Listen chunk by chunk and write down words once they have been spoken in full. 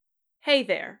Hey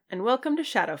there, and welcome to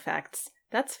Shadow Facts.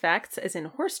 That's facts as in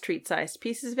horse treat-sized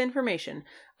pieces of information,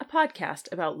 a podcast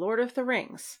about Lord of the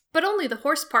Rings. But only the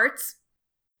horse parts.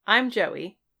 I'm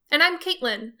Joey. And I'm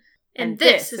Caitlin. And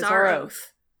this is our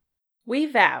oath. We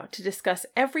vow to discuss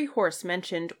every horse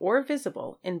mentioned or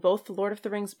visible in both the Lord of the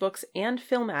Rings books and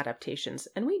film adaptations,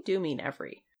 and we do mean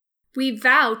every. We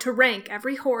vow to rank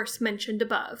every horse mentioned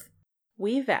above.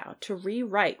 We vow to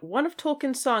rewrite one of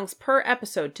Tolkien's songs per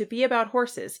episode to be about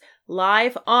horses,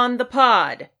 live on the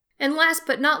pod. And last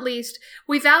but not least,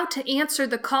 we vow to answer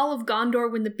the call of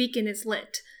Gondor when the beacon is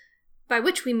lit. By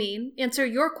which we mean, answer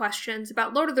your questions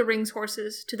about Lord of the Rings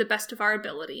horses to the best of our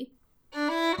ability.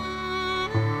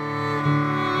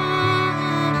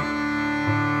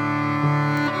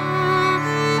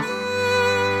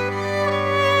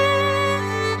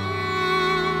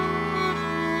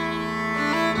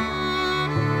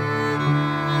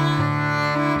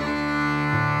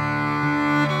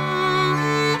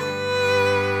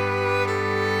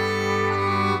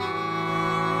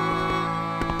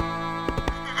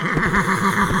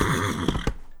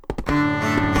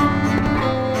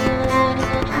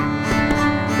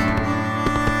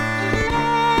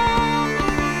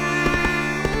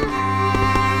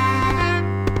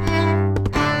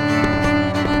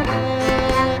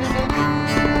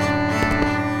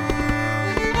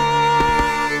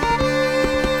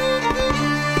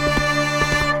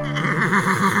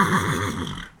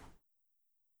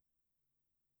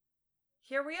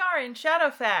 Here we are in Shadow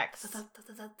Facts.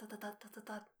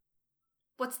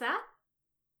 What's that?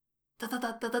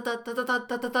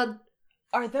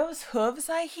 Are those hooves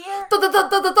I hear?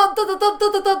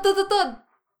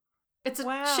 It's a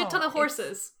Wow, shit ton of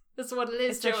horses. That's what it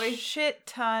is, It's Joey. a shit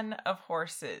ton of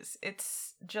horses.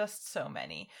 It's just so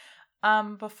many.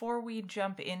 Before we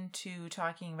jump into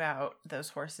talking about those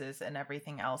horses and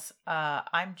everything else,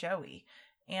 I'm Joey,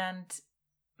 and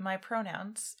my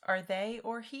pronouns are they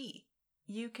or he.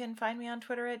 You can find me on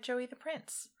Twitter at Joey the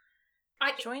Prince.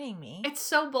 Joining me. It's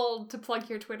so bold to plug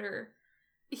your Twitter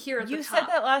here at the top. You said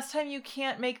that last time. You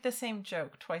can't make the same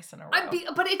joke twice in a row.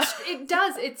 But it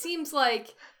does. It seems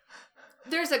like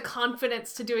there's a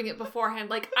confidence to doing it beforehand.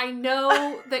 Like, I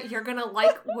know that you're gonna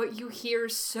like what you hear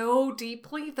so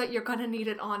deeply that you're gonna need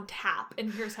it on tap,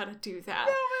 and here's how to do that.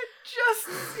 No, it just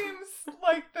seems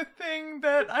like the thing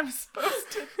that I'm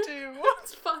supposed to do.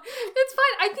 It's fine. It's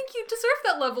fine. I think you deserve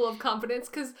that level of confidence,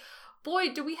 because,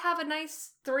 boy, do we have a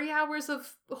nice 3 hours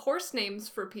of horse names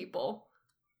for people.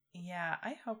 Yeah,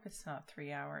 I hope it's not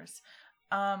 3 hours.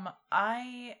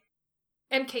 I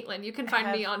And Caitlin, you can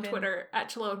find me on Twitter at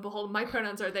Chilo and Behold. My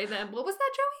pronouns are they, them. What was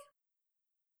that,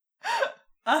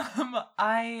 Joey?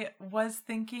 I was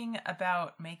thinking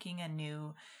about making a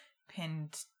new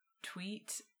pinned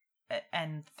tweet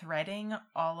and threading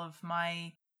all of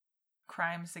my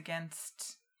crimes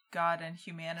against God and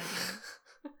humanity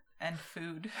and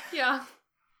food. Yeah.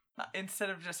 Instead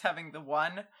of just having the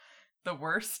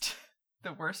worst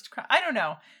crime. I don't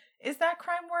know. Is that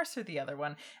crime worse or the other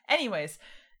one? Anyways,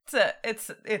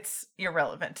 it's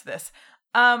irrelevant to this.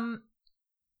 Where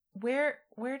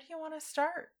do you want to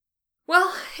start?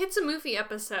 Well, it's a movie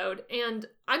episode, and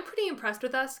I'm pretty impressed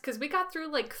with us because we got through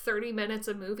like 30 minutes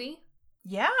of movie.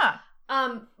 Yeah.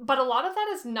 But a lot of that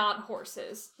is not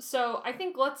horses. So I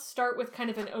think let's start with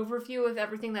kind of an overview of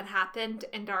everything that happened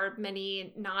and our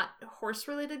many not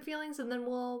horse-related feelings, and then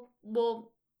we'll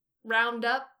round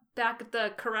up back at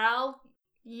the corral.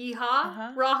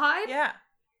 Yeehaw, rawhide.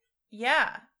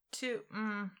 Yeah. To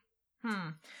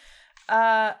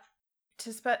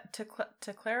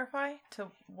clarify,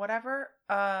 to whatever,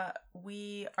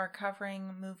 we are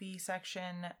covering movie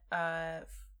section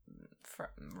from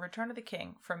Return of the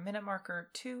King from minute marker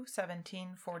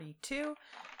 2:17:42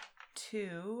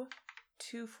 to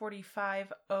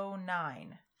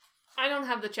 2:45:09. I don't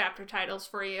have the chapter titles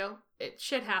for you.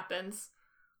 Shit happens.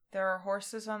 There are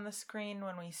horses on the screen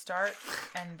when we start,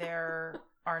 and there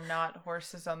are not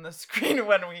horses on the screen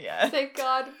when we end. Thank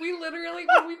God. We literally,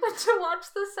 when we went to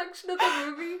watch this section of the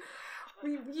movie,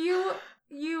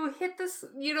 you hit this,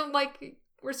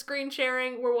 we're screen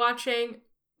sharing, we're watching,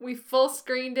 we full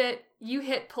screened it, you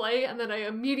hit play, and then I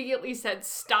immediately said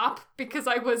stop because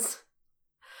I was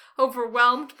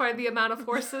overwhelmed by the amount of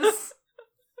horses.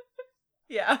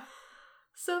 Yeah.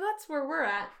 So that's where we're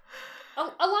at. A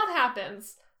lot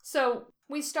happens. So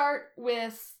we start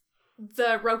with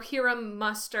the Rohirrim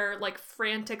muster,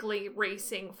 frantically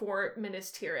racing for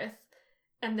Minas Tirith.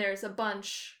 And there's a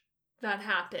bunch that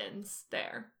happens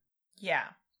there.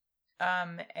 Yeah.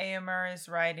 Éomer is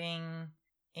riding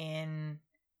in,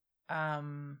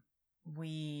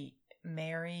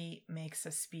 Merry makes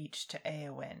a speech to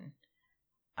Éowyn.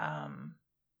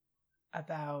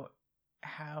 about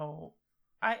how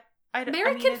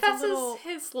Merry confesses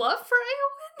his love for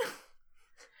Éowyn.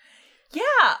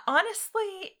 Yeah,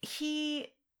 honestly, he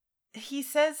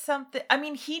says something. I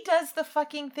mean, he does the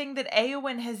fucking thing that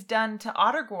Éowyn has done to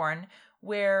Ottergorn,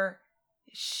 where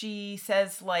she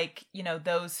says, like, you know,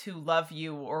 those who love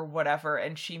you or whatever,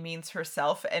 and she means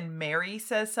herself, and Merry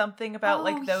says something about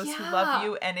like those who love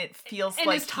you, and it feels and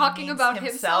like is talking he means about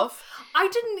himself. I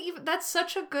didn't even. That's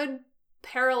such a good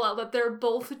parallel that they're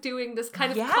both doing this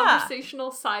kind of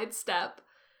conversational sidestep.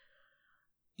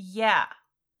 Yeah.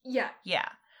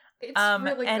 It's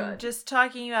really and good. Just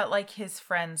talking about like his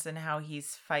friends and how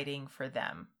he's fighting for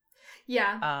them.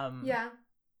 Yeah.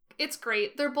 It's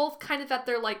great. They're both kind of at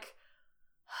their like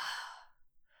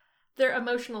their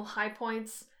emotional high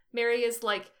points. Merry is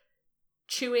like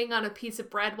chewing on a piece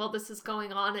of bread while this is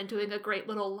going on and doing a great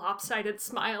little lopsided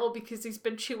smile because he's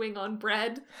been chewing on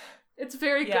bread. It's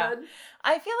very good.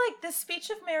 I feel like the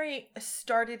speech of Merry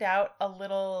started out a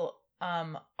little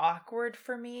awkward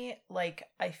for me. Like,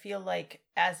 I feel like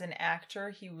as an actor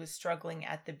he was struggling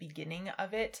at the beginning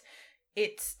of it.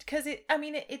 It's because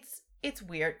it's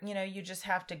weird, you know, you just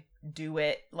have to do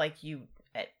it, like,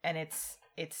 and it's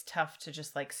tough to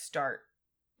just like start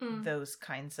those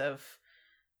kinds of,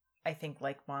 I think,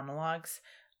 like monologues,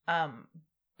 but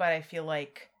I feel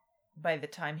like by the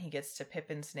time he gets to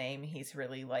Pippin's name he's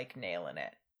really like nailing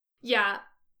it. Yeah,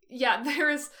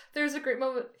 there's a great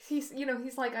moment. He's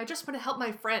like, I just want to help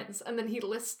my friends, and then he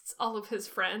lists all of his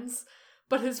friends,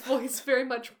 but his voice very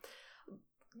much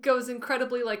goes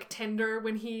incredibly like tender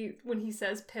when he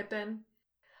says Pippin.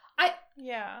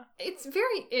 It's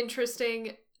very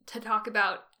interesting to talk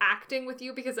about acting with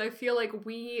you because I feel like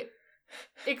we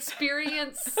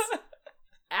experience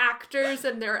actors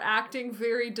and their acting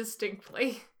very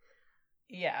distinctly.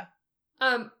 Yeah.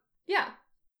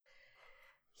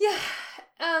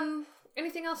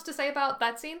 Anything else to say about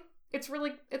that scene? It's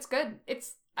good.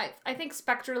 I think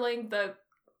Spectreling,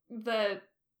 the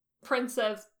Prince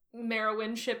of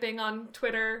Merowyn shipping on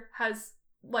Twitter, has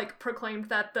like proclaimed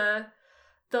that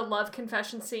the love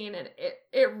confession scene, and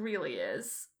it really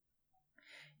is.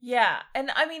 Yeah,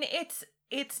 and I mean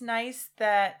it's nice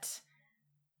that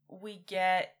we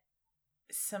get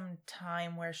some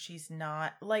time where she's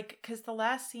not like, because the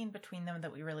last scene between them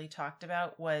that we really talked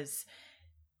about was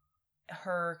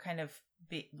her kind of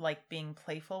being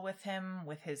playful with him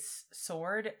with his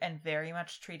sword and very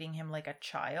much treating him like a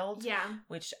child. Yeah,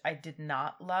 which I did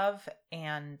not love,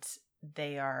 and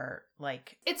they are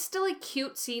like, it's still a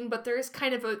cute scene, but there is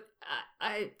kind of a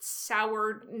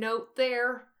sour note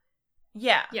there.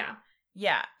 Yeah,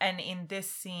 and in this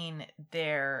scene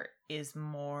there is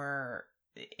more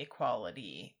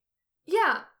equality.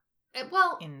 Yeah,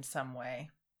 well, in some way.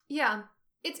 Yeah,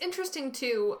 it's interesting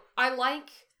too. I like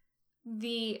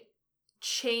the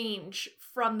change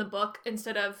from the book.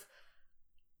 Instead of,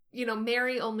 you know,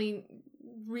 Merry only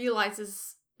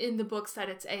realizes in the books that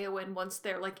it's Éowyn once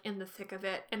they're like in the thick of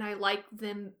it, and I like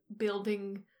them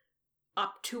building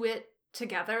up to it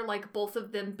together, like both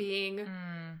of them being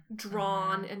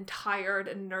drawn and tired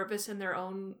and nervous in their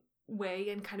own way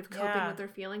and kind of coping with their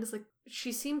feelings. Like,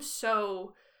 she seems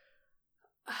so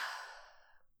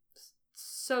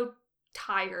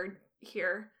tired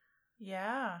here.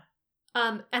 Yeah.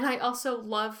 And I also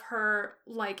love her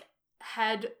like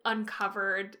head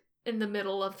uncovered in the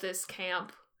middle of this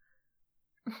camp.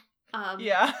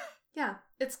 Yeah,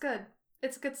 it's good.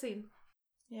 It's a good scene.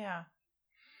 Yeah.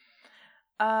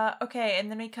 Okay, and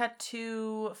then we cut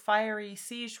to fiery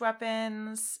siege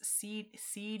weapons.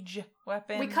 Siege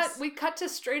weapons. We cut to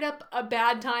straight up a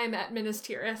bad time at Minas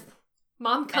Tirith.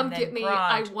 Mom, come get me.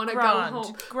 I want to go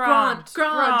home. Grond.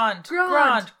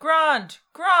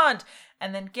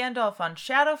 And then Gandalf on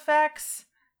Shadowfax,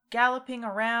 galloping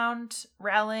around,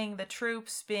 rallying the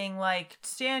troops, being like,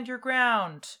 stand your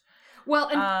ground. Well,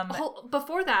 and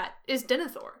before that is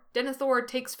Denethor. Denethor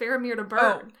takes Faramir to burn.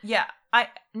 Oh, yeah. I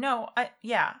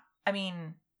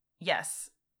mean, yes.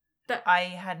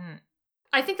 I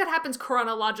think that happens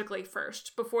chronologically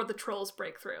first, before the trolls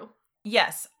break through.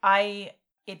 Yes,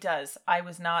 it does. I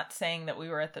was not saying that we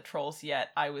were at the trolls yet.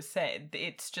 I was saying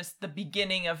it's just the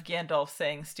beginning of Gandalf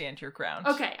saying, stand your ground.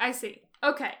 Okay, I see.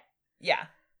 Okay. Yeah.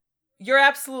 You're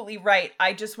absolutely right.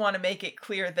 I just want to make it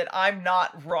clear that I'm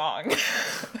not wrong.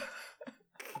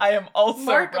 I am also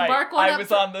right. I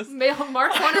was on this.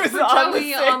 Mark one up for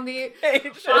Joey on the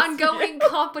ongoing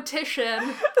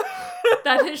competition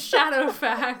that is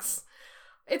Shadowfax.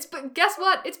 Guess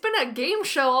what? It's been a game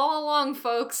show all along,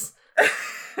 folks.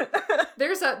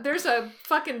 There's a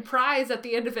fucking prize at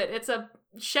the end of it. It's a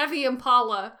Chevy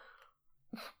Impala.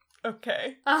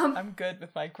 Okay. Um, I'm good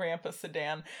with my Grandpa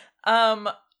Sedan.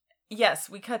 Yes,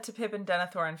 we cut to Pip and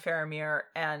Denethor and Faramir,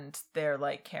 and they're,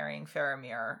 like, carrying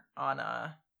Faramir on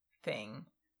a thing,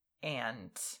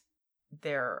 and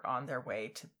they're on their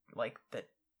way to, like, the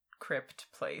crypt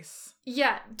place.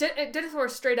 yeah, Denethor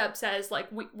straight up says, like,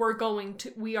 we are going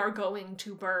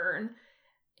to burn.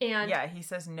 And Yeah, he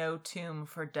says no tomb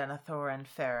for Denethor and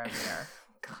Faramir.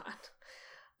 God.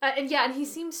 And he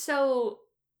seems so,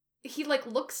 he, like,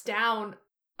 looks down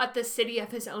at the city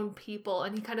of his own people,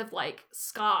 and he kind of, like,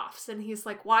 scoffs, and he's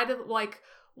like, why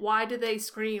do they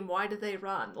scream? Why do they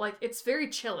run? Like, it's very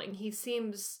chilling. He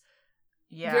seems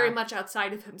very much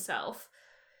outside of himself.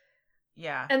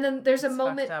 Yeah. And then there's a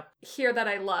moment up. here that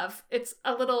I love. It's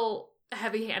a little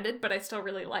heavy-handed, but I still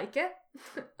really like it.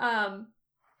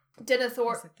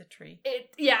 Denethor. Is it the tree?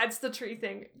 It's the tree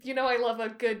thing. You know, I love a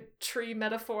good tree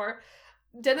metaphor.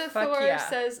 Denethor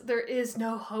says there is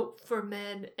no hope for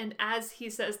men, and as he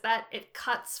says that, it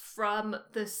cuts from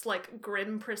this, like,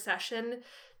 grim procession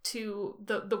to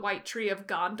the white tree of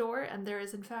Gondor, and there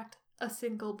is in fact a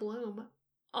single bloom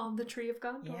on the tree of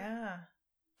Gondor. Yeah.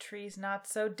 Tree's not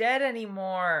so dead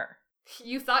anymore.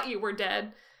 You thought you were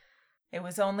dead. It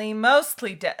was only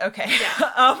mostly dead. Okay.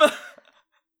 Yeah.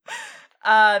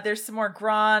 There's some more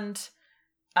Grond.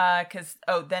 Because,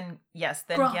 then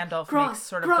Gandalf makes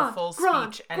sort of the full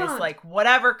speech and is like,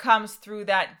 whatever comes through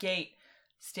that gate,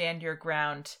 stand your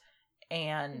ground.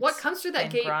 And what comes through that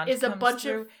gate Grond is a bunch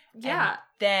through, of, yeah.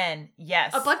 And then,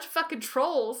 a bunch of fucking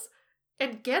trolls.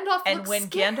 And Gandalf and looks when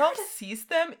scared. Gandalf sees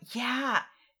them,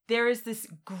 there is this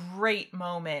great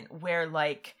moment where,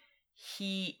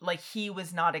 he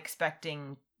was not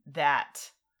expecting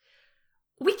that.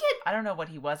 We get I don't know what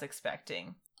he was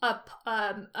expecting. a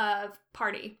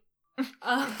party.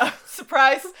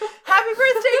 Surprise! Happy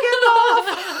birthday,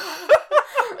 Gandalf!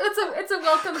 It's a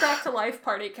welcome back to life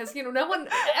party, because, you know,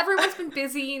 everyone's been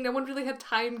busy, no one really had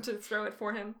time to throw it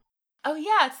for him. Oh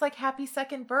yeah, it's like happy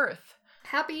second birth.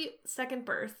 Happy second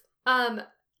birth.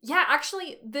 Yeah,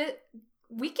 actually,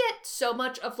 we get so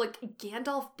much of, like,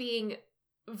 Gandalf being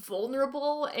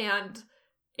vulnerable and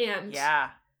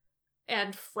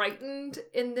frightened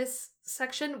in this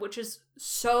section, which is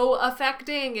so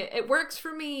affecting. It works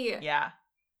for me. Yeah.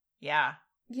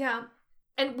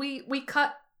 And we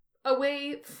cut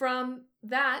away from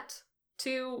that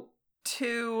to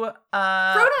Frodo,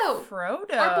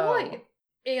 our boy,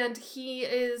 and he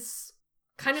is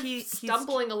kind of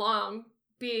stumbling along,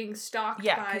 being stalked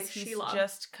by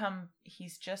Shelob.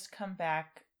 He's just come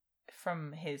back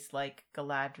from his, like,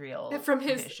 Galadriel from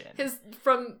vision.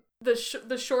 From the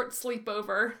short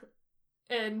sleepover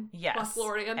in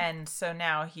Lothlorien. And so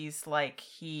now he's like,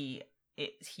 he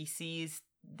sees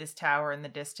this tower in the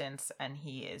distance and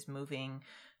he is moving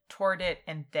toward it,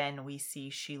 and then we see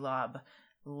Shelob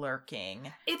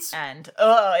lurking. It's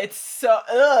so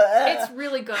it's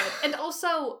really good. And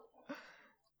also,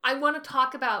 I want to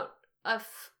talk about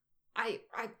I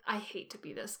hate to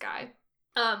be this guy.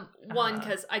 One,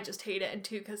 because I just hate it, and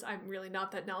two, because I'm really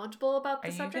not that knowledgeable about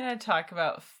the subject. Are you going to talk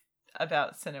about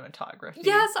cinematography?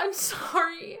 Yes, I'm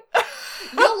sorry.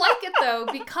 You'll like it, though,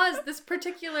 because this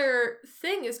particular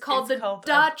thing is called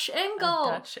Dutch angle.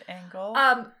 Dutch angle.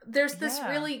 There's this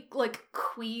really, like,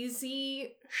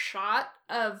 queasy shot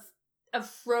of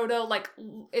Frodo, like,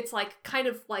 it's, like, kind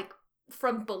of, like,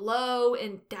 from below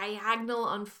and diagonal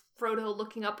on Frodo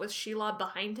looking up with Shelob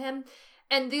behind him.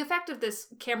 And the effect of this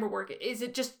camera work is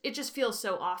it just feels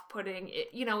so off-putting.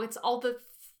 It's all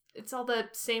the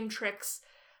same tricks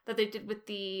that they did with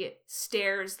the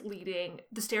stairs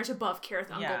above Cirith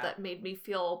Ungol that made me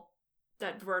feel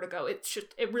that vertigo. It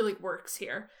really works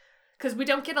here. Because we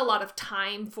don't get a lot of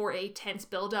time for a tense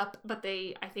build-up, but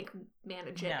they, I think,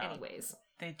 manage it anyways.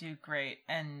 They do great.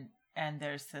 And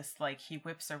there's this, like, he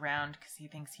whips around because he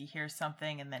thinks he hears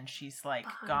something, and then she's, like,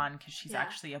 gone because she's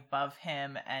actually above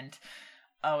him, and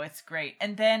it's great.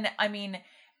 And then,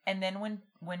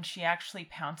 when she actually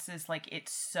pounces, like,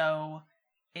 it's so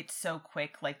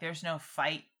quick. Like, there's no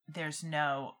fight. There's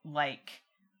no, like,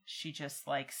 she just,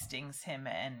 like, stings him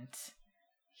and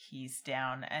he's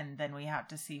down. And then we have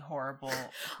to see horrible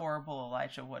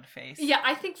Elijah Wood face. Yeah,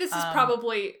 I think this is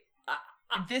probably...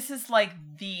 this is, like,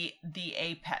 the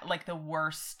apex, like, the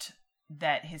worst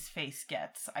that his face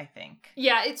gets, I think.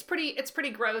 Yeah, it's pretty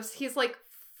gross. He's, like,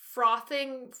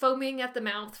 foaming at the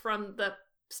mouth from the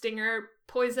stinger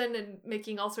poison and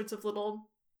making all sorts of little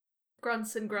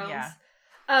grunts and groans. Yeah.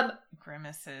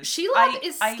 Grimaces. Shelob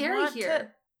is scary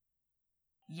here.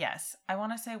 Yes. I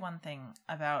want to say one thing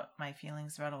about my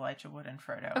feelings about Elijah Wood and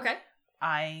Frodo. Okay.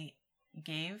 I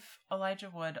gave Elijah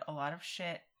Wood a lot of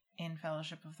shit in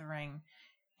Fellowship of the Ring,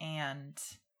 and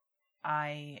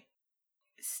I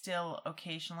still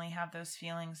occasionally have those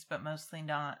feelings, but mostly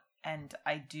not. And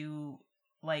I do,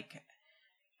 like,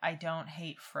 I don't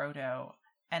hate Frodo,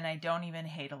 and I don't even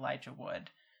hate Elijah Wood.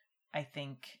 I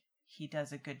think he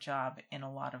does a good job in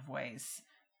a lot of ways,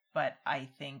 but I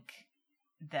think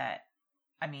that,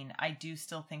 I mean, I do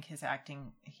still think his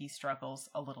acting, he struggles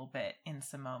a little bit in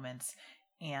some moments,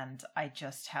 and I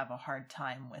just have a hard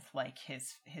time with, like,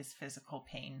 his physical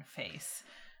pain face.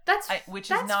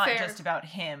 Which is not fair. Just about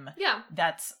him. Yeah.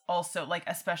 That's also, like,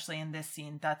 especially in this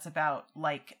scene, that's about,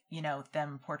 like, you know,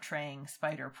 them portraying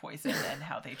spider poison and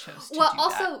how they chose to do that. Well,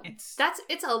 also, it's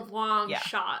a long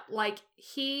shot. Like,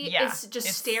 he is just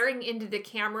staring into the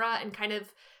camera and kind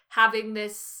of having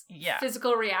this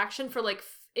physical reaction for, like,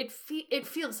 it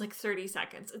feels like 30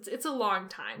 seconds. It's a long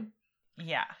time.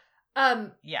 Yeah.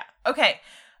 Yeah. Okay.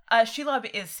 Shelob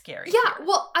is scary. Yeah, here.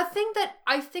 Well, I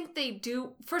think they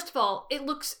do. First of all, it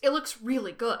looks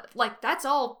really good. Like, that's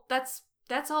all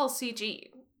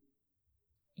CG.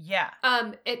 Yeah.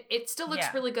 It still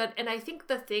looks really good, and I think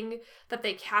the thing that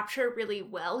they capture really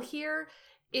well here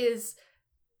is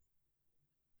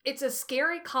it's a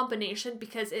scary combination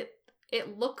because it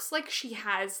looks like she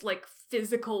has, like,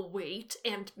 physical weight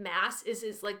and mass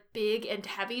is like big and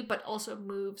heavy, but also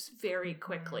moves very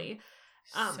quickly.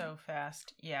 So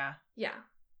fast. Yeah.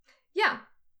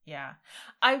 Yeah.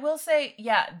 I will say,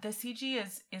 the CG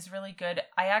is really good.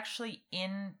 I actually,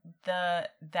 in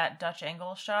that Dutch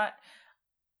angle shot,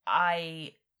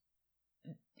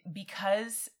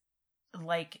 because,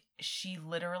 like, she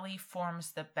literally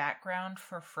forms the background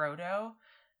for Frodo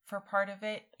for part of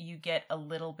it, you get a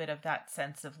little bit of that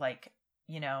sense of, like,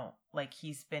 you know, like,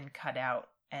 he's been cut out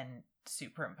and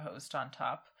superimposed on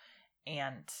top,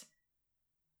 and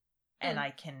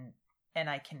I can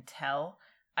tell.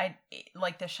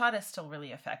 Like, the shot is still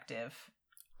really effective.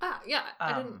 Yeah.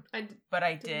 I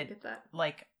did get that.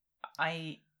 Like,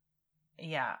 I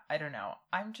don't know.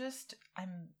 I'm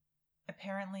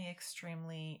apparently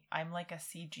I'm like a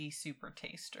CG super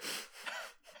taster.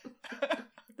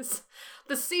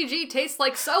 The CG tastes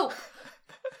like soap.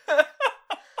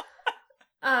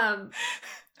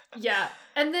 Yeah.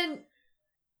 And then,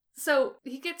 so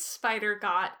he gets spider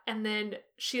got, and then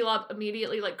Shelob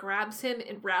immediately, like, grabs him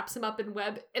and wraps him up in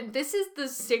web. And this is the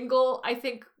single, I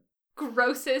think,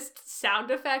 grossest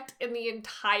sound effect in the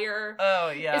entire... Oh,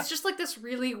 yeah. It's just, like, this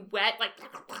really wet, like...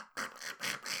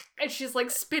 And she's, like,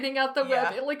 spinning out the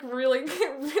web. It, like, really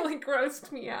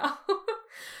grossed me out.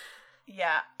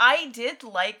 Yeah, I did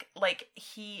like,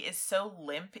 he is so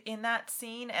limp in that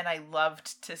scene, and I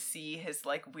loved to see his,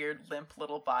 like, weird limp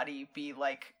little body be,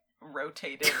 like,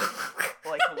 rotated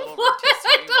like a little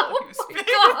rotisserie while he was spinning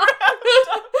around.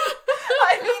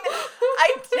 I mean,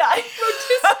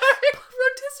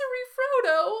 rotisserie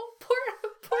Frodo,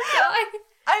 poor guy.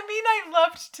 I mean, I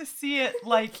loved to see it,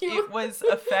 like, it was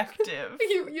effective.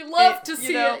 You loved to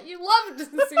see it. You loved to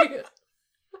see it.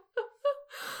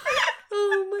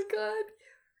 Oh my god.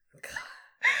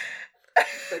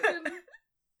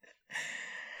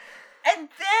 And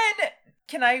then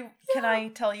can I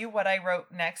tell you what I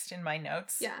wrote next in my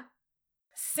notes? Yeah.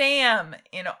 Sam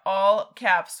in all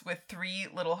caps with 3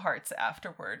 little hearts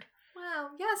afterward.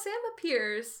 Wow. Yeah,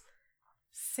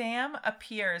 Sam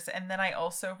appears, and then I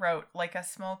also wrote, like a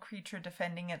small creature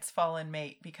defending its fallen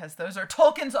mate, because those are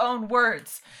Tolkien's own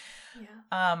words. Yeah.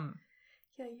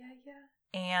 Yeah.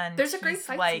 And there's a great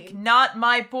fight like, scene. Not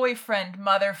my boyfriend,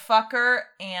 motherfucker,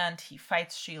 and he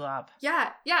fights Shelob.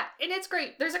 Yeah, and it's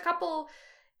great.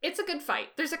 It's a good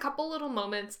fight. There's a couple little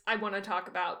moments I want to talk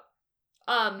about.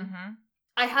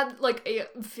 I had, like, a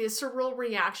visceral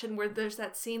reaction where there's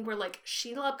that scene where, like,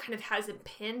 Shelob kind of has him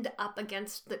pinned up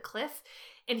against the cliff,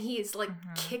 and he is, like,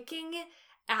 kicking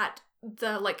at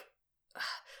the, like...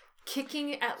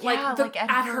 kicking at, like,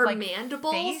 at her, like,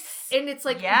 mandibles face? And it's,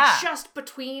 like, just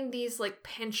between these, like,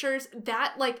 pinchers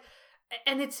that, like,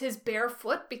 and it's his bare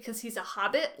foot because he's a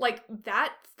hobbit, like,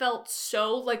 that felt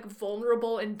so, like,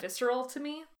 vulnerable and visceral to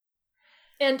me.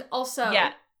 And also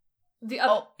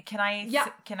can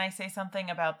I say something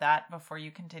about that before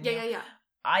you continue? Yeah.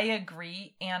 I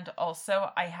agree. And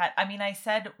also I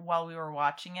said while we were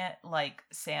watching it, like,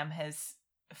 Sam has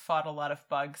fought a lot of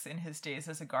bugs in his days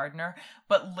as a gardener,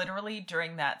 but literally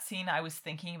during that scene I was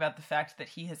thinking about the fact that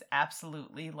he has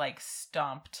absolutely, like,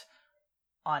 stomped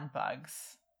on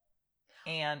bugs.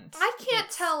 And I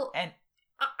can't tell. And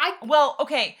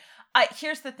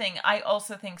here's the thing. I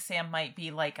also think Sam might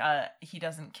be like, he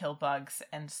doesn't kill bugs,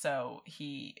 and so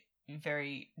he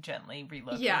very gently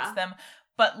relocates them.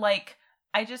 But, like,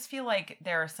 I just feel like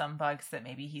there are some bugs that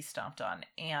maybe he stomped on,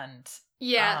 and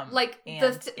Yeah, like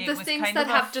the things that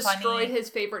have destroyed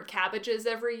his favorite cabbages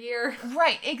every year.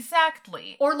 Right,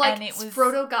 exactly. Or like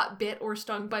Frodo got bit or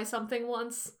stung by something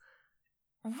once.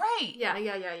 Right. Yeah.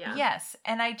 Yes,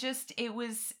 and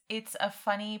it's a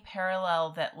funny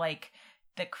parallel that like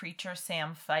the creature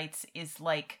Sam fights is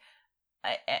like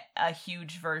a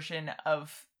huge version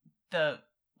of the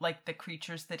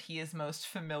creatures that he is most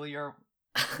familiar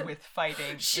with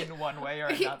fighting in one way or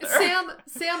another.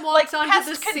 Sam walks onto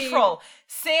the pest control.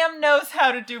 Sam knows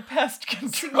how to do pest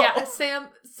control. Yeah,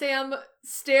 Sam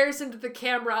stares into the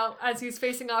camera as he's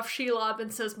facing off Shelob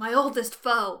and says, "My oldest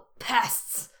foe,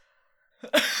 pests."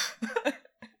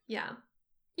 Yeah.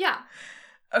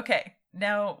 Okay,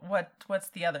 now what's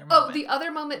the other moment? Oh, the other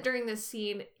moment during this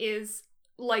scene is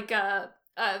like a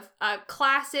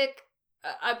classic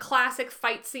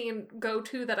fight scene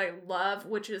go-to that I love,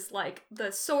 which is like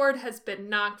the sword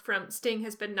Sting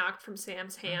has been knocked from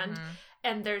Sam's hand,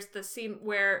 and there's the scene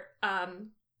where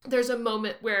there's a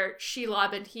moment where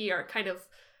Shelob and he are kind of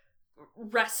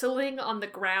wrestling on the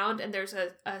ground, and there's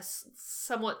a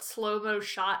somewhat slow-mo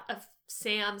shot of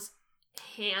Sam's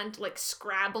hand like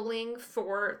scrabbling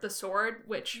for the sword,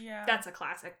 which that's a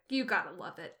classic. You gotta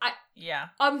love it.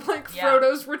 Unlike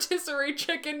Frodo's rotisserie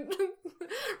chicken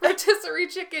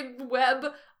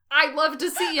web, I love to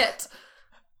see it.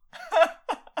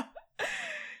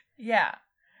 Yeah,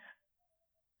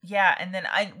 and then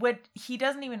he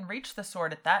doesn't even reach the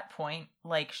sword at that point.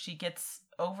 Like, she gets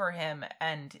over him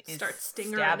and starts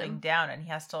stabbing down, and he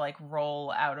has to like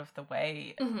roll out of the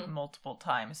way multiple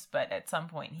times, but at some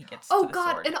point he gets to the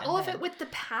sword, and all of it with the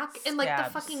pack and like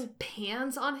the fucking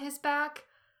pans on his back.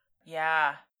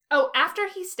 Yeah. Oh, after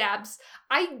he stabs,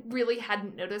 I really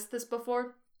hadn't noticed this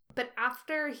before, but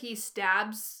after he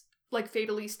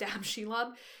fatally stabs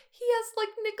Shelob, he has like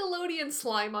Nickelodeon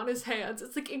slime on his hands.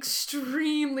 It's like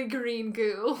extremely green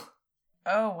goo.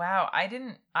 Oh wow, I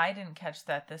didn't catch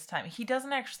that this time. He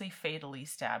doesn't actually fatally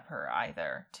stab her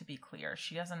either, to be clear.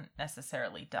 She doesn't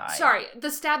necessarily die. Sorry, the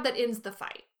stab that ends the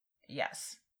fight.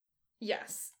 Yes. Yeah.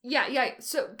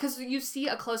 So, because you see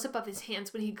a close-up of his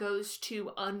hands when he goes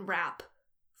to unwrap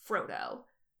Frodo.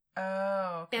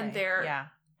 Oh, okay. And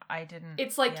I didn't.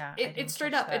 It's like, it's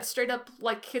straight up. It's straight up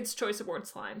like Kids' Choice Award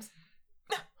slimes.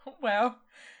 Wow.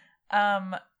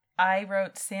 I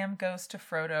wrote Sam goes to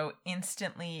Frodo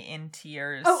instantly in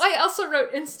tears. Oh, I also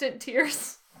wrote instant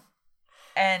tears.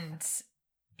 And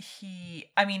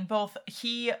both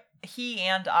he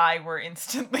and I were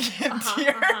instantly in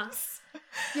tears.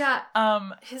 Yeah.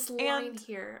 His line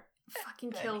here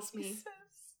fucking kills me. Says,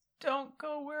 "Don't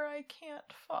go where I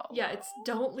can't follow." Yeah, it's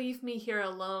 "Don't leave me here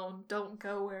alone. Don't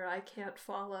go where I can't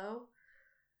follow."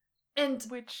 And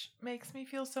which makes me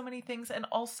feel so many things, and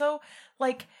also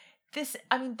like this,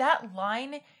 that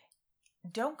line,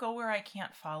 "Don't go where I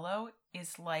can't follow,"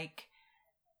 is like,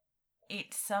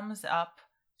 it sums up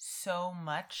so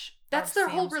much. That's their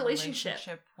whole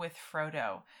relationship with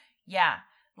Frodo. Yeah.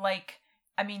 Like,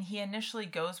 he initially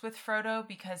goes with Frodo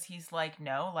because he's like,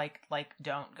 no, like,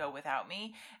 don't go without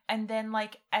me. And then,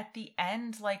 like, at the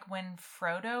end, like, when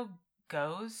Frodo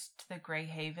goes to the Grey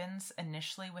Havens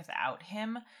initially without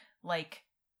him, like,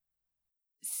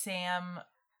 Sam,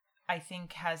 I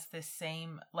think, has this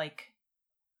same,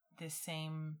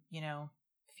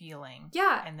 feeling.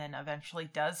 Yeah. And then eventually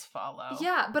does follow.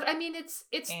 Yeah, but it's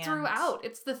throughout.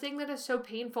 It's the thing that is so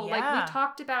painful. Yeah. Like, we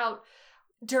talked about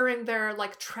during their,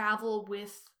 like, travel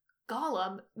with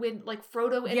Gollum, when, like,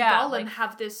 Frodo and Gollum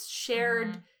have this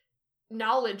shared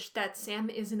knowledge that Sam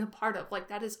isn't a part of. Like,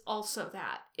 that is also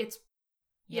that. It's...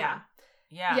 Yeah,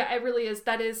 it really is.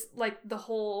 That is, like, the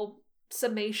whole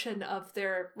summation of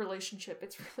their relationship.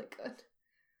 It's really good.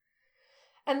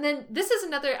 And then this is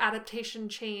another adaptation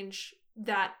change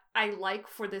that I like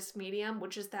for this medium,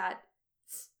 which is that,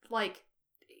 like,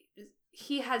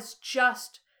 he has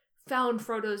just found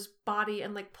Frodo's body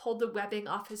and, like, pulled the webbing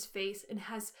off his face and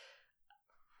has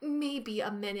maybe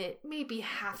a minute, maybe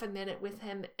half a minute with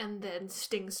him, and then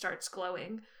Sting starts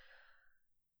glowing.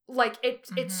 Like,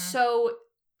 it's so...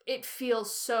 It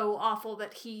feels so awful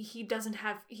that he doesn't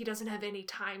have any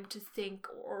time to think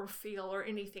or feel or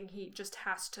anything. He just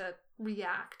has to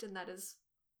react, and that is...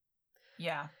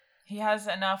 Yeah. He has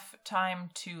enough time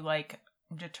to, like,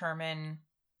 determine,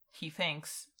 he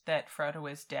thinks, that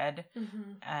Frodo is dead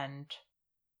and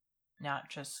not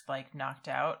just, like, knocked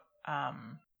out.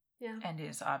 And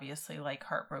is obviously, like,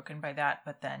 heartbroken by that,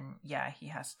 but then, he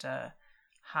has to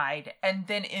hide. And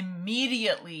then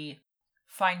immediately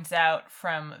finds out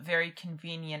from very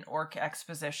convenient orc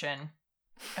exposition.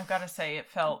 I've got to say, it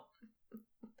felt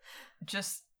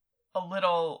just a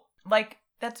little, like,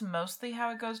 that's mostly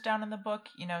how it goes down in the book.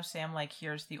 You know, Sam, like,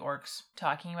 hears the orcs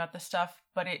talking about the stuff,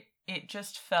 but it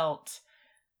just felt,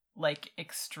 like,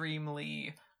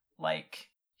 extremely, like,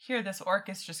 here, this orc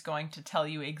is just going to tell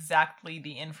you exactly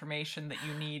the information that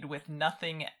you need with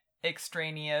nothing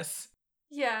extraneous.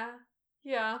 Yeah.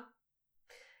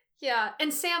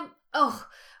 And Sam,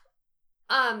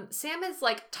 Sam is,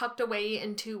 like, tucked away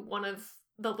into one of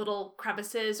the little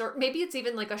crevices, or maybe it's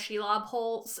even like a Shelob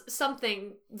hole,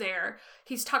 something there.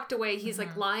 He's tucked away, he's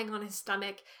like lying on his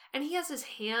stomach, and he has his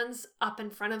hands up in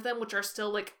front of them, which are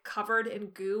still like covered in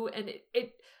goo, and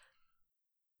it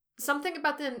something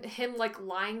about him like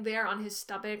lying there on his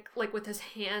stomach, like with his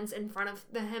hands in front of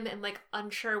him and like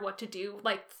unsure what to do,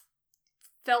 like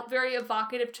felt very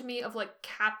evocative to me of like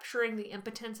capturing the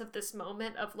impotence of this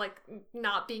moment of like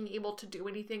not being able to do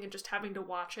anything and just having to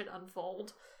watch it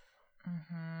unfold.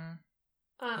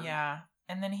 Yeah.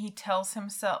 And then he tells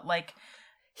himself, like,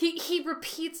 he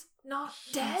repeats, not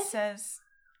dead? He says,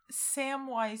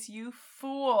 Samwise, you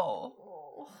fool.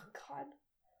 Oh, God.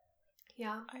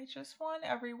 Yeah. I just want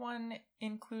everyone,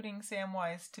 including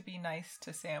Samwise, to be nice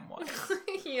to Samwise.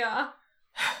 Yeah.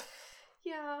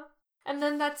 And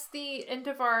then that's the end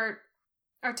of our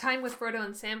time with Frodo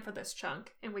and Sam for this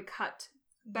chunk, and we cut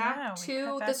back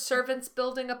to the servants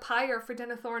building a pyre for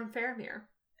Denethor and Faramir.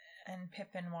 And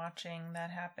Pippin watching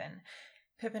that happen.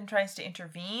 Pippin tries to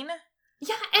intervene.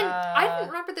 Yeah, and I didn't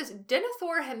remember this.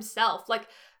 Denethor himself, like,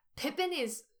 Pippin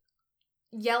is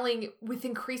yelling with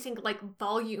increasing, like,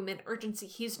 volume and urgency.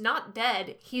 He's not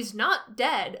dead. He's not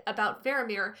dead about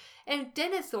Faramir. And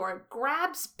Denethor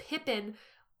grabs Pippin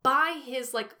by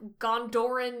his, like,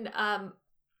 Gondoran,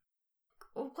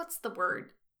 what's the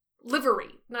word?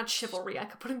 Livery, not chivalry. I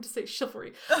could put him to say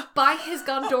chivalry. By his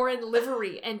Gondoran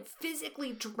livery and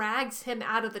physically drags him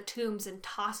out of the tombs and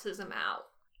tosses him out.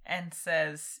 And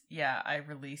says, yeah, I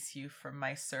release you from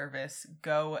my service.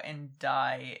 Go and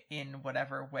die in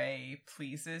whatever way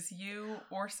pleases you,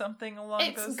 or something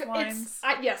along those lines.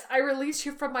 Yes, I release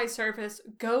you from my service.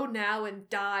 Go now and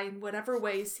die in whatever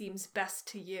way seems best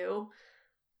to you.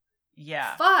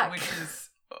 Yeah. Fuck. Which is,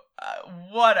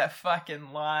 what a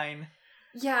fucking line.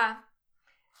 Yeah,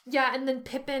 and then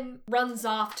Pippin runs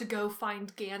off to go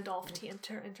find Gandalf to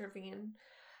intervene.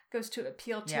 Goes to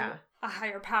appeal to a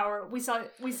higher power. We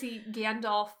see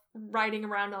Gandalf riding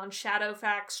around on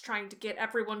Shadowfax trying to get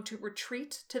everyone to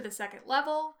retreat to the second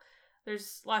level.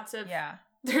 There's lots of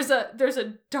There's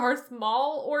a Darth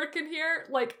Maul orc in here.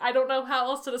 Like, I don't know how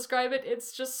else to describe it.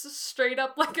 It's just straight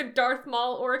up like a Darth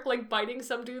Maul orc, like biting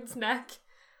some dude's neck.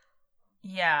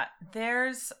 Yeah,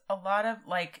 there's a lot of,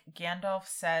 like, Gandalf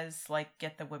says, like,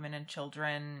 get the women and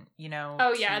children, you know.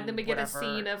 Oh, yeah, and then we get a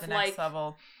scene of, the next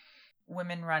level,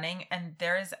 women running, and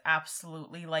there is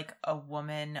absolutely, like, a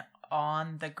woman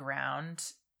on the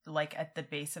ground, like, at the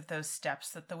base of those steps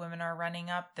that the women are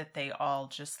running up, that they all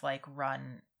just, like,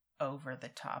 run over the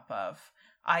top of.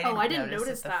 I didn't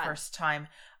notice that the first time.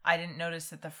 I didn't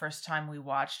notice it the first time we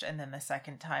watched, and then the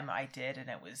second time I did, and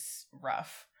it was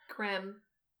rough. Grim.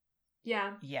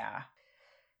 Yeah.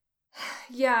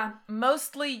 Yeah.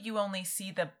 Mostly you only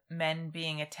see the men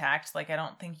being attacked. Like, I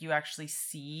don't think you actually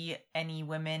see any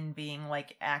women being,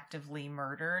 like, actively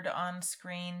murdered on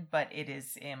screen, but it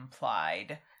is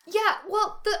implied. Yeah,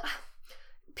 well,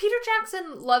 Peter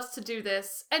Jackson loves to do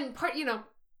this, and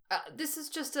this is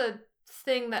just a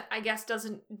thing that I guess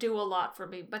doesn't do a lot for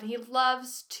me, but he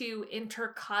loves to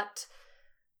intercut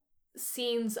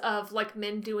scenes of, like,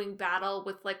 men doing battle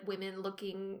with, like, women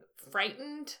looking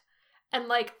frightened. And,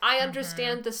 like, I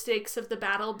understand the stakes of the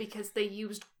battle because they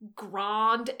used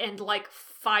Grond and, like,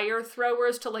 fire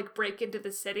throwers to, like, break into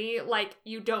the city. Like,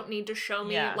 you don't need to show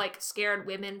me, like, scared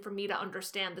women for me to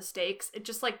understand the stakes. It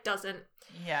just, like, doesn't...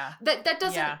 Yeah. That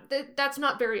doesn't... That's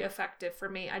not very effective for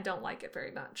me. I don't like it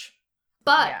very much.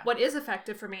 But what is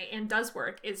effective for me and does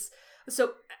work is...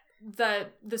 So...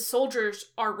 The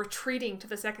soldiers are retreating to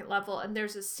the second level, and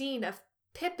there's a scene of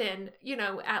Pippin,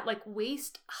 at, like,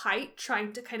 waist height,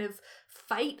 trying to kind of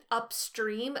fight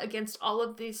upstream against all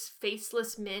of these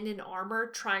faceless men in armor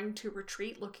trying to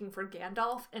retreat looking for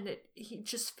Gandalf, and he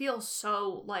just feels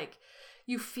so, like,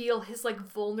 you feel his, like,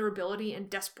 vulnerability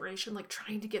and desperation, like,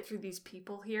 trying to get through these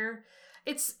people here.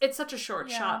 It's such a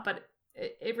short shot, but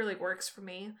it really works for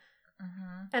me.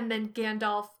 And then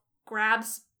Gandalf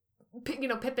grabs...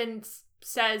 Pippin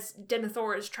says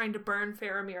Denethor is trying to burn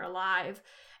Faramir alive,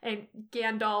 and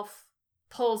Gandalf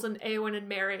pulls an Eowyn and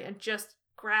Merry and just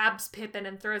grabs Pippin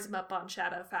and throws him up on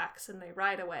Shadowfax, and they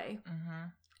ride away.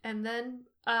 And then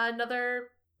another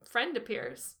friend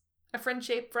appears. A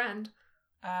friend-shaped friend.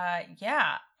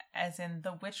 Yeah. as in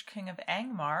the Witch King of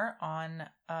Angmar on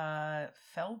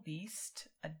Fell Beast.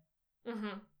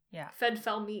 Yeah. Fed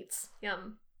Fell Meats.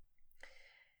 Yum.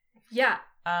 Yeah.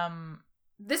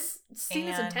 This scene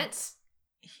is intense.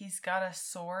 He's got a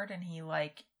sword and he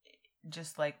like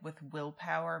just like with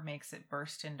willpower makes it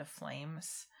burst into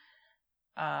flames.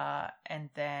 And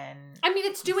then I mean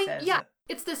it's doing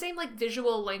it's the same like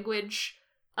visual language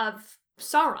of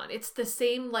Sauron. It's the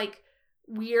same like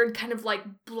weird kind of like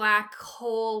black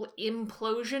hole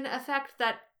implosion effect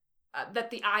that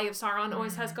the Eye of Sauron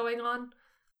always has going on.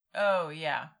 Oh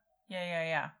yeah.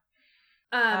 Yeah.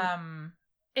 And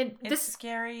it's this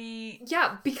scary.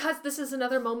 Yeah, because this is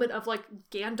another moment of like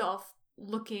Gandalf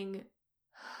looking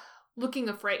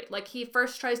afraid. Like he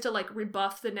first tries to like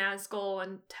rebuff the Nazgul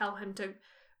and tell him to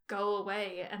go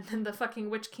away, and then the fucking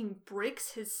Witch King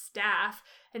breaks his staff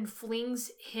and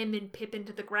flings him and Pippin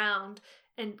to the ground,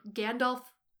 and Gandalf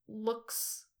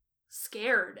looks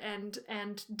scared and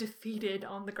defeated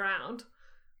on the ground.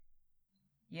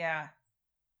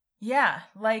 Yeah,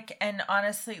 like, and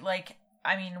honestly, like,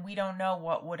 I mean, we don't know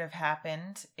what would have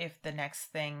happened if the next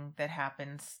thing that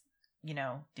happens,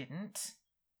 didn't.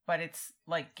 But it's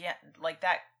like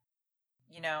that,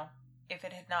 if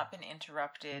it had not been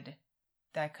interrupted,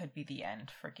 that could be the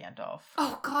end for Gandalf.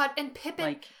 Oh God, and Pippin.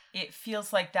 Like, it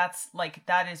feels like that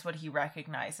is what he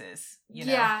recognizes,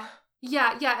 Yeah,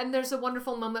 and there's a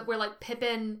wonderful moment where like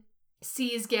Pippin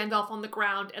sees Gandalf on the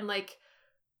ground and like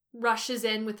rushes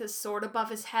in with his sword above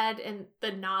his head, and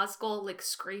the Nazgul like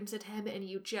screams at him, and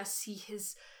you just see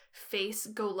his face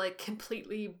go like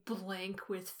completely blank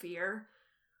with fear.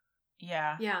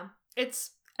 Yeah.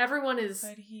 It's everyone is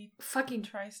but he fucking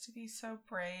tries to be so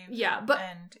brave. Yeah, but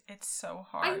and it's so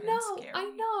hard. I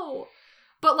know.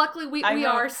 But luckily we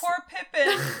are poor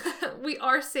Pippin. we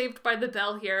are saved by the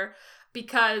bell here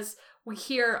because we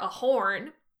hear a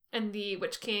horn and the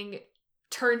Witch King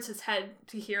turns his head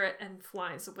to hear it and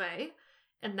flies away.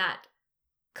 And that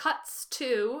cuts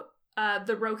to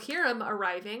the Rohirrim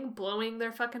arriving, blowing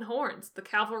their fucking horns. The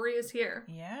cavalry is here.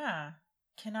 Yeah.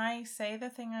 Can I say the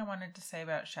thing I wanted to say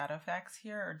about Shadowfax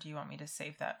here, or do you want me to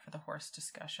save that for the horse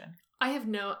discussion? I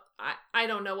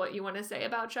don't know what you want to say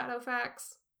about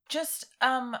Shadowfax. Just,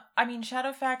 I mean,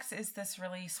 Shadowfax is this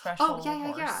really special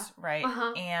horse, right?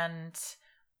 Uh-huh.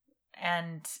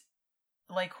 And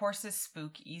like horses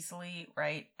spook easily,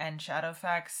 right? And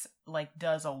Shadowfax like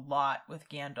does a lot with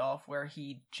Gandalf, where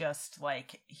he just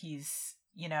like he's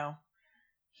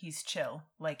chill,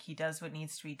 like he does what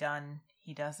needs to be done.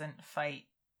 He doesn't fight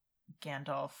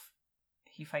Gandalf.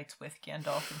 He fights with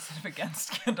Gandalf instead of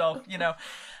against Gandalf,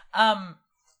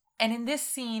 And in this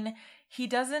scene, he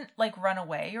doesn't like run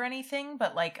away or anything,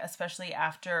 but like especially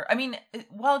after, I mean,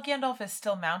 while Gandalf is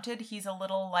still mounted, he's a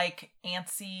little like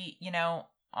antsy,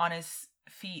 on his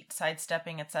feet,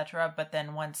 sidestepping, etc. But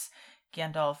then once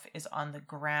Gandalf is on the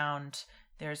ground,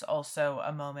 there's also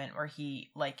a moment where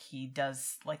he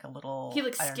does like a little, he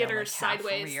like skitters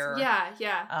sideways. Rear,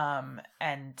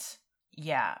 and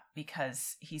yeah,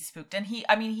 because he's spooked, and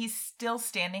he's still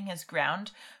standing his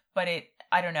ground, but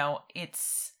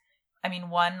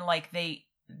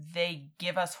they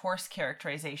give us horse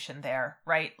characterization there,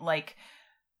 right? Like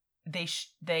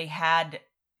they had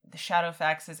the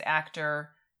Shadowfax's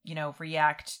actor,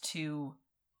 react to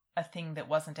a thing that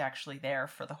wasn't actually there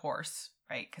for the horse,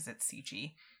 right? Because it's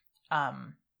CG,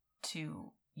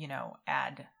 to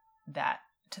add that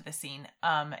to the scene,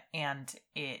 and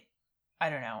it, I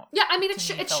don't know. Yeah, I mean, it's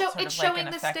showing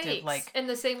the stakes like, in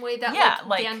the same way that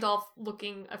Gandalf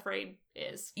looking afraid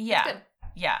is. Yeah,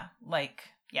 yeah.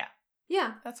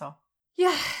 That's all.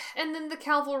 Yeah, and then the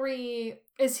cavalry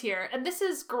is here, and this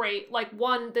is great. Like,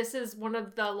 this is one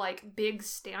of the like big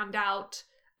standout,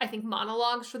 I think,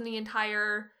 monologues from the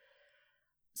entire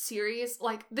series.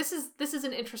 Like, this is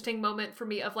an interesting moment for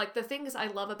me of like the things I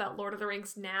love about Lord of the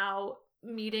Rings now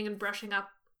meeting and brushing up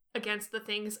against the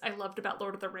things I loved about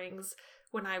Lord of the Rings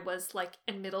when I was like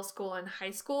in middle school and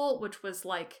high school, which was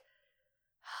like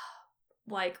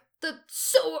I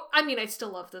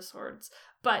still love the swords,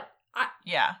 but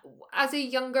as a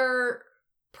younger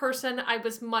person, I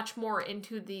was much more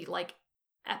into the like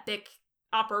epic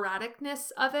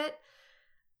operaticness of it.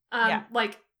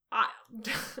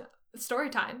 Story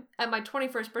time. At my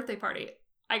 21st birthday party,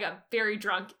 I got very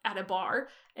drunk at a bar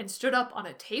and stood up on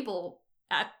a table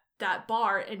at that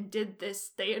bar and did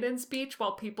this Theoden speech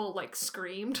while people like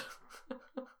screamed.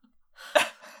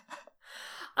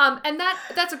 And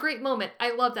that's a great moment.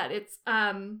 I love that. It's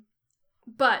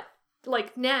but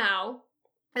like now,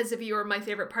 as a viewer, my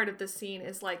favorite part of this scene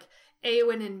is like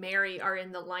Éowyn and Merry are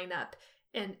in the lineup,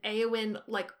 and Éowyn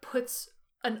like puts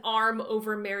an arm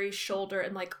over Mary's shoulder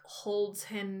and like holds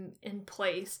him in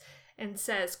place and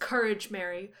says, "Courage,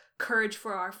 Mary, courage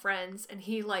for our friends." And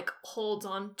he like holds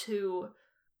onto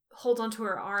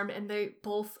her arm, and they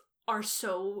both are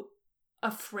so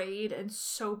afraid and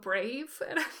so brave.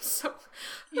 And I'm so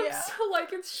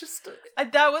like, it's just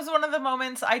that was one of the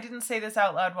moments. I didn't say this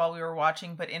out loud while we were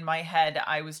watching, but in my head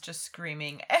I was just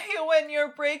screaming, "Eowyn,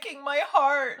 you're breaking my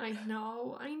heart." I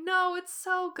know, it's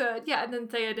so good. Yeah, and then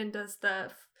Theoden does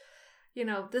the,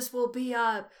 "This will be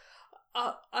an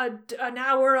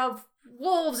hour of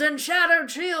wolves and shattered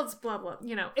shields," blah blah.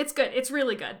 It's good. It's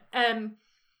really good.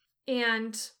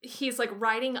 And he's like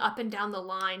riding up and down the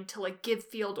line to like give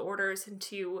field orders and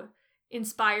to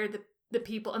inspire the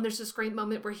people. And there's this great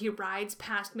moment where he rides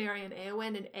past Mary and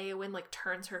Eowyn like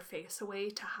turns her face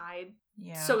away to hide,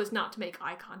 so as not to make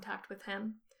eye contact with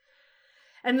him.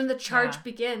 And then the charge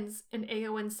begins, and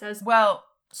Eowyn says, "Well,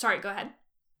 sorry, go ahead."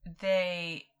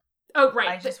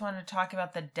 I just want to talk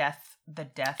about the death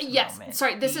yes, moment.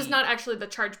 Sorry, this is not actually the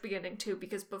charge beginning too,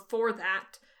 because before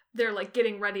that, they're like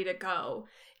getting ready to go.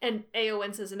 And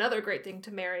Eowyn says another great thing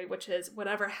to Mary, which is,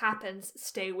 "Whatever happens,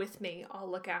 stay with me. I'll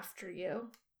look after you."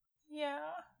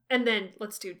 Yeah. And then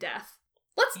let's do death.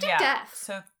 Let's do death.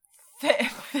 So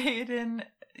Theoden,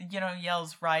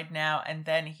 yells "Ride now," and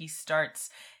then he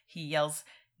yells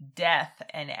 "death,"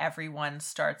 and everyone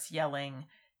starts yelling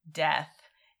 "death."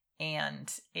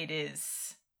 And it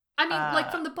is... I mean,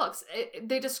 like from the books,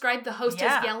 they describe the host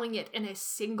as yelling it in a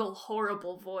single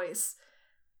horrible voice.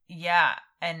 Yeah,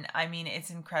 and I mean, it's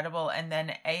incredible. And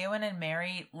then Eowyn and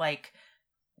Mary, like,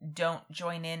 don't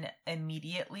join in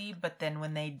immediately, but then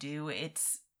when they do,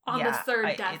 it's... On the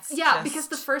third death. Yeah, because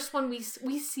the first one we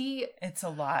see... It's a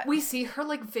lot. We see her,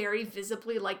 like, very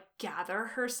visibly, like, gather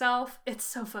herself. It's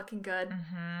so fucking good.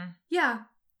 Mm-hmm. Yeah.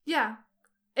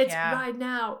 It's ride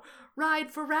now.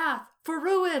 Ride for wrath, for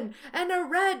ruin, and a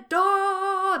red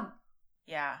dawn!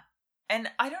 Yeah. And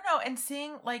I don't know, and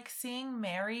seeing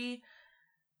Mary...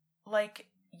 like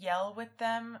yell with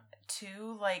them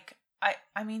too, like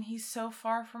I mean, he's so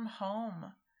far from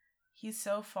home, he's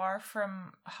so far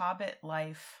from Hobbit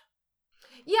life.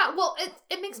 Yeah, well,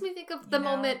 it makes me think of the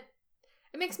moment.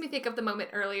 It makes me think of the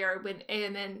moment earlier when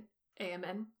Eowyn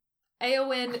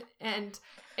and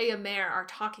Eomer are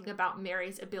talking about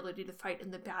Mary's ability to fight in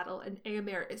the battle, and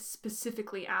Eomer is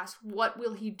specifically asked, what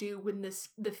will he do when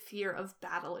the fear of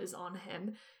battle is on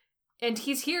him? And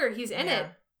he's here, he's in it.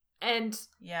 And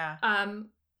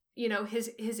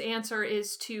his answer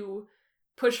is to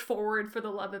push forward for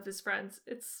the love of his friends.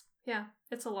 It's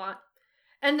a lot.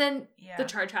 And then the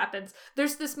charge happens.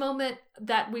 There's this moment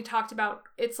that we talked about.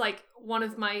 It's like one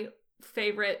of my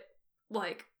favorite,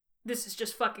 like, this is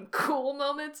just fucking cool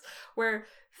moments, where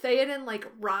Theoden like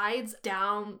rides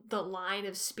down the line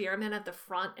of spearmen at the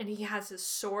front, and he has his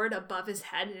sword above his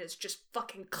head and is just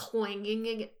fucking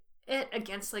clanging it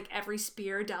against like every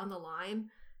spear down the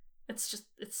line. It's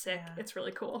sick. Yeah. It's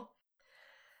really cool.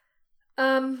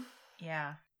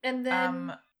 Yeah. And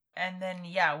then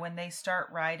when they start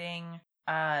riding,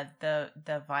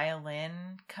 the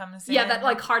violin comes in. Yeah, that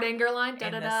like Hardanger line.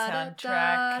 In the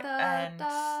soundtrack, and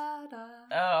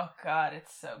oh god,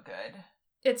 it's so good.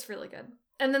 It's really good.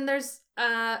 And then there's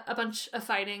a bunch of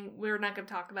fighting. We're not going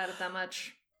to talk about it that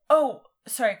much. Oh,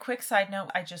 sorry. Quick side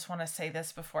note. I just want to say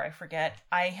this before I forget.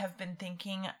 I have been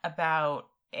thinking about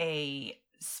a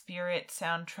Spirit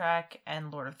soundtrack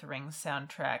and Lord of the Rings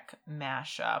soundtrack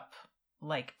mashup,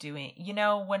 like doing,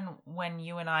 when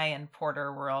you and I and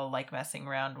Porter were all like messing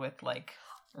around with like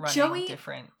running Joey,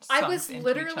 different songs I was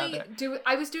literally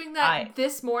doing that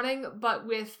this morning, but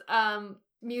with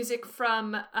music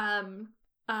from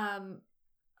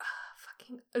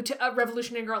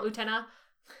Revolutionary Girl Utena.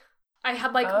 I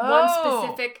had like one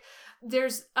specific.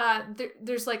 There's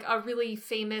like a really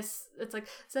famous, it's like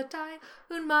Zetai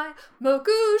Unmai Moku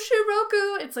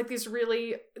Shiroku. It's like these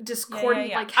really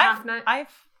discordant like half night.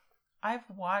 I've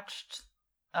watched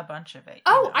a bunch of it.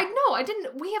 Oh, I know. I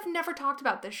didn't. We have never talked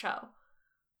about this show.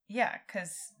 Yeah,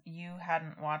 because you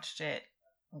hadn't watched it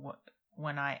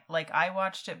when I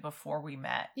watched it before we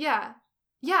met. Yeah.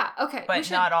 Okay, but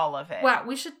not all of it. Wow,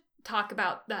 we should talk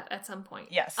about that at some point.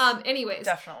 Yes. Anyways,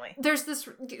 definitely. There's this.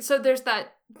 So there's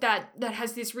that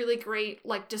has these really great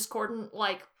like discordant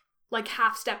like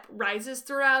half step rises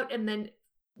throughout, and then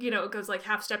it goes like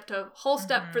half step to whole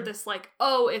step for this like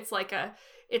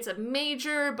it's a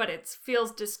major, but it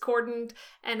feels discordant.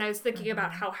 And I was thinking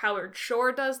about how Howard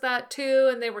Shore does that too,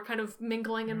 and they were kind of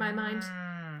mingling in my mind.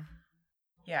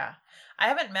 Yeah, I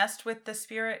haven't messed with the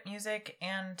Spirit music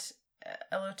and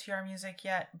LOTR music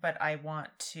yet, but I want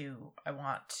to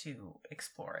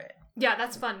explore it. Yeah,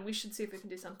 that's fun. We should see if we can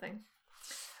do something.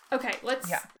 Okay, let's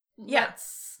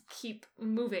keep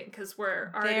moving because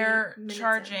we're already They're minutes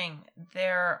charging.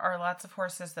 There are lots of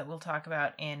horses that we'll talk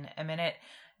about in a minute.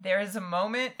 There is a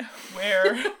moment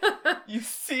where you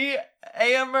see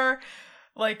Éomer,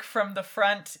 like, from the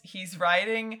front, he's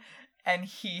riding, and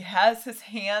he has his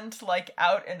hand, like,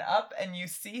 out and up, and you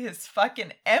see his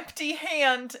fucking empty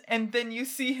hand, and then you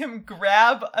see him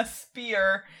grab a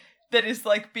spear that is,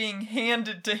 like, being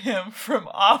handed to him from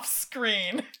off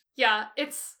screen. Yeah,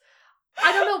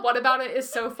 I don't know what about it is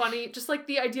so funny. Just, like,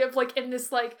 the idea of, like, in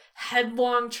this, like,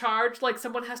 headlong charge, like,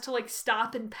 someone has to, like,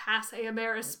 stop and pass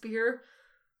Éomer a spear.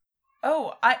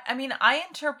 Oh, I mean, I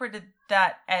interpreted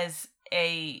that as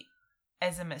a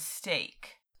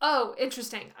mistake. Oh,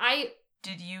 interesting.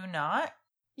 Did you not?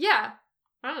 Yeah.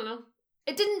 I don't know.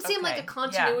 It didn't seem like a Okay,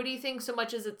 continuity thing so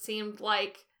much as it seemed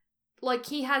like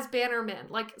he has bannermen.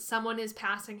 Like, someone is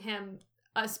passing him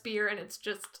a spear and it's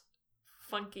just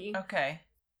funky. Okay.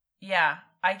 Yeah,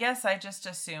 I guess I just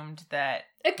assumed that,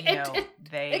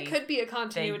 It could be a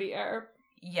continuity error.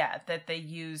 Yeah, that they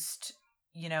used,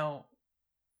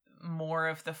 more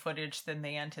of the footage than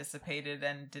they anticipated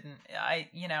and didn't,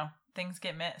 things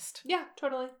get missed. Yeah,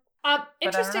 totally.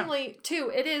 Interestingly,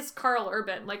 too, it is Karl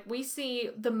Urban. Like, we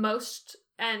see the most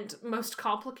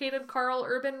complicated Karl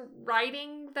Urban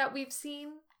writing that we've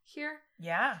seen here.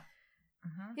 Yeah.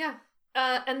 Mm-hmm. Yeah.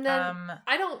 And then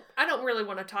I don't really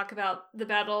want to talk about the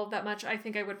battle that much. I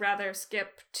think I would rather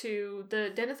skip to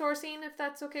the Denethor scene if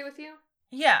that's okay with you.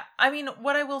 Yeah, I mean,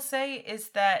 what I will say is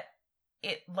that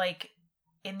it, like,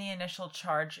 in the initial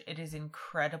charge, it is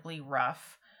incredibly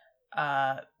rough,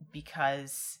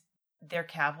 because they're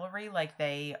cavalry, like,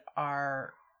 they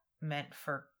are meant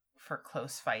for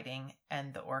close fighting,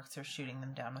 and the orcs are shooting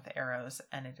them down with arrows,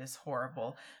 and it is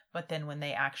horrible. But then when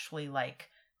they actually, like,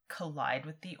 collide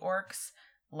with the orcs,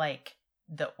 like,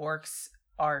 the orcs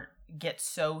get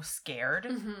so scared.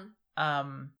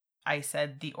 Mm-hmm. I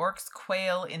said the orcs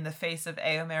quail in the face of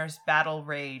Éomer's battle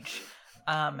rage.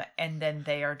 And then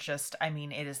they are just, I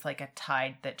mean, it is like a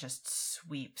tide that just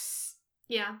sweeps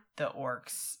the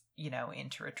orcs,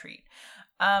 into retreat.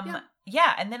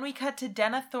 Yeah, and then we cut to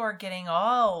Denethor getting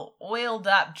all oiled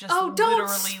up, just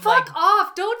fuck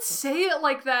off! Don't say it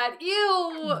like that.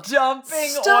 Ew!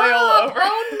 Dumping oil over.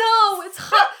 Oh no! It's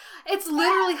hot. It's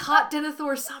literally hot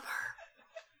Denethor summer.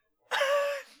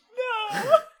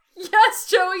 No. Yes,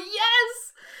 Joey.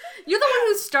 Yes. You're the one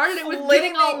who started it with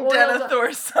getting all oiled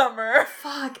Denethor summer.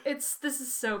 Fuck! This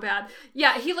is so bad.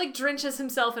 Yeah, he like drenches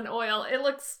himself in oil. It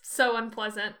looks so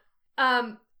unpleasant.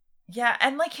 Yeah,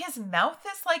 and like his mouth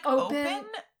is like open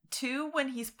too when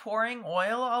he's pouring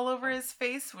oil all over his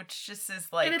face, which just is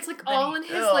like, and it's like all in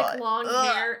his like long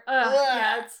hair.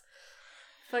 Yeah, it's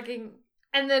fucking.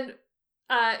 And then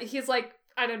he's like,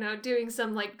 I don't know, doing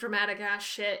some like dramatic ass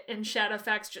shit, and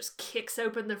Shadowfax just kicks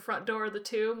open the front door of the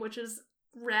tomb, which is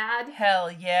rad.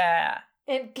 Hell yeah.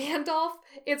 And Gandalf,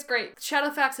 it's great.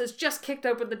 Shadowfax has just kicked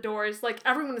open the doors, like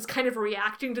everyone is kind of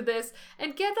reacting to this,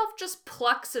 and Gandalf just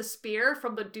plucks a spear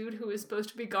from the dude who is supposed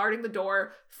to be guarding the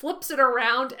door, flips it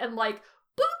around, and like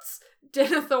boots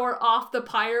Denethor off the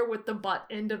pyre with the butt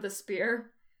end of the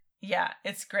spear. Yeah,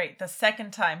 it's great. The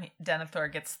second time Denethor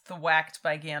gets thwacked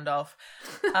by Gandalf.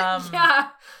 Yeah.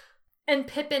 And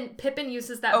Pippin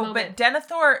uses that moment. But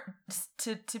Denethor,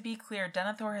 to be clear,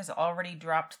 Denethor has already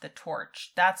dropped the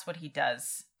torch. That's what he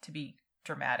does to be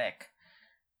dramatic.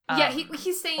 Yeah,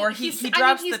 he's saying... Or he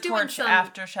drops the torch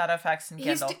after Shadowfax and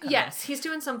Gandalf come in. He's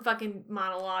doing some fucking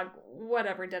monologue,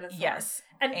 whatever, Denethor. Yes.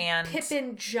 And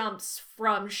Pippin jumps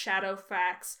from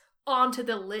Shadowfax onto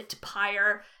the lit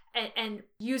pyre and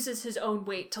uses his own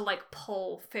weight to like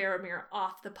pull Faramir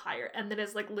off the pyre, and then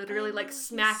is like literally like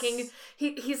smacking.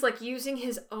 He's like using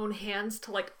his own hands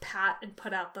to like pat and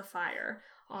put out the fire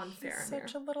on Faramir.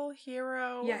 Such a little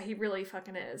hero. Yeah, he really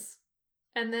fucking is.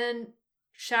 And then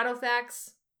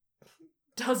Shadowfax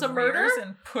does a murder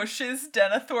and pushes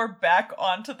Denethor back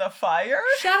onto the fire.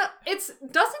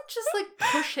 Doesn't just like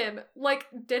push him. Like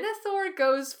Denethor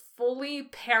goes fully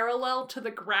parallel to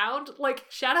the ground. Like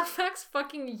Shadowfax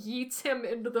fucking yeets him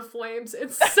into the flames.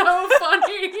 It's so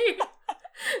funny.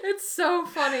 It's so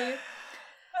funny.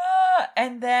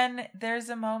 And then there's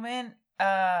a moment.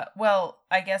 Well,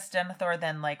 I guess Denethor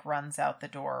then like runs out the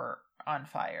door on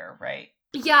fire, right?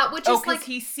 Yeah, which is like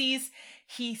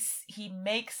he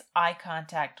makes eye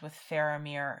contact with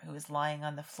Faramir, who is lying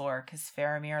on the floor, because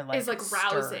Faramir like is like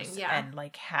rousing, and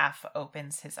like half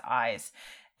opens his eyes,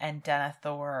 and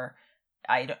Denethor,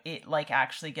 it like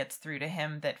actually gets through to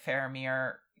him that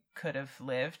Faramir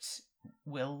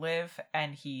will live,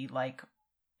 and he like,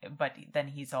 but then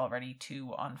he's already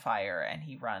too on fire, and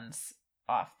he runs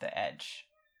off the edge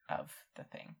of the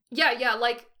thing. Yeah,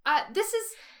 like this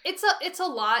is it's a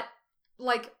lot.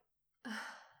 Like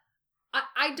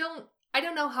I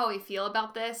don't know how I feel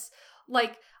about this.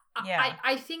 Like Yeah.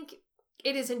 I think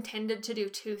it is intended to do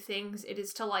two things. It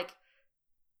is to like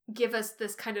give us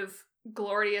this kind of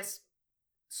glorious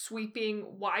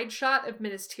sweeping wide shot of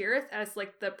Minas Tirith as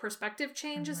like the perspective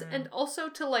changes, and also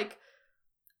to like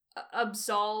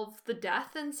absolve the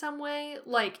death in some way.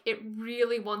 Like it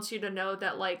really wants you to know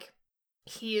that like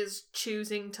he is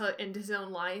choosing to end his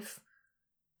own life.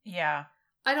 Yeah.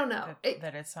 I don't know.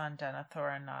 That it's on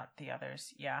Denethor and not the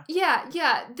others. Yeah. Yeah.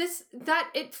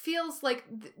 It feels like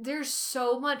there's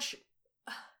so much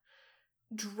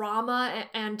drama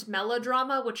and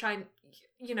melodrama, which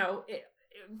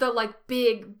the like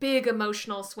big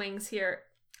emotional swings here.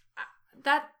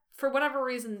 That, for whatever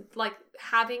reason, like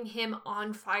having him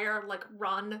on fire, like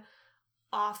run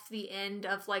off the end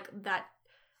of like that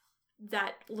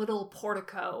little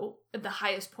portico at the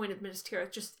highest point of Minas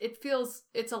Tirith, just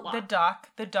it's a lot.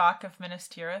 The dock of Minas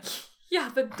Tirith. Yeah,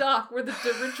 the dock where the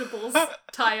dirigibles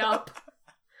tie up.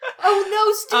 Oh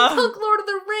no, Steampunk Lord of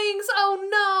the Rings! Oh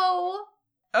no!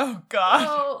 Oh god.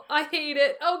 Oh, I hate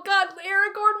it. Oh god,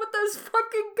 Aragorn with those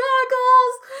fucking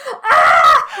goggles!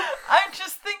 Ah! I'm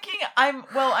just thinking,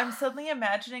 I'm suddenly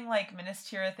imagining like Minas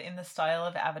Tirith in the style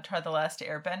of Avatar: The Last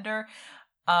Airbender,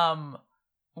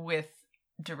 with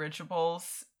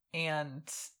dirigibles and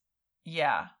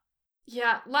yeah.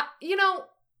 Yeah,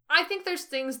 I think there's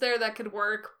things there that could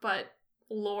work, but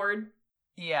Lord.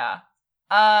 Yeah.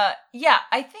 Yeah,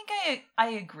 I think I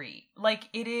agree. Like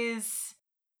it is,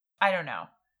 I don't know.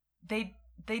 They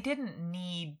didn't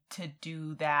need to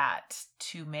do that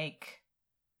to make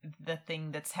the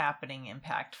thing that's happening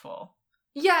impactful.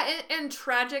 Yeah, and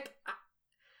tragic.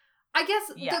 I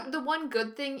guess yeah. the one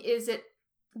good thing is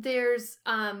there's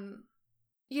the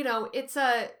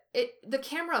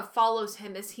camera follows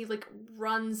him as he like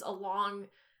runs along,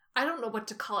 I don't know what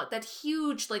to call it, that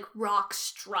huge like rock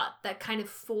strut that kind of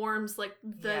forms like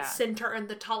the center and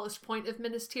the tallest point of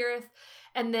Minas Tirith,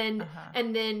 and then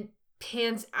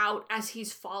pans out as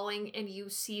he's falling and you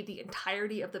see the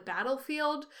entirety of the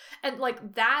battlefield, and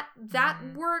like that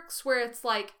works, where it's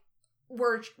like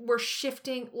we're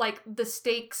shifting, like the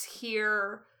stakes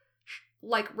here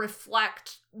like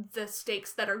reflect the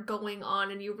stakes that are going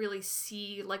on, and you really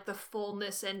see like the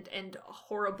fullness and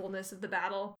horribleness of the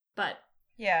battle. But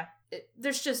yeah,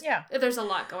 there's a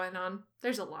lot going on.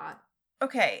 There's a lot.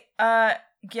 Okay,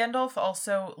 Gandalf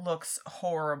also looks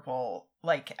horrible,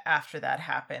 like, after that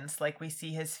happens. Like, we see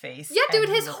his face. Yeah, dude,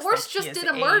 his horse just did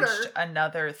a murder.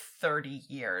 Another 30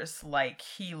 years. Like,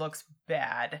 he looks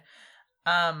bad.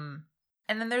 And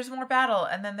then there's more battle,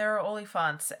 and then there are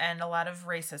Oliphants, and a lot of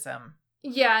racism.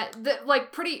 Yeah,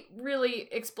 pretty, really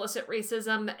explicit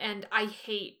racism, and I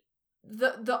hate...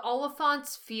 The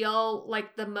Oliphants feel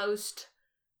like the most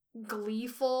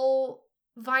gleeful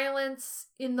violence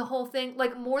in the whole thing,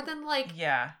 like more than like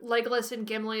Legolas and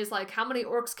Gimli's like how many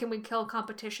orcs can we kill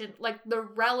competition. Like the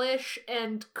relish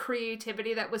and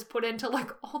creativity that was put into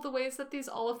like all the ways that these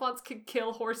Oliphants can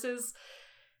kill horses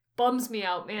bums me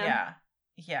out, man.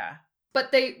 Yeah.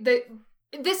 But they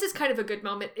this is kind of a good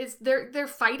moment. Is they're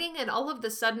fighting, and all of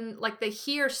the sudden like they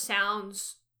hear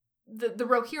sounds. The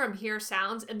Rohirrim hear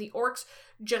sounds, and the orcs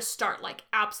just start like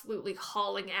absolutely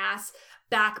hauling ass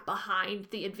back behind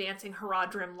the advancing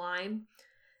Haradrim line,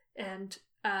 and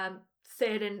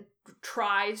Theoden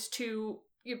tries to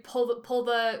pull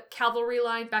the cavalry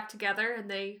line back together, and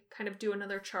they kind of do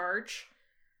another charge.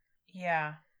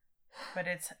 Yeah, but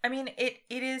it's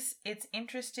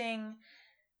interesting.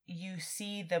 You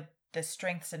see the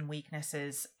strengths and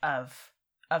weaknesses of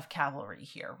cavalry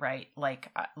here, right? Like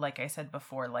I said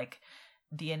before, like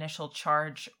the initial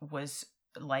charge was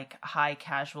like high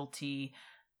casualty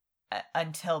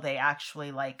until they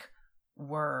actually like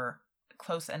were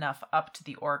close enough up to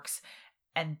the orcs,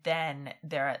 and then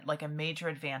they're at like a major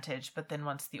advantage. But then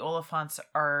once the Oliphants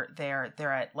are there,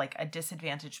 they're at like a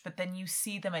disadvantage. But then you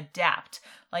see them adapt.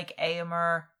 Like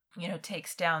Éomer,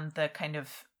 takes down the kind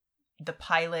of the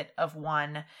pilot of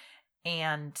one,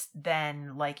 and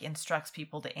then like instructs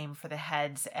people to aim for the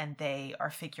heads, and they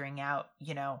are figuring out,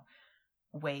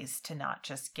 ways to not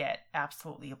just get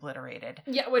absolutely obliterated.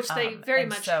 Yeah, which they very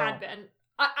much had been.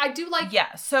 I do like...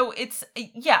 Yeah, so it's...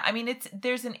 Yeah, I mean,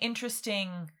 there's an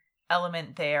interesting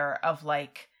element there of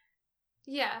like...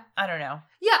 Yeah. I don't know.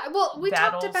 Yeah, well, we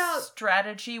talked about...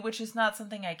 strategy, which is not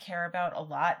something I care about a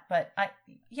lot, but I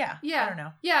don't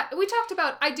know. Yeah, we talked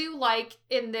about... I do like,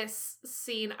 in this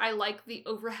scene, I like the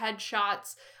overhead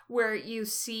shots where you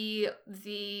see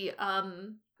the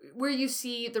where you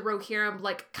see the Rohirrim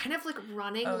like kind of like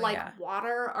running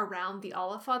water around the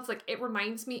Oliphants. Like it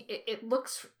reminds me, it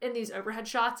looks in these overhead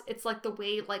shots, it's like the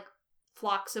way like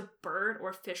flocks of bird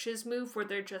or fishes move, where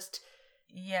they're just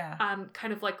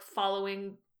kind of like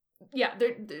following. Yeah,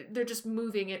 they're just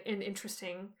moving it in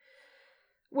interesting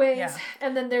ways. Yeah.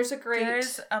 And then there's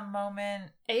a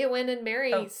moment Éowyn and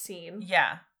Merry scene.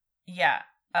 Yeah.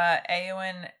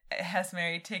 Éowyn has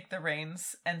Merry take the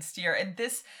reins and steer. And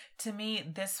this, to me,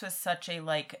 this was such a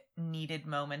like needed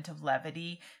moment of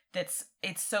levity. It's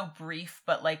so brief,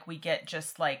 but like we get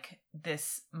just like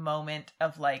this moment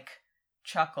of like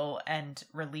chuckle and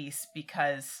release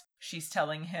because she's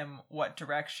telling him what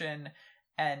direction,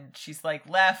 and she's like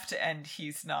left, and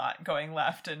he's not going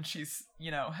left, and she's,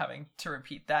 having to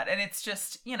repeat that. And it's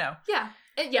just, Yeah.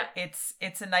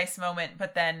 It's a nice moment,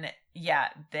 but then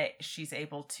she's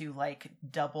able to like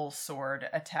double sword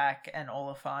attack an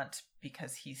Oliphant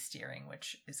because he's steering,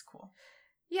 which is cool.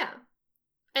 Yeah.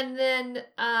 And then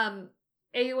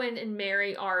Éowyn and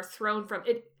Merry are thrown from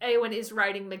it. Éowyn is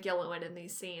riding Megillowen in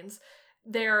these scenes.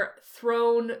 They're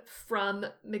thrown from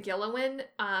Megillowen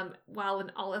while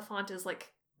an Oliphant is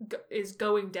like is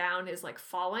going down, is like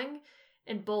falling,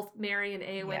 and both Merry and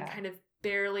Éowyn kind of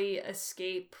barely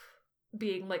escape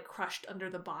being like crushed under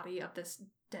the body of this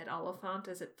dead Oliphant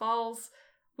as it falls.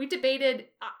 We debated,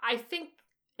 I think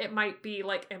it might be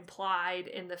like implied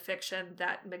in the fiction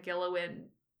that Megillowen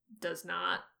does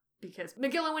not, because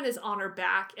Megillowen is on her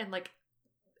back and like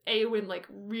Éowyn like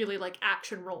really like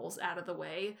action rolls out of the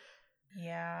way.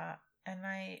 Yeah, and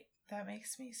that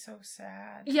makes me so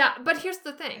sad. Yeah, but here's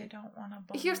the thing. I don't want to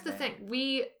believe Here's the thing.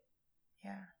 We,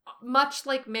 much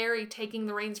like Merry taking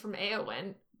the reins from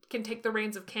Éowyn, can take the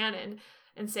reins of canon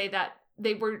and say that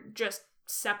they were just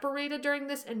separated during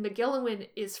this, and Megillowen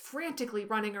is frantically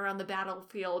running around the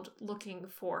battlefield looking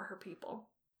for her people.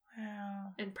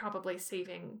 Wow. And probably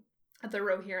saving the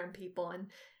Rohirrim people, and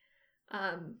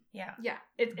and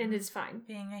it's fine.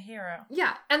 Being a hero.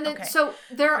 Yeah, and then so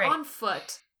they're on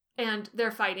foot and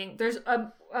they're fighting. There's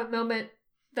a moment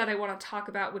that I want to talk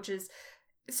about, which is,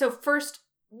 so first,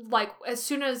 like as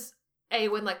soon as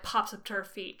Éowyn like pops up to her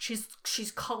feet,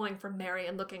 she's calling for Merry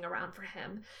and looking around for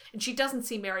him, and she doesn't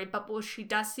see Merry, but what she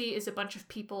does see is a bunch of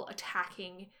people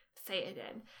attacking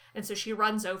Theoden, and so she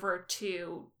runs over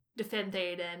to defend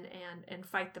Theoden and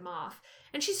fight them off.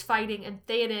 And she's fighting, and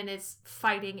Theoden is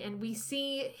fighting, and we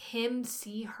see him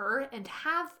see her and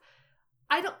have,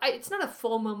 it's not a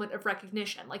full moment of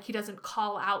recognition, like he doesn't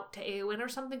call out to Éowyn or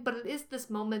something, but it is this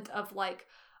moment of like,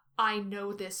 I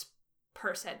know this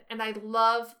person. And I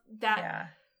love that. Yeah.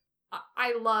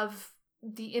 I love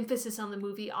the emphasis on the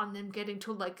movie on them getting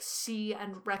to like see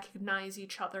and recognize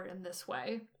each other in this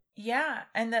way. Yeah,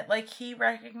 and that like he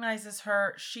recognizes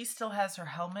her, she still has her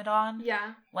helmet on.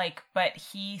 Yeah. Like, but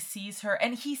he sees her,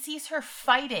 and he sees her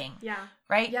fighting. Yeah.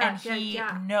 Right? Yeah, and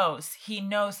he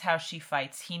knows how she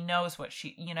fights. He knows what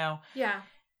she, Yeah.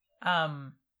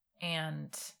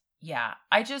 And yeah,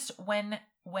 I just, when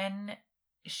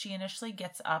she initially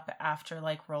gets up after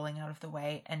like rolling out of the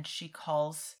way and she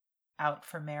calls out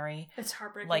for Merry, it's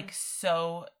heartbreaking. Like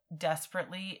so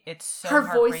desperately. It's so her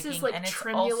heartbreaking. Voice is like and it's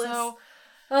tremulous.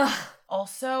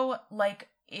 Also, like,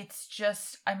 it's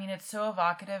just, I mean, it's so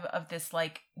evocative of this,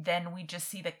 like, then we just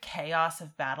see the chaos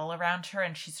of battle around her,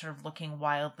 and she's sort of looking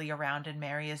wildly around, and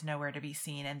Merry is nowhere to be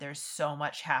seen, and there's so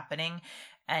much happening,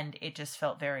 and it just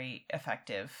felt very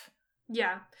effective.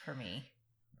 Yeah. For me.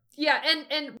 Yeah,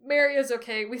 and Merry is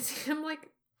okay. We see him,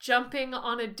 like, jumping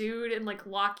on a dude and, like,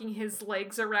 locking his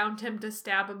legs around him to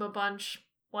stab him a bunch.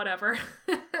 Whatever.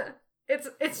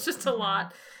 It's just a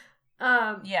lot.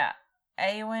 Yeah.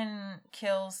 Éowyn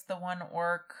kills the one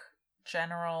orc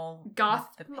general with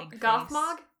the pig face.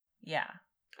 Gothmog? Yeah.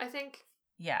 I think.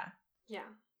 Yeah. Yeah.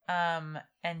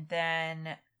 And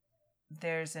then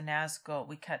there's a Nazgul.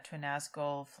 We cut to a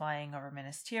Nazgul flying over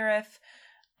Minas Tirith.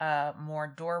 More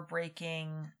door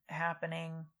breaking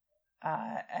happening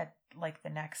at like the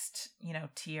next,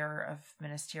 tier of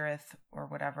Minas Tirith or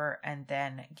whatever. And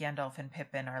then Gandalf and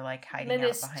Pippin are like hiding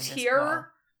out behind this wall.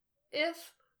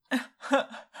 If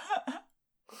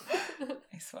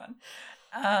nice one.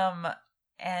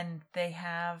 And they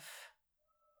have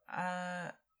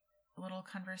a little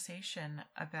conversation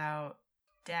about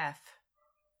death,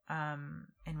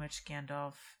 in which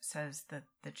Gandalf says that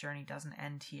the journey doesn't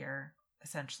end here,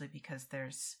 essentially because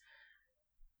there's,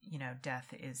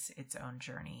 death is its own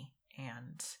journey,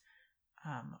 and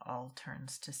all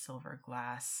turns to silver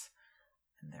glass,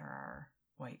 and there are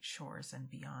white shores and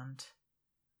beyond.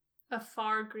 A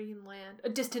far green land. A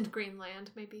distant green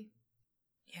land, maybe.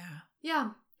 Yeah. Yeah.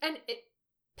 And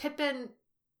Pippin...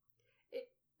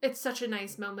 it's such a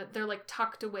nice moment. They're like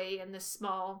tucked away in this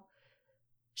small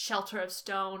shelter of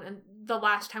stone, and the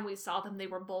last time we saw them, they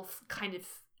were both kind of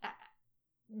at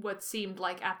what seemed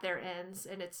like at their ends,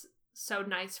 and it's so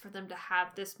nice for them to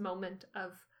have this moment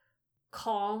of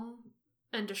calm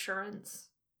and assurance.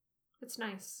 It's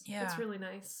nice. Yeah. It's really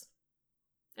nice.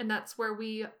 And that's where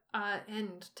we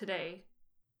end today.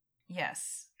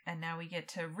 Yes. And now we get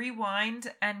to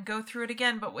rewind and go through it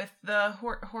again, but with the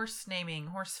horse naming,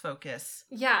 horse focus.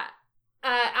 Yeah.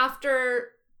 After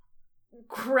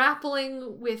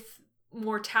grappling with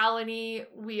mortality,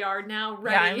 we are now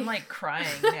ready. Yeah, I'm like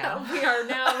crying now. We are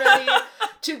now ready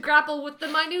to grapple with the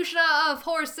minutia of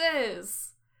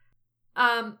horses.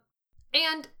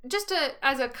 And just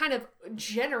as a kind of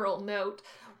general note,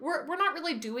 we're not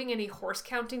really doing any horse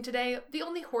counting today. The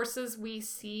only horses we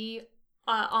see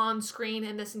on screen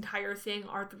in this entire thing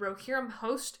are the Rohirrim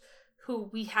host, who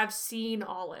we have seen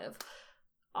all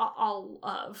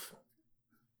of.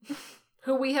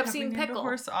 Who we have seen we named Pickle. A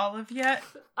horse Olive yet?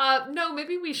 No,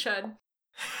 maybe we should.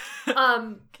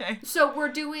 Okay. So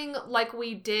we're doing like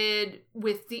we did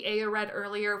with the Aered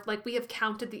earlier. Like, we have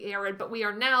counted the Aered, but we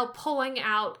are now pulling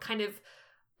out kind of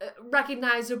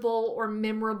recognizable or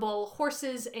memorable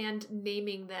horses and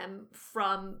naming them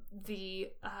from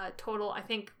the total. I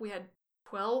think we had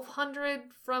 1,200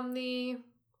 from the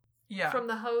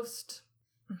host.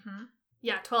 Mm-hmm.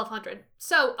 Yeah, 1,200.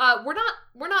 So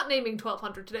we're not naming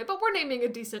 1,200 today, but we're naming a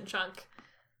decent chunk.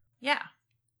 Yeah.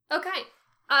 Okay.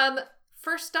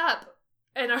 First up,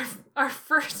 and our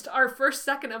first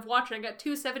second of watching at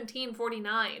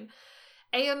 2:17:49,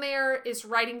 Éomer is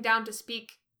riding down to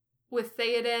speak with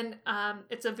Theoden.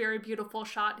 It's a very beautiful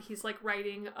shot. He's like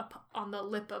riding up on the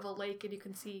lip of a lake, and you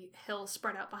can see hills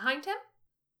spread out behind him.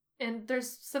 And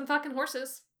there's some fucking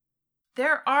horses.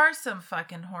 There are some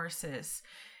fucking horses.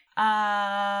 Do you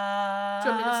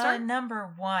want me to start?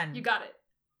 Number 1. You got it.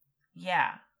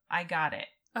 Yeah, I got it.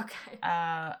 Okay.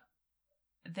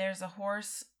 There's a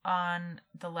horse on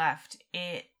the left.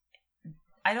 I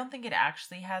don't think it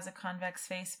actually has a convex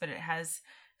face, but it has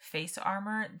face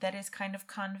armor that is kind of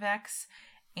convex,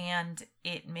 and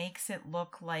it makes it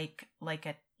look like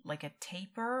a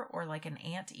tapir or like an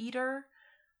anteater.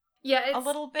 Yeah, a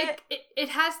little bit. It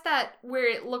has that where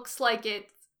it looks like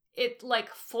it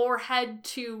like forehead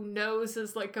to nose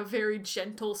is like a very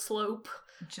gentle slope.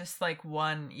 Just like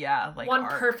one, yeah, like one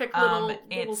arc. Perfect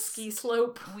little ski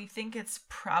slope. We think it's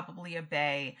probably a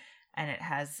bay, and it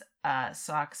has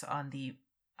socks on the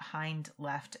hind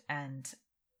left and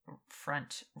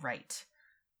front right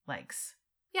legs.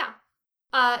 Yeah.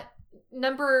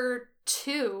 Number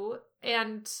 2,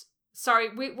 and sorry,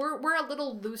 we're a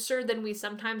little looser than we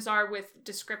sometimes are with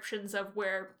descriptions of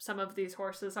where some of these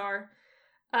horses are.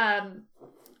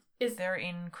 They're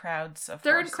in crowds of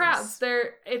They're horses. in crowds.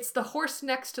 It's the horse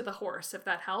next to the horse, if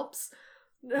that helps.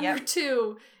 Number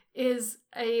 2 is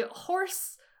a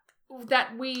horse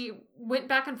that we went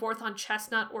back and forth on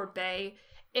chestnut or bay.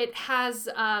 It has,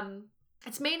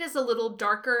 its mane is a little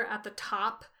darker at the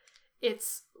top.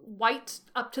 It's white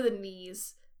up to the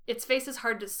knees. Its face is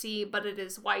hard to see, but it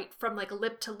is white from like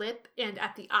lip to lip and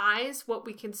at the eyes, what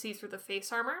we can see through the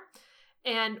face armor.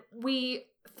 And we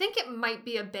think it might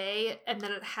be a bay, and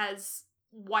then it has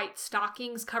white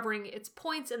stockings covering its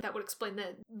points, and that would explain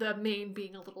the mane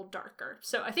being a little darker.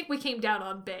 So I think we came down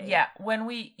on bay. Yeah,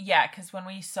 because when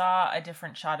we saw a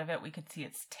different shot of it, we could see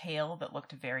its tail that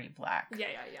looked very black. Yeah.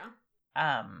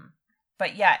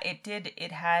 But yeah,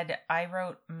 it had, I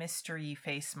wrote mystery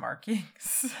face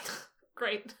markings.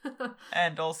 Great.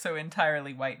 And also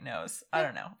entirely white nose. I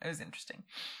don't know. It was interesting.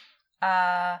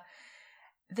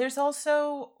 There's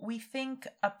also, we think,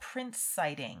 a prince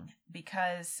sighting,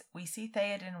 because we see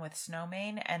Theoden with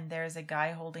Snowmane, and there's a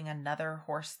guy holding another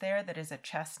horse there that is a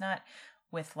chestnut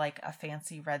with like a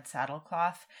fancy red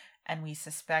saddlecloth, and we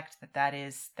suspect that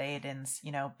is Theoden's,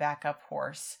 backup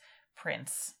horse,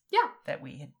 Prince. Yeah. That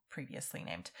we had previously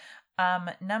named.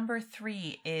 Number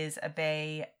 3 is a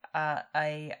bay,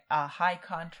 a high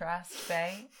contrast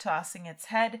bay, tossing its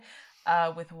head.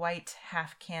 With white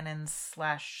half cannons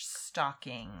 /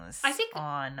 stockings. I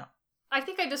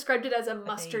think I described it as a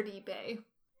mustardy bay.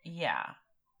 Yeah.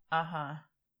 Uh-huh.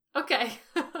 Okay.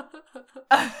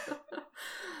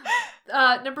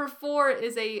 Number 4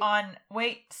 is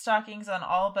stockings on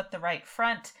all but the right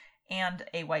front and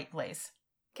a white blaze.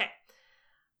 Okay.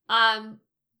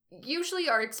 Usually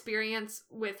our experience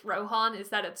with Rohan is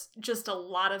that it's just a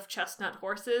lot of chestnut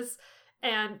horses,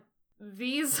 and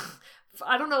these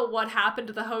I don't know what happened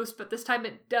to the host, but this time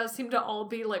it does seem to all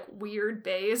be like weird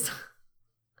bays.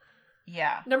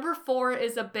 Yeah. Number 4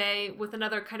 is a bay with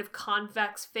another kind of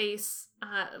convex face.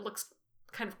 It looks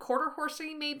kind of quarter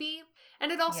horsey maybe.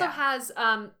 And it also has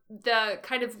the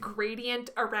kind of gradient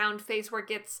around face where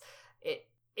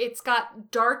it's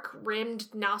got dark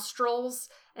rimmed nostrils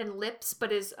and lips,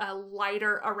 but is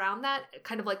lighter around that,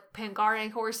 kind of like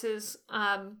Pangare horses,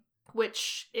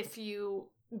 which if you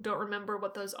don't remember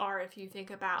what those are, if you think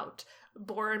about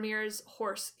Boromir's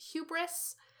horse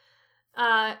Hubris,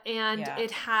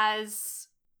 it has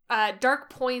dark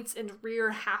points and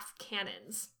rear half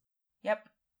cannons. Yep.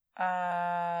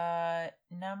 How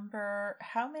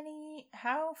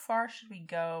far should we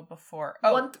go before?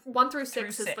 Oh, 1 through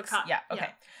 6 is the cut. Yeah, okay.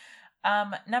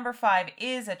 Yeah. Number 5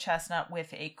 is a chestnut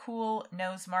with a cool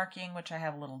nose marking, which I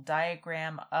have a little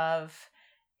diagram of.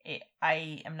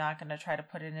 I am not going to try to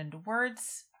put it into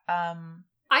words.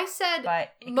 I said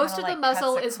most of the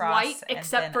muzzle is white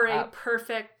except for a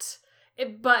perfect,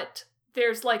 but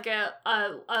there's like a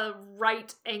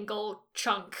right angle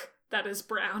chunk that is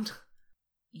brown.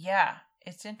 Yeah,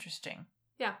 it's interesting.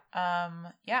 Yeah.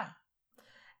 Yeah.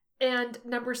 And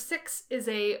number 6 is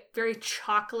a very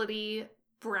chocolatey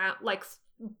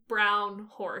brown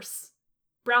horse.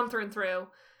 Brown through and through.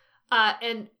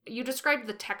 And you described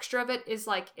the texture of it is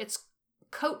like its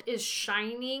coat is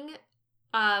shining,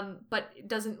 but it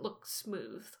doesn't look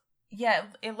smooth. Yeah,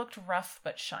 it looked rough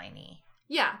but shiny.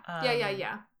 Yeah.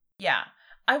 Yeah. Yeah.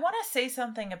 I want to say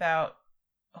something about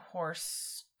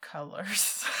horse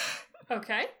colors.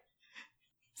 Okay.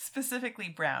 Specifically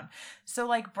brown. So,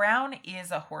 like, brown is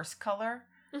a horse color.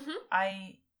 Mm-hmm.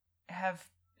 I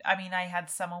had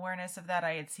some awareness of that.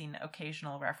 I had seen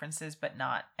occasional references, but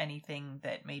not anything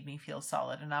that made me feel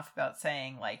solid enough about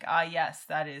saying, like, yes,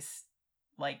 that is,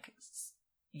 like,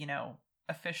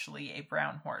 officially a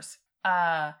brown horse.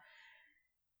 But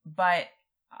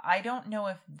I don't know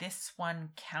if this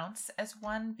one counts as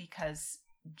one, because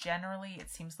generally it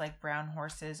seems like brown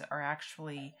horses are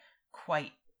actually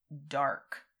quite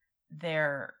dark.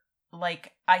 They're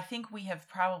like, I think we have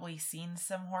probably seen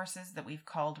some horses that we've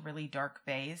called really dark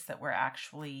bays that were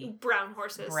actually brown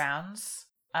horses. Browns.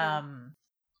 And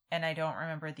I don't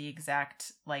remember the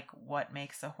exact, like, what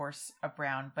makes a horse a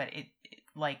brown, but it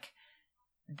like,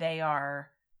 they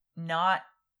are not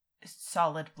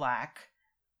solid black,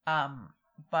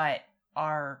 but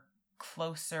are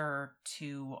closer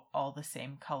to all the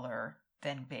same color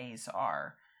than bays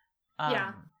are.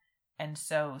 Yeah. And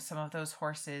so some of those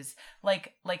horses,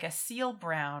 like a seal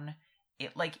brown,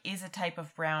 it like is a type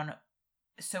of brown.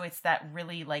 So it's that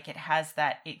really, like, it has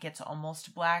that, it gets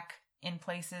almost black in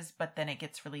places, but then it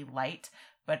gets really light.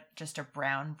 But just a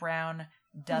brown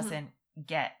doesn't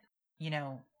get,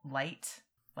 light.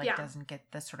 Like, doesn't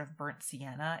get the sort of burnt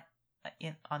sienna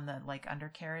on the, like,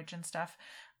 undercarriage and stuff.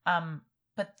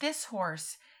 But this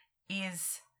horse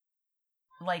is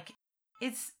like,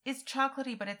 it's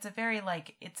chocolatey, but it's a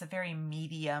very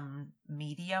medium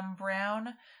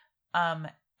brown. And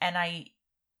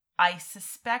I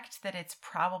suspect that it's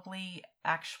probably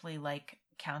actually, like,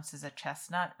 counts as a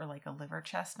chestnut or like a liver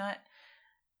chestnut.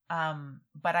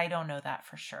 But I don't know that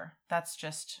for sure. That's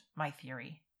just my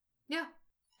theory. Yeah.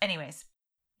 Anyways,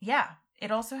 yeah.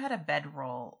 It also had a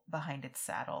bedroll behind its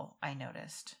saddle, I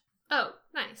noticed. Oh,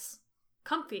 nice.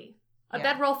 Comfy. A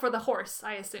bedroll for the horse,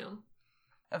 I assume.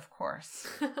 Of course.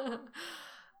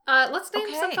 Let's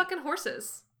name some fucking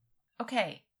horses.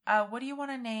 Okay. What do you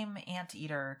want to name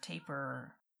Anteater,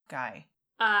 Taper guy?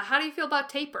 How do you feel about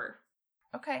Taper?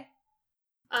 Okay.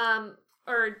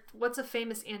 Or what's a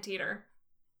famous anteater?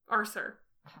 Arthur.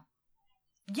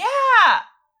 Yeah!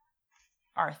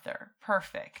 Arthur.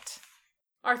 Perfect.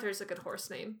 Arthur's a good horse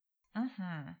name.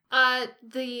 Mm-hmm.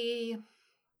 The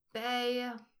bay.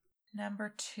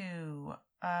 Number 2.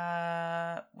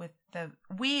 I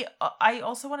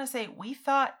also want to say, we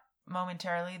thought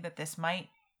momentarily that this might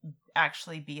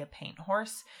actually be a paint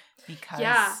horse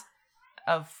because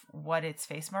of what its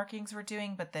face markings were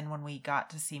doing, but then when we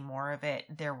got to see more of it,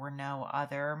 there were no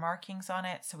other markings on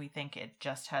it, so we think it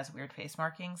just has weird face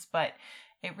markings, but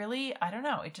it really, I don't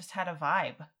know, it just had a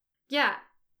vibe. Yeah.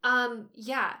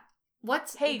 Yeah.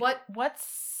 What's the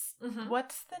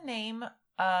name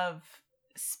of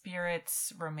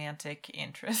Spirit's romantic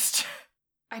interest?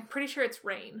 I'm pretty sure it's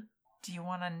Rain. Do you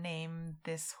want to name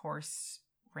this horse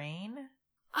Rain?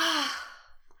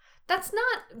 That's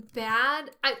not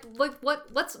bad.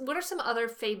 What are some other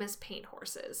famous paint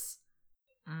horses?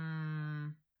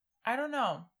 I don't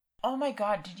know. Oh my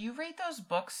god, did you read those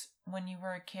books when you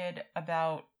were a kid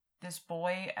about this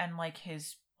boy and, like,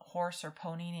 his horse or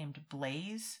pony named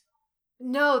Blaze?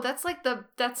 No, that's like the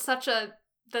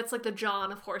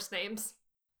John of horse names.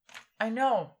 I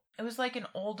know. It was like an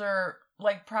older,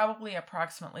 like, probably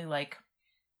approximately like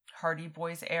Hardy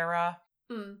Boys era.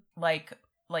 Like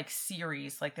like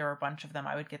series. Like there were a bunch of them.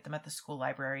 I would get them at the school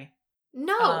library.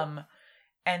 No.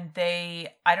 And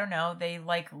I don't know, they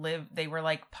were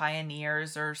like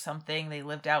pioneers or something. They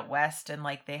lived out west and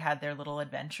like they had their little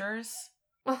adventures.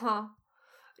 Uh-huh.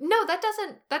 No, that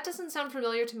doesn't sound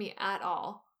familiar to me at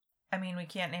all. I mean, we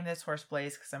can't name this horse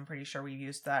Blaze because I'm pretty sure we've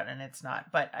used that and it's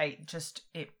not. But I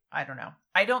don't know.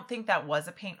 I don't think that was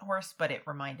a paint horse, but it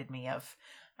reminded me of,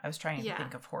 I was trying to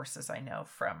think of horses I know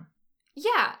from.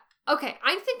 Yeah. Okay.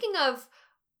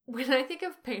 When I think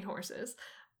of paint horses,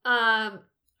 I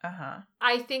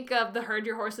think of the Herd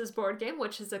Your Horses board game,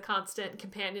 which is a constant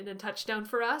companion and touchstone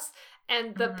for us.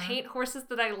 And the paint horses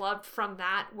that I loved from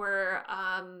that were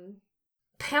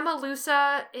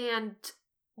Pamalusa and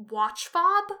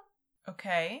Watchfob.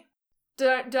 Okay. Do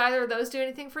either of those do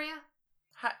anything for you?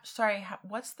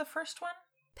 What's the first one?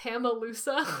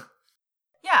 Pamalusa.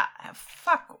 Yeah,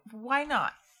 fuck, why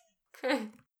not? Okay.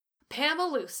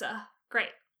 Pamalusa. Great.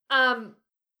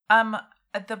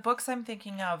 The books I'm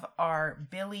thinking of are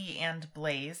Billy and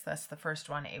Blaze. That's the first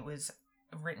one. It was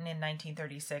written in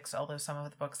 1936, although some of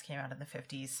the books came out in the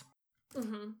 50s.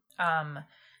 Mm-hmm.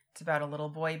 It's about a little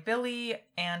boy, Billy,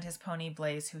 and his pony,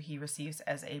 Blaze, who he receives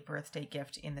as a birthday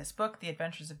gift in this book. The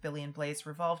adventures of Billy and Blaze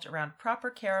revolved around proper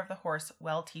care of the horse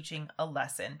while teaching a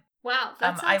lesson. Wow,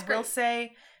 that sounds I great. will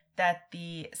say that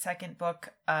the second book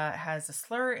has a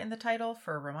slur in the title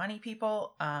for Romani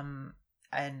people,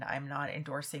 and I'm not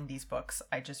endorsing these books.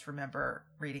 I just remember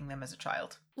reading them as a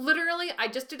child. Literally, I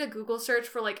just did a Google search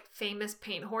for like famous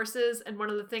paint horses, and one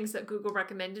of the things that Google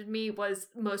recommended me was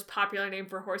most popular name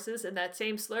for horses, and that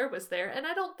same slur was there. And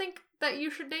I don't think that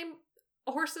you should name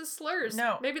horses slurs.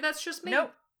 No. Maybe that's just me.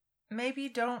 Nope. Maybe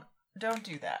don't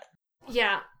do that.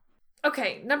 Yeah.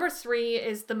 Okay, number 3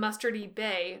 is the Mustardy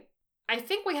Bay. I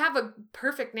think we have a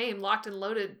perfect name locked and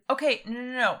loaded. Okay,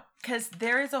 no. Because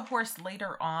there is a horse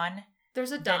later on.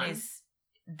 There's a Dun.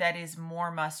 That is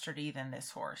more mustardy than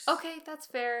this horse. Okay, that's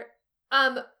fair.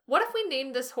 What if we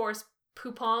named this horse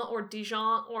Poupon or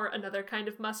Dijon or another kind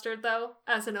of mustard, though,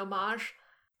 as an homage?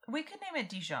 We could name it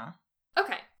Dijon.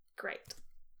 Okay, great.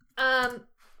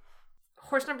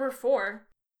 Horse number 4.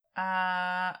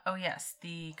 Oh yes,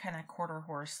 the kind of quarter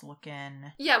horse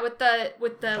looking. Yeah, with the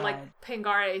like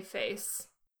Pangare face.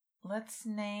 Let's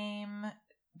name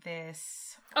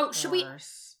this. Oh, should we?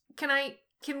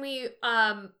 Can we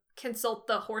consult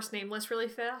the horse name list really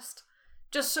fast?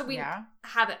 Just so we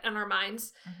have it in our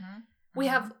minds. Mm-hmm. We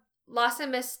have La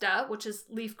Semista, which is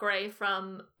leaf gray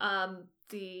from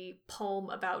the poem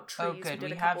about trees. Oh, good. We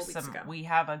did a couple weeks ago. We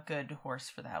have a good horse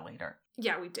for that later.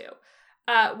 Yeah, we do.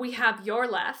 We have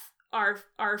Yorleth, our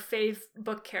fave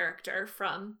book character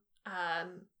from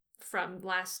the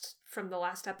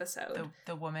last episode.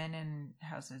 The woman in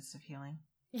Houses of Healing.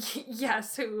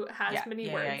 Yes, who has many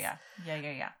words.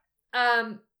 Yeah.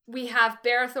 We have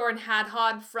Barathor and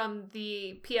Hadhod from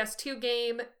the PS2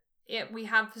 game. We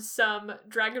have some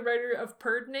Dragon Rider of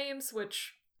Perd names,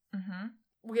 which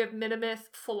we have Minimith,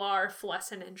 Falar,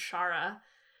 Flessen, and Shara.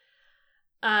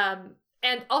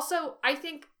 And also, I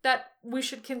think that we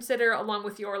should consider, along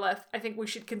with Yorleth, I think we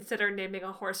should consider naming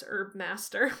a horse Herb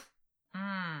Master.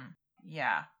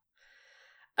 Yeah.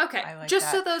 Okay, like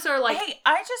just that. So those are like... Hey,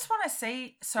 I just want to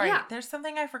say, sorry, there's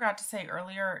something I forgot to say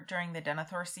earlier during the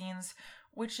Denethor scenes,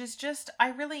 which is just, I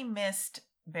really missed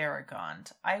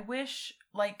Baragond. I wish,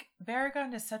 like,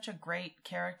 Baragond is such a great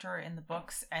character in the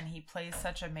books, and he plays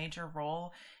such a major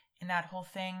role in that whole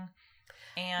thing.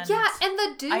 And yeah, and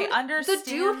the dude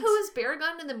who is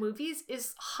Baragond in the movies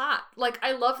is hot. Like,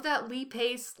 I love that Lee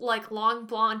Pace, like, long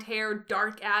blonde hair,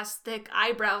 dark ass, thick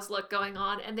eyebrows look going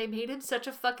on, and they made him such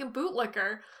a fucking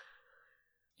bootlicker.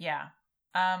 Yeah.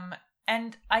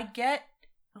 And I get,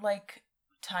 like,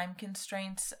 time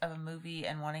constraints of a movie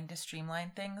and wanting to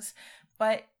streamline things,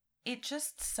 but it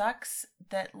just sucks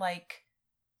that, like,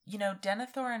 you know,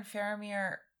 Denethor and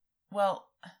Faramir, well,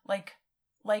 like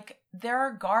there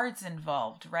are guards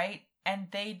involved, right? And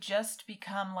they just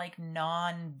become like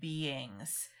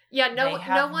non-beings. Yeah, no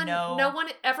one,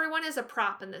 everyone is a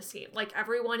prop in this scene. Like,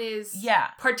 everyone is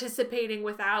participating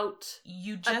without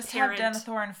You just have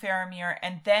Denethor and Faramir,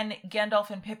 and then Gandalf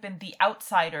and Pippin, the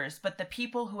outsiders, but the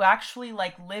people who actually,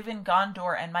 like, live in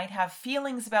Gondor and might have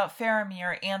feelings about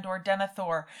Faramir and or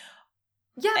Denethor.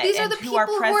 Yeah, these are the people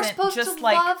who are supposed to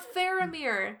love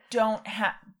Faramir.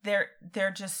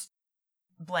 They're just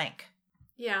blank.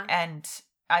 Yeah. And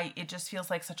it just feels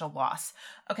like such a loss.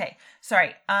 Okay,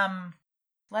 sorry.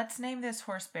 Let's name this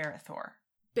horse Barathor.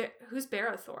 Who's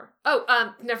Barathor?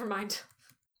 Oh, never mind.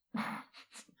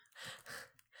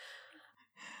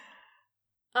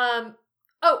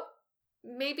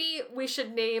 Maybe we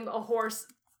should name a horse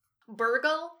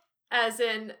Burgle. as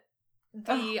in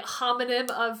the homonym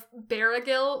of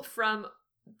Baragil from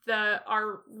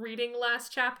our reading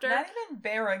last chapter. Not even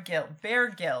Baragil.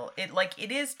 Beargil.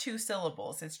 It is 2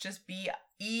 syllables. It's just Bergil,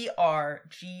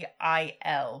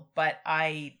 but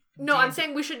I'm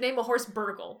saying we should name a horse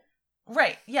Burgle.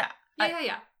 Right, yeah.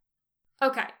 Yeah.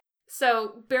 Okay.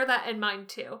 So bear that in mind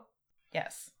too.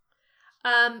 Yes.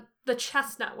 The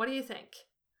chestnut, what do you think?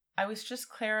 I was just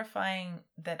clarifying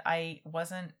that I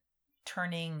wasn't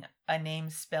turning a name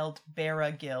spelled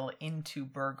Baragil into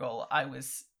Burgle. I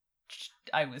was,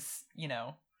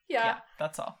 yeah,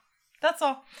 that's all.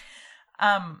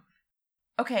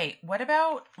 Okay, what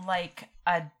about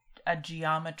a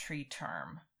geometry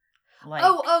term?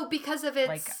 Because of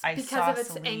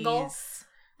its angle.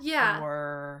 Yeah.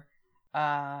 Or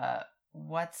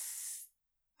what's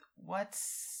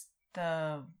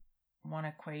the one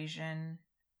equation?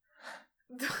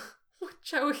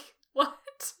 Joey,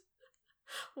 what?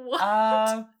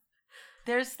 What?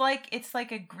 There's it's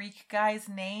like a Greek guy's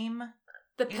name.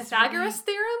 The Pythagoras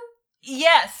theorem?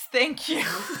 Yes, thank you.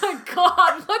 Oh my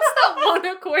god, what's that one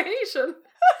equation?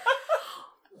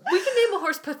 We can name a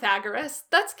horse Pythagoras.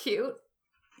 That's cute.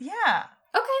 Yeah.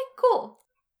 Okay, cool.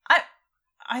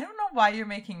 I don't know why you're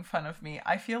making fun of me.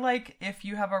 I feel like if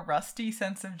you have a rusty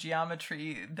sense of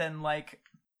geometry, then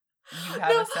you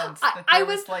have a sense that there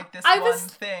was this one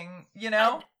thing,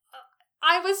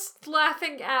 I was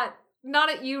laughing at, not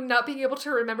at you not being able to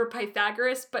remember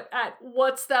Pythagoras, but at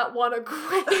what's that one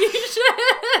equation?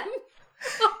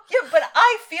 Yeah, but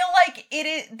I feel like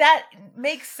that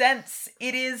makes sense.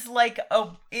 It is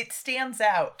it stands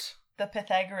out. The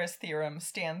Pythagoras theorem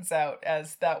stands out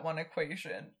as that one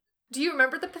equation. Do you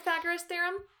remember the Pythagoras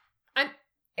theorem?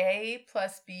 A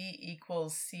plus B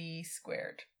equals C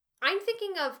squared. I'm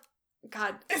thinking of,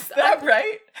 God. Is that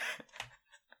right?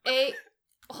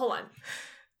 Hold on.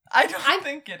 I don't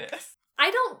think it is.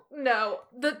 I don't know.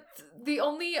 The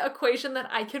only equation that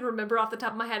I can remember off the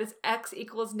top of my head is x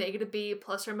equals negative b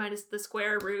plus or minus the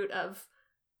square root of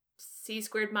c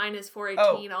squared minus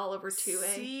 418 all over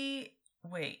 2a.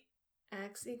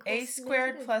 X equals a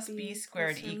squared plus b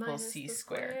squared equals c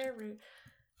squared. Root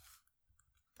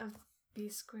of b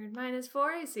squared minus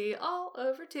 4ac all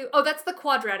over 2. Oh, that's the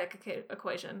quadratic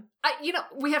equation.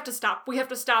 We have to stop.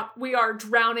 We are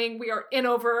drowning. We are in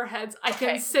over our heads. I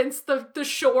can sense the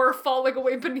shore falling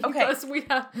away beneath us. We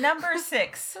have number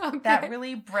 6. Okay. That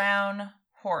really brown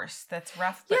horse that's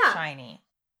rough but shiny.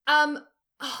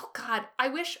 Oh God, I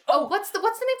wish. Oh, what's the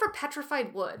name for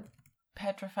petrified wood?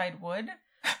 Petrified wood?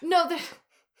 No, no,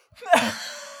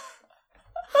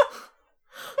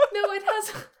 it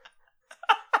has.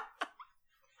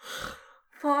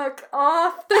 Fuck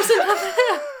off. There's another.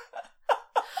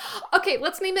 Okay,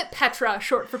 let's name it Petra,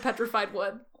 short for petrified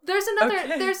wood. There's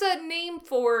a name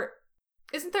for.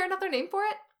 Isn't there another name for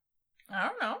it? I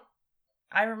don't know.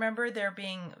 I remember there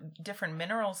being different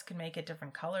minerals can make it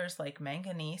different colors, like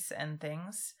manganese and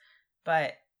things,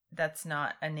 but that's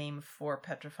not a name for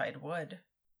petrified wood.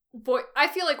 Boy, I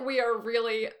feel like we are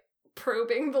really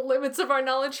probing the limits of our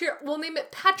knowledge here. We'll name it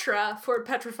Petra for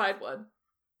petrified wood.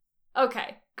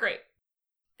 Okay, great.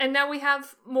 And now we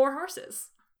have more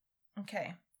horses.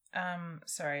 Okay.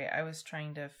 Sorry, I was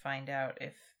trying to find out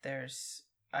if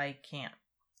I can't.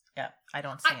 Yeah, I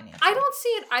don't see any. I don't see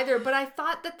it either, but I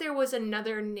thought that there was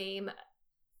another name.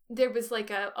 There was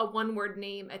a one-word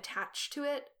name attached to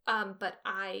it, but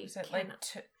I Is it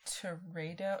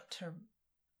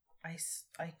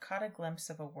I caught a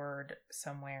glimpse of a word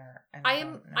somewhere, and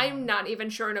I'm not even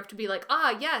sure enough to be like,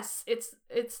 yes,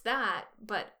 it's that,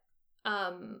 but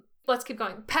let's keep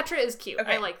going. Petra is cute.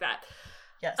 Okay. I like that.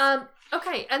 Yes.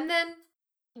 Okay, and then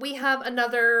we have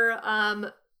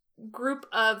another group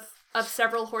of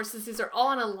several horses. These are all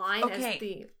on a line.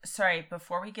 Okay. Sorry,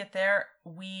 before we get there,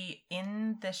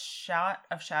 in the shot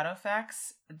of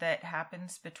Shadowfax that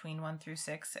happens between 1 through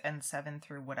 6 and 7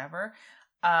 through whatever,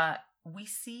 we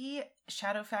see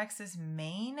Shadowfax's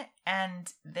mane,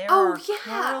 and there are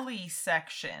curly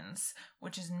sections,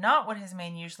 which is not what his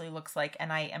mane usually looks like,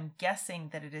 and I am guessing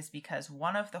that it is because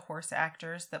one of the horse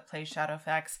actors that plays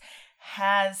Shadowfax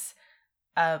has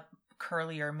a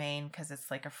curlier mane because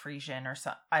it's like a Frisian or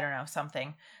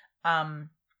something. And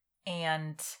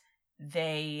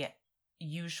they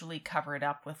usually cover it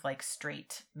up with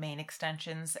straight mane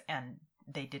extensions, and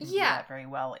they didn't do that very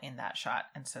well in that shot,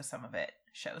 and so some of it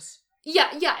shows.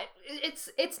 Yeah.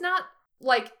 It's not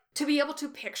to be able to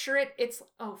picture it. It's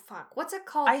what's it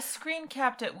called? I screen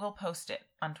capped it. We'll post it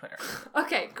on Twitter.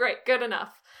 Okay, great, good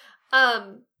enough.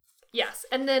 Yes,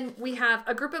 and then we have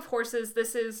a group of horses.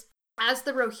 This is as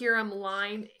the Rohirrim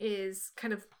line is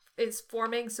kind of is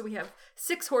forming. So we have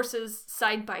 6 horses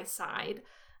side by side.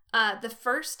 The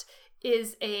first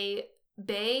is a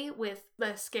bay with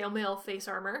the scale mail face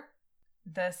armor.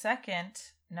 The second,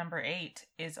 number 8,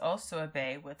 is also a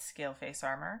bay with scale face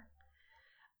armor.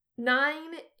 9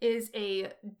 is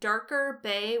a darker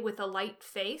bay with a light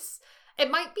face. It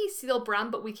might be seal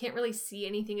brown, but we can't really see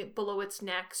anything below its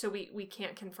neck, so we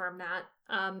can't confirm that.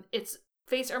 Its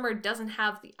face armor doesn't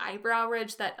have the eyebrow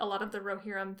ridge that a lot of the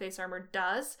Rohirrim face armor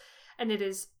does, and it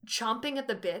is chomping at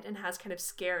the bit and has kind of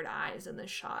scared eyes in this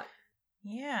shot.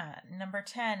 Yeah, number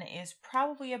 10 is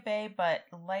probably a bay, but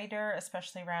lighter,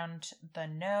 especially around the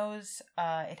nose.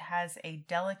 It has a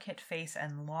delicate face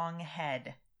and long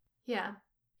head. Yeah.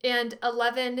 And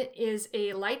 11 is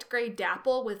a light gray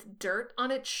dapple with dirt on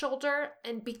its shoulder.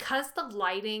 And because the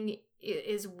lighting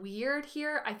is weird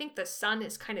here, I think the sun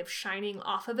is kind of shining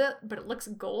off of it, but it looks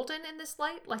golden in this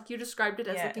light. Like you described it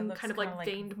as looking kind of like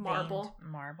veined marble.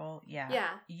 Veined marble, yeah. Yeah.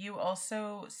 You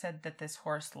also said that this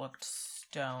horse looked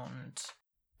stoned.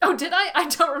 Oh, did I? I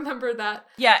don't remember that.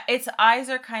 Yeah, its eyes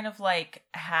are kind of like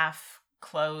half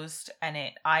closed, and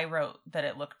I wrote that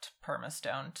it looked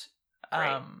perma-stoned.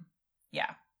 Right.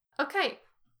 Yeah. Okay,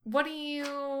 what do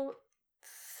you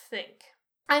think?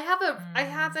 I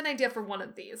have an idea for one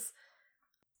of these.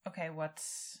 Okay,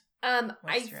 what's I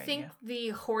your think idea? the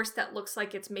horse that looks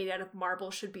like it's made out of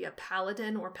marble should be a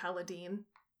paladin or paladine,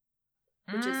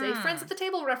 which is a Friends at the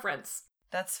Table reference.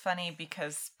 That's funny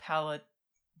because Paladino.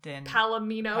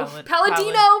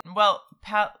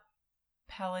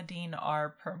 Paladine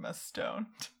are perma-stoned.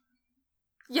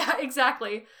 Yeah,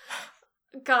 exactly.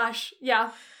 Gosh,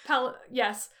 yeah.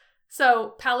 Yes.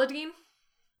 So, paladine?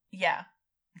 Yeah.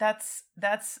 That's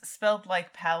spelled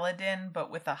like paladin, but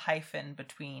with a hyphen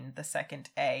between the second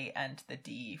A and the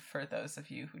D, for those of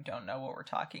you who don't know what we're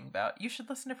talking about. You should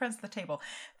listen to Friends at the Table.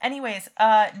 Anyways,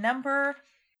 number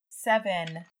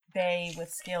 7, bay with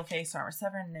scale face armor.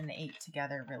 7 and 8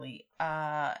 together, really.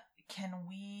 Can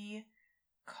we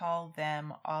call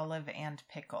them Olive and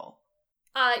Pickle?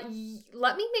 Let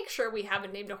me make sure we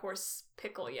haven't named a horse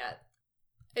Pickle yet.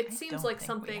 It seems like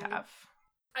something... we have.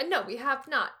 No, we have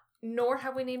not. Nor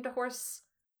have we named a horse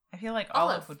I feel like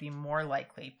Olive would be more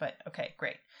likely, but okay,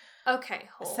 great. Okay,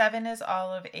 7 is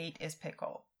Olive, 8 is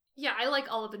Pickle. Yeah, I like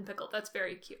Olive and Pickle. That's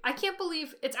very cute. I can't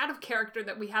believe it's out of character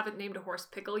that we haven't named a horse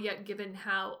Pickle yet, given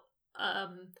how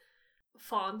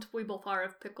fond we both are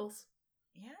of pickles.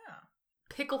 Yeah.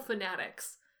 Pickle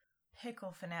fanatics.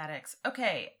 Pickle fanatics.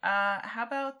 Okay, how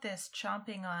about this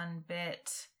chomping on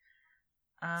bit?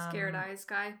 Scared eyes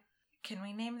guy. Can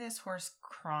we name this horse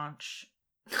Crunch?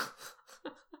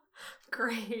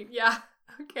 Great, yeah.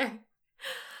 Okay.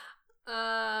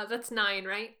 That's 9,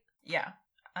 right? Yeah.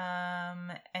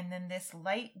 And then this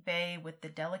light bay with the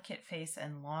delicate face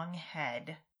and long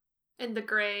head. And the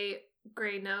gray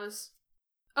nose.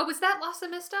 Oh, is that La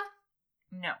Semista?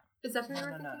 No. Is that who No.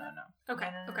 Okay.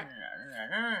 No. Okay.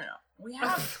 No. We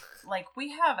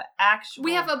have actual.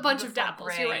 We have a bunch of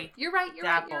dapples. Gray You're right.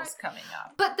 dapples coming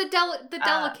up. But the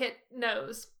delicate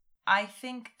nose. I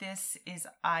think this is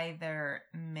either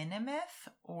Minimith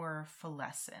or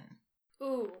Phalescin.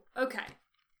 Ooh. Okay.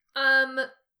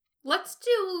 Let's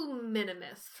do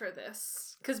Minimith for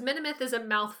this, because Minimith is a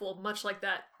mouthful, much like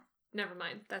that. Never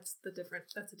mind. That's a different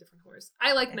horse.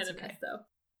 I like Minimith though.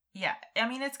 Yeah, I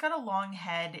mean, it's got a long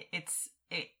head. It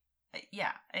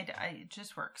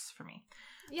just works for me.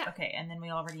 Yeah. Okay, and then we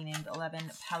already named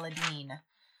 11 Paladine.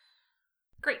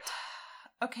 Great.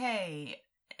 Okay,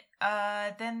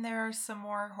 then there are some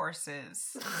more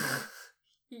horses.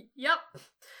 Yep.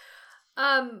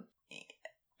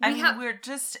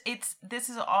 This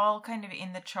is all kind of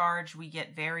in the charge. We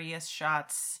get various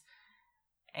shots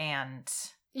and...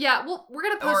 Yeah, well, we're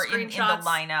going to post screenshots. In the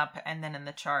lineup, and then in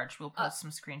the charge, we'll post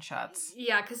some screenshots.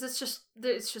 Yeah, because it's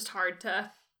just hard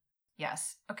to...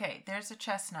 Yes. Okay, there's a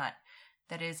chestnut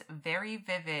that is very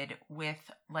vivid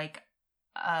with, like,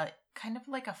 kind of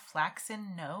like a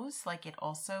flaxen nose. Like,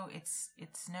 its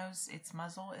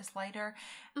muzzle is lighter,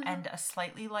 and a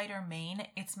slightly lighter mane.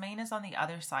 Its mane is on the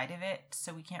other side of it,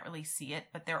 so we can't really see it,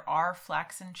 but there are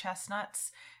flaxen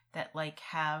chestnuts that, like,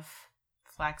 have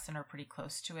flaxen or pretty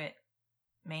close to it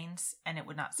manes, and it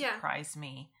would not surprise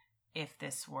me if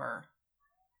this were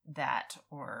that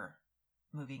or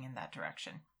moving in that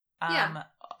direction.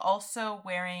 Also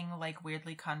wearing like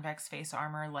weirdly convex face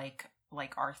armor like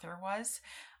Arthur was.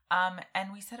 And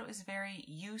you said it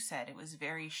was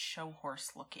very show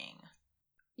horse looking.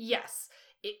 Yes.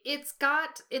 It's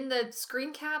got, in the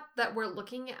screen cap that we're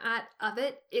looking at of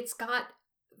it, it's got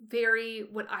very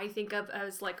what I think of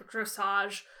as like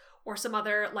dressage or some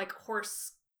other like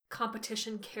horse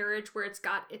competition carriage, where it's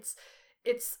got its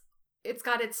it's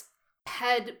got its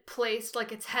head placed,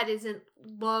 like its head isn't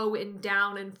low and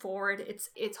down and forward.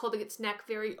 It's holding its neck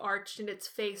very arched and its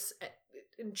face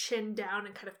and chin down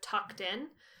and kind of tucked in.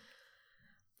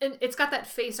 And it's got that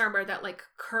face armor that like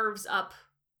curves up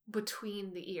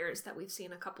between the ears that we've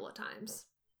seen a couple of times.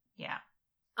 Yeah.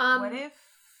 What if...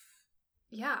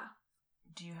 Yeah.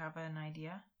 Do you have an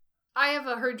idea? I have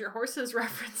a Heard Your Horses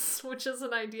reference, which is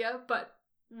an idea, but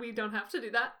we don't have to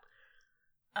do that.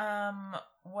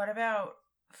 What about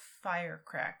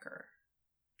Firecracker?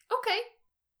 Okay.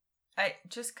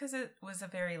 Just because it was a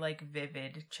very, like,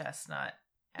 vivid chestnut.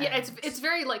 Yeah, it's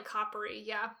very, like, coppery,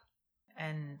 yeah.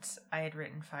 And I had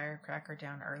written Firecracker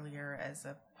down earlier as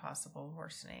a possible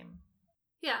horse name.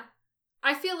 Yeah.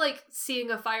 I feel like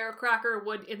seeing a firecracker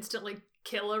would instantly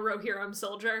kill a Rohirrim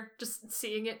soldier. Just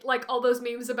seeing it. Like, all those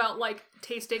memes about, like,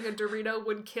 tasting a Dorito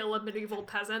would kill a medieval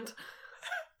peasant.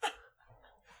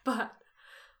 But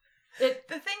the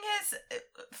thing is,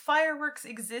 fireworks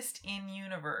exist in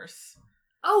universe.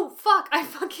 Oh, fuck. I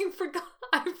fucking forgot.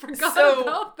 I forgot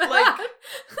about that. Like,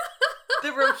 the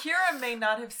Rohirrim may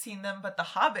not have seen them, but the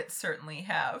hobbits certainly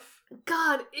have.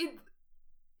 God,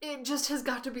 it just has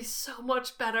got to be so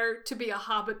much better to be a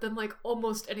hobbit than, like,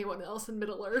 almost anyone else in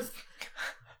Middle-earth.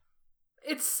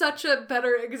 It's such a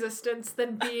better existence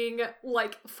than being,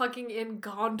 like, fucking in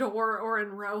Gondor or in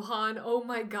Rohan. Oh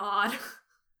my god.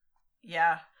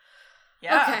 Yeah.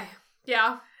 Okay.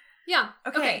 Yeah.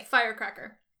 Okay,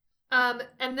 Firecracker.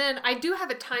 And then I do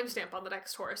have a timestamp on the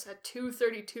next horse at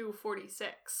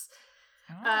 2:32:46.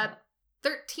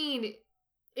 13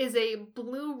 is a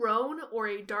blue roan or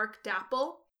a dark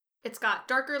dapple. It's got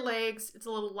darker legs. It's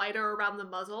a little lighter around the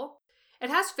muzzle. It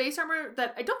has face armor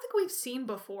that I don't think we've seen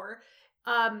before.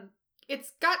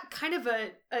 It's got kind of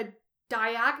a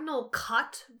diagonal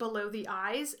cut below the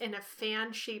eyes and a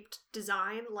fan-shaped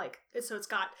design. So it's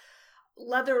got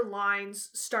leather lines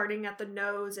starting at the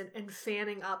nose and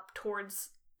fanning up towards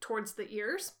the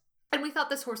ears. And we thought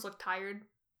this horse looked tired.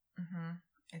 Mm-hmm.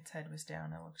 Its head was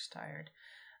down. It looked tired.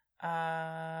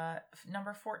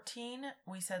 Number 14,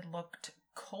 we said looked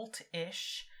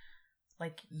colt-ish,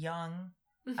 like young,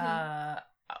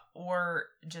 or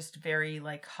just very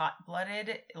like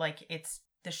hot-blooded. Like it's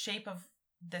the shape of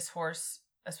this horse,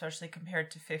 especially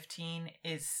compared to 15,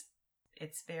 it's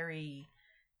very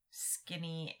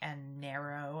skinny and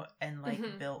narrow and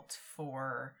like built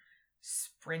for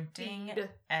sprinting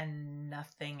and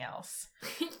nothing else.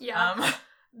 Yeah.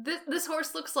 This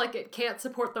horse looks like it can't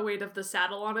support the weight of the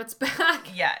saddle on its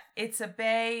back. Yeah, it's a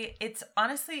bay. It's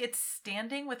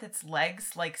standing with its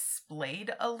legs like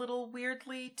splayed a little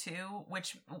weirdly too,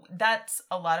 which that's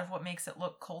a lot of what makes it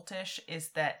look coltish is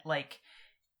that like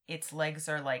its legs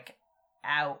are like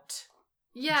out.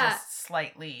 Yeah. Just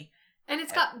slightly. And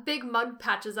it's got big mud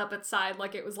patches up its side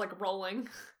like it was like rolling.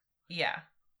 Yeah.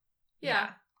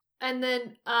 And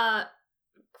then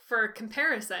for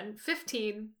comparison,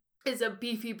 15 is a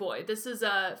beefy boy. This is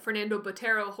a Fernando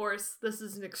Botero horse. This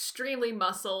is an extremely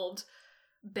muscled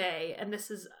bay, and this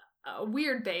is a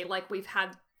weird bay like we've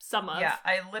had some of. Yeah,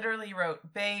 I literally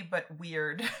wrote bay but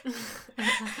weird.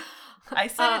 I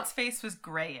said its face was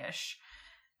grayish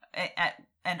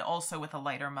and also with a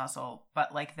lighter muzzle,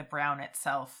 but like the brown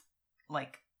itself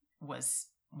like was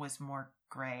more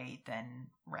gray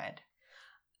than red.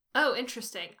 Oh,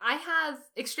 interesting. I have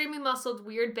extremely muscled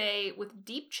weird bay with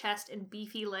deep chest and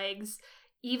beefy legs,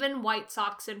 even white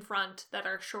socks in front that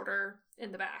are shorter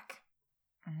in the back.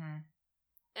 Mm-hmm.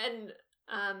 And,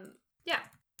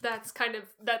 that's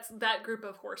that group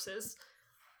of horses.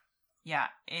 Yeah.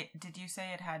 Did you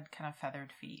say it had kind of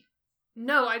feathered feet?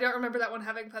 No, I don't remember that one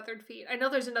having feathered feet. I know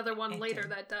there's another one later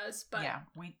did. That does, but... Yeah,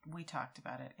 we talked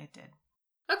about it. It did.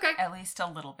 Okay. At least a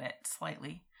little bit,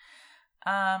 slightly.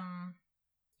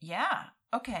 Yeah,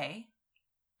 okay.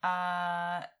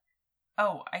 I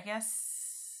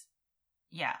guess...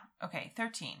 Yeah, okay,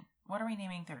 13. What are we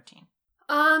naming 13?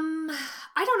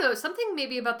 I don't know. Something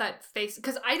maybe about that face,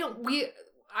 because I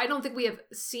don't think we have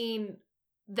seen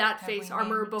that face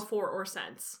armor before or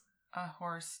since. A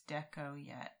horse deco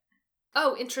yet.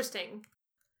 Oh, interesting.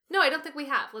 No, I don't think we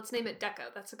have. Let's name it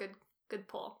Deco. That's a good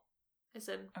pull. As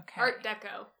in Art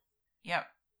Deco. Yep.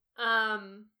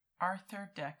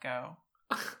 Arthur Deco.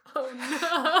 Oh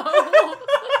no!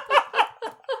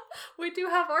 We do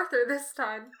have Arthur this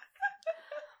time.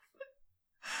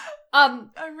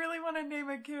 I really want to name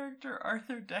a character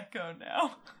Arthur Deco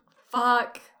now.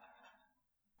 Fuck.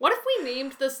 What if we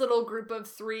named this little group of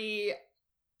 3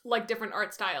 like different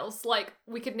art styles? Like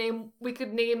we could name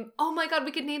oh my god,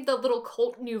 we could name the little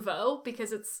Colt Nouveau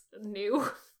because it's new.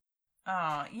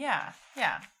 Oh, yeah.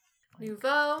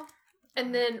 Nouveau.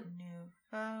 And then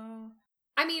Nouveau.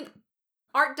 I mean,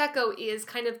 Art Deco is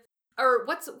kind of, or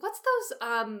what's those,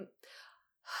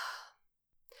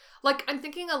 like, I'm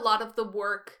thinking a lot of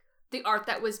the art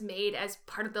that was made as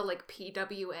part of the, like,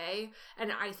 PWA,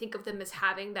 and I think of them as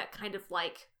having that kind of,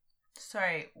 like...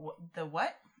 Sorry, the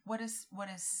what? What is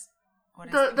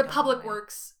the Public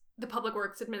Works, the Public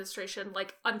Works Administration,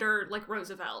 like, under, like,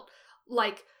 Roosevelt.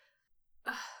 Like,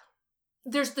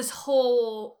 there's this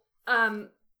whole, oh,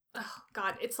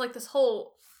 God, it's, like, this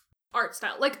whole art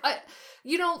style. Like,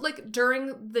 like,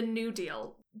 during the New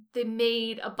Deal, they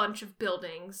made a bunch of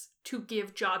buildings to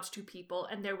give jobs to people,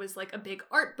 and there was, like, a big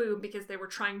art boom because they were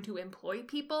trying to employ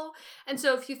people. And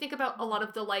so if you think about a lot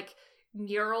of the, like,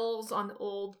 murals on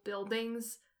old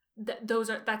buildings,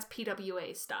 that's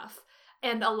PWA stuff.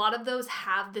 And a lot of those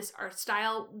have this art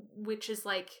style, which is,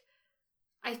 like,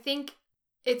 I think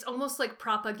it's almost, like,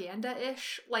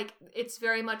 propaganda-ish. Like, it's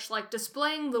very much, like,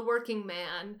 displaying the working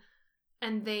man,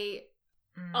 and a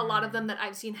lot of them that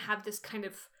I've seen have this kind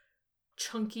of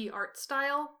chunky art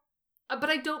style, but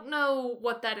I don't know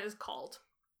what that is called.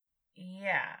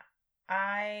 Yeah,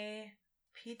 PWA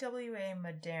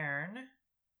Moderne.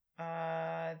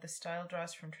 The style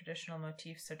draws from traditional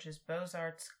motifs such as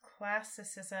Beaux-Arts,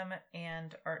 Classicism,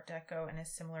 and Art Deco, and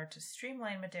is similar to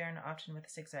Streamline Moderne, often with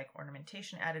zigzag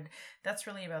ornamentation added. That's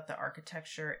really about the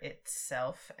architecture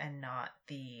itself and not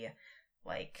the,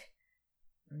 like,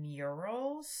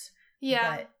 murals.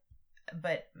 Yeah.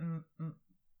 But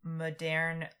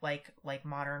modern, like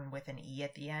modern with an E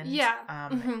at the end. Yeah.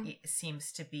 It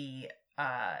seems to be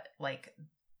like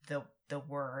the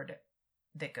word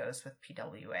that goes with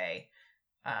PWA,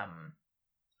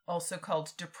 also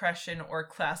called Depression or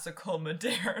Classical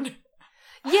Moderne.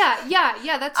 Yeah,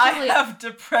 that's totally... I have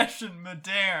Depression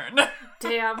Moderne.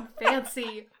 Damn,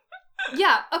 fancy.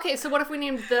 Yeah, okay, so what if we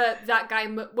named that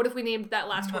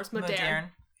last horse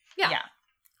Moderne? Yeah.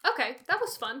 Okay, that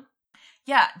was fun.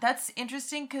 Yeah, that's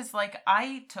interesting because, like,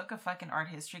 I took a fucking art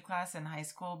history class in high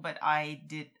school, but I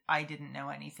didn't know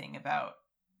anything about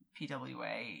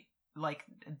PWA, like,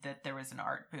 that there was an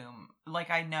art boom.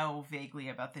 Like, I know vaguely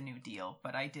about the New Deal,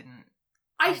 but I didn't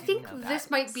think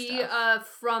this might be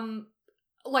from,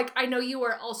 like, I know you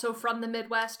are also from the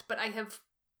Midwest, but I have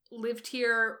lived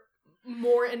here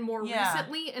more and more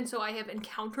recently, and so I have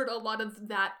encountered a lot of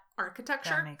that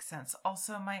architecture. That makes sense.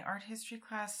 Also, my art history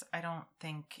class, I don't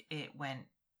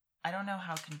know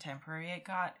how contemporary it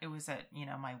got. It was at,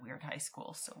 my weird high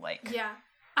school, so, like... Yeah.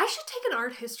 I should take an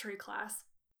art history class.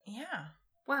 Yeah.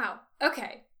 Wow.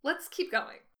 Okay, let's keep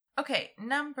going. Okay,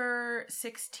 number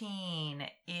 16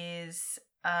 is,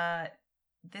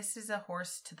 this is a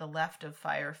horse to the left of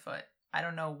Firefoot. I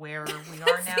don't know where we are now,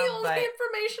 That's the only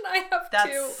information I have,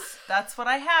 too. That's what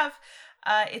I have.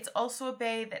 It's also a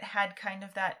bay that had kind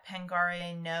of that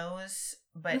Pangare nose,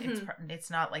 but it's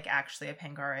not, like, actually a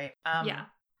Pangare. Yeah.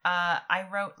 I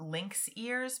wrote lynx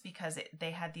ears because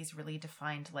they had these really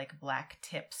defined, like, black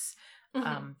tips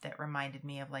that reminded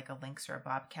me of, like, a lynx or a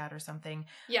bobcat or something.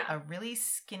 Yeah. A really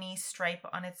skinny stripe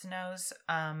on its nose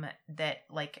that,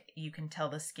 like, you can tell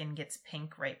the skin gets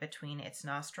pink right between its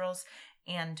nostrils,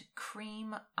 and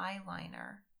cream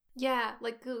eyeliner. Yeah,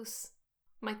 like Goose,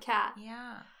 my cat.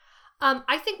 Yeah.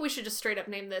 I think we should just straight up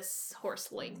name this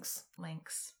horse Lynx.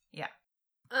 Lynx. Yeah.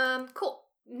 Cool.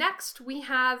 Next, we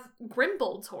have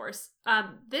Grimbold's horse.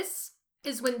 This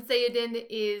is when Theoden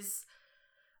is...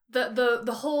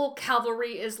 The whole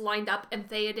cavalry is lined up, and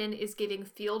Theoden is giving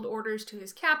field orders to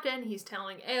his captain. He's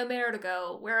telling Eomer to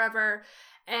go wherever.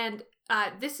 And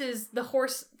this is the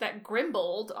horse that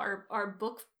Grimbold, our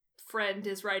book friend,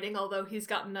 is riding, although he's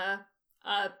gotten a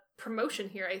promotion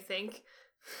here, I think.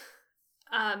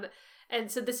 And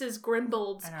so this is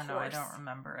Grimbold's horse. I don't know, I don't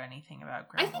remember anything about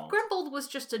Grimbold. I think Grimbold was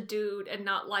just a dude and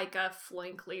not like a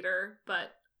flank leader,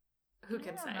 but who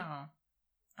can say? I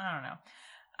don't know.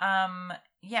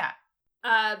 Yeah.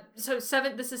 So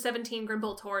this is 17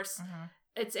 Grimbold's horse. Mm-hmm.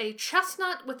 It's a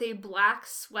chestnut with a black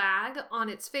swag on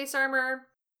its face armor.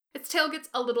 Its tail gets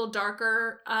a little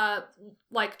darker,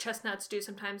 like chestnuts do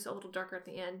sometimes, a little darker at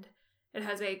the end. It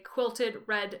has a quilted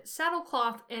red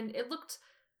saddlecloth, and it looked...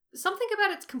 Something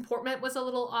about its comportment was a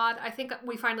little odd. I think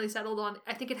we finally settled on...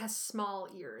 I think it has small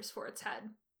ears for its head.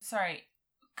 Sorry,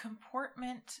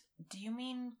 comportment, do you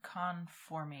mean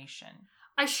conformation?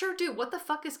 I sure do. What the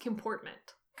fuck is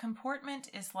comportment? Comportment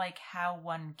is like how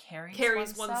one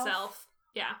carries oneself.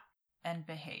 Yeah. And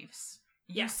behaves.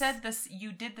 Yes. You said this,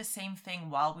 you did the same thing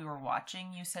while we were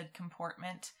watching. You said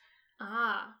comportment.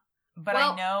 Ah. But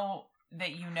I know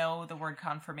that you know the word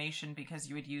confirmation because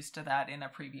you had used to that in a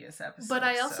previous episode. But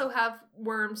I also have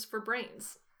worms for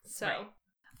brains. So,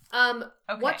 right.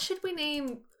 Okay. What should we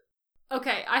name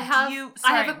Okay, I have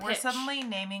a pitch. We're suddenly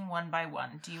naming one by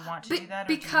one. Do you want to do that?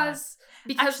 Because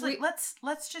actually,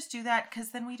 let's just do that, because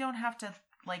then we don't have to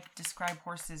like describe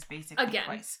horses basically again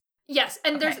twice. Yes,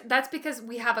 and that's because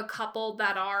we have a couple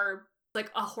that are like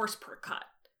a horse per cut.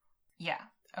 Yeah.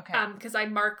 Okay. Because I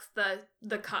mark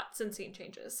the cuts and scene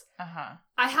changes. Uh-huh.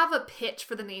 I have a pitch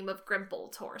for the name of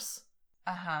Grimbold's horse.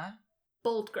 Uh-huh.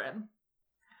 Bold Grim.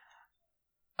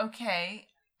 Okay.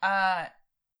 I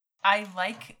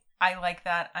like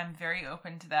that. I'm very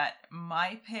open to that.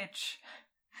 My pitch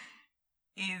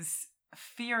is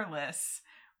Fearless,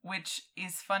 which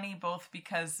is funny both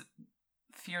because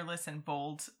Fearless and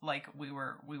Bold, like we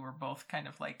were both kind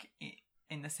of like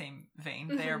in the same vein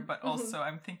there, but also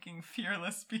I'm thinking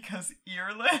Fearless because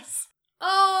earless.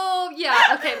 Oh,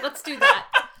 yeah. Okay, let's do that.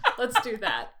 Let's do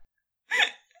that.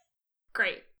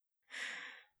 Great.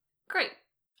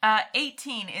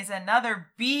 18 is another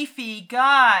beefy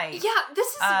guy. Yeah, this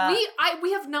is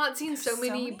we have not seen so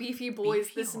many beefy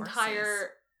boys this entire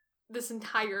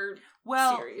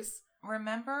series.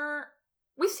 Remember,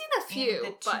 we've seen a few, in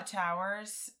the Two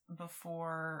Towers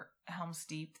before Helm's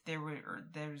Deep,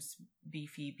 there's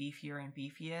beefier, and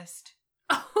beefiest.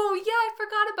 Oh yeah, I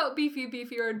forgot about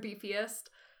beefier, and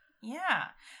beefiest. Yeah.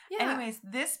 Anyways,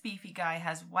 this beefy guy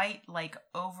has white, like,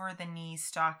 over the knee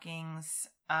stockings.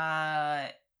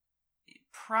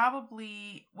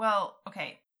 Probably, well,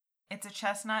 okay, it's a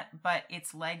chestnut, but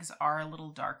its legs are a little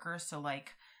darker, so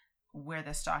like where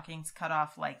the stockings cut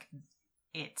off, like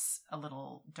it's a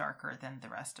little darker than the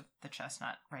rest of the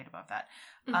chestnut right above that.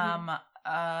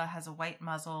 Has a white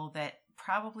muzzle that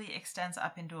probably extends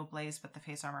up into a blaze, but the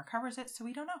face armor covers it, so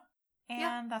we don't know.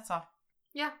 And that's all.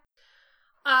 Yeah.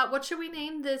 What should we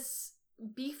name this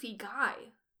beefy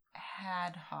guy?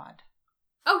 Hadhod.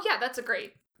 Oh yeah, that's a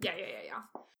great. Yeah.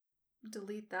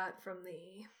 Delete that from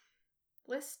the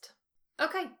list.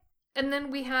 Okay. And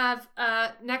then we have,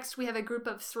 next we have a group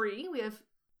of 3. We have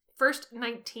first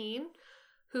 19,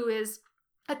 who is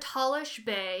a tallish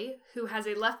bay who has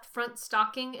a left front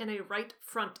stocking and a right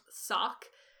front sock.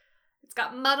 It's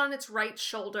got mud on its right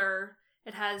shoulder.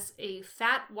 It has a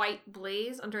fat white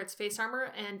blaze under its face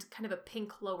armor and kind of a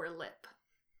pink lower lip.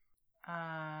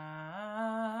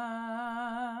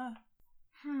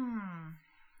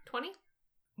 20?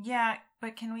 Yeah,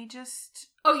 but can we just...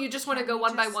 Oh, you just want to go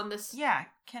one by one this... Yeah,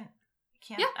 can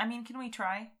we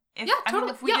try? Yeah,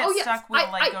 totally. If we get stuck, we'll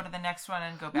go to the next one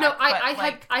and go back. No,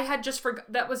 I had just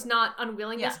forgot. That was not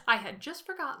unwillingness. Yeah. I had just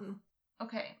forgotten.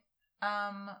 Okay.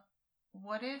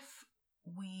 What if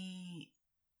we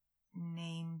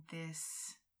name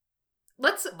this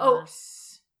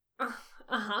horse?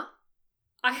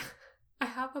 I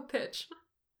have a pitch.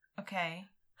 Okay.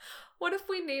 What if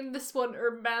we name this one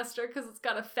Herb Master because it's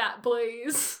got a fat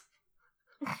blaze?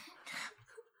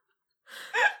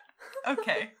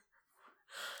 Okay.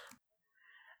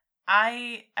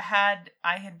 I had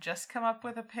just come up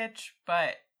with a pitch,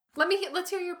 but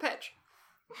let's hear your pitch.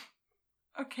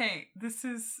 Okay,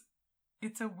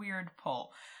 it's a weird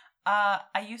pull.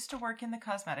 I used to work in the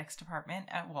cosmetics department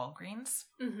at Walgreens.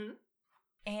 Mm-hmm.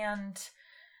 And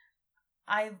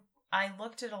I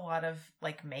looked at a lot of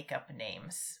like makeup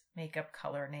names, makeup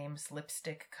color names,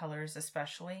 lipstick colors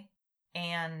especially.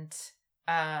 And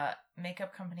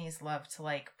makeup companies love to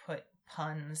like put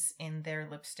puns in their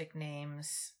lipstick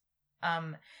names.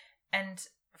 And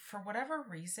for whatever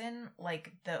reason,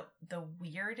 like the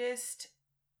weirdest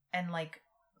and like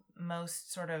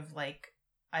most sort of like,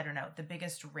 I don't know, the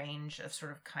biggest range of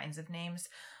sort of kinds of names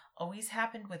always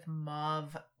happened with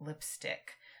mauve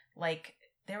lipstick. Like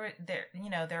there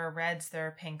are reds, there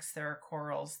are pinks, there are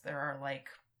corals, there are like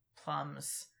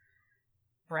plums,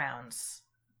 browns,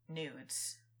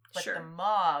 nudes. But the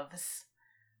mauves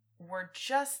were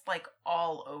just like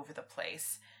all over the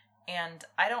place. And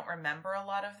I don't remember a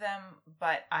lot of them,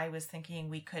 but I was thinking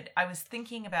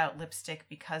about lipstick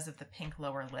because of the pink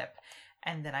lower lip.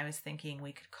 And then I was thinking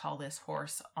we could call this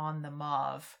horse On the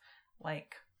Mauve,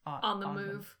 like on the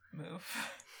move. Move.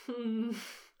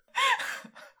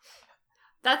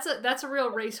 That's a real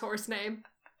racehorse name.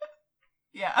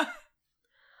 Yeah.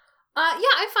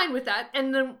 I'm fine with that.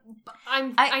 And then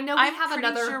I know we have another.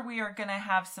 I'm pretty sure we are gonna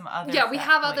have some other. Yeah, we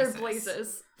have other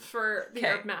blazes for the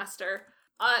Herb Master.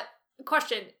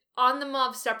 Question: On the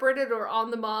Mauve separated or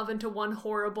On the Mauve into one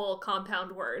horrible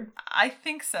compound word? I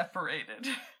think separated.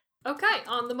 Okay,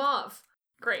 On the Mauve.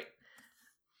 Great.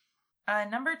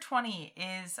 Number 20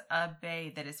 is a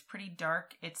bay that is pretty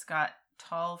dark. It's got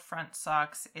tall front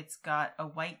socks. It's got a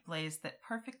white blaze that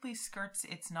perfectly skirts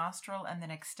its nostril and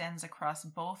then extends across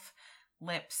both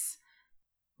lips,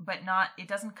 but it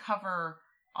doesn't cover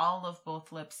all of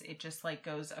both lips. It just like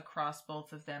goes across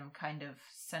both of them kind of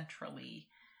centrally.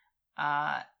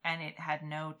 And it had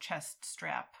no chest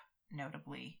strap,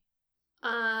 notably.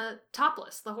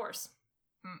 Topless, the horse.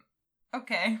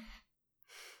 Okay.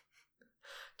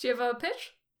 Do you have a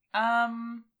pitch? I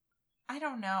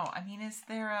don't know. I mean, is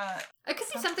there a... I could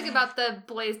see something about the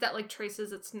blaze that, like,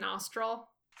 traces its nostril.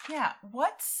 Yeah,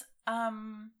 what's...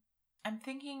 I'm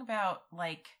thinking about,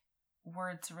 like,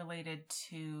 words related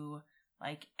to,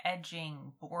 like,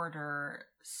 edging, border,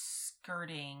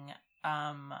 skirting,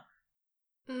 hem,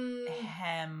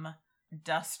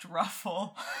 dust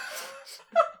ruffle.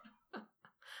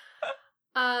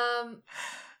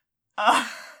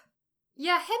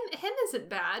 Yeah, hem isn't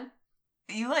bad.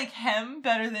 You like hem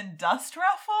better than dust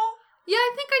ruffle? Yeah,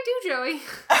 I think I do, Joey.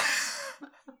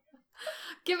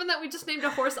 Given that we just named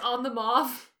a horse on the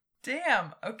mauve.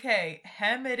 Damn. Okay,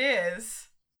 hem it is.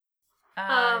 Do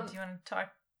you want to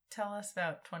tell us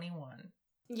about 21?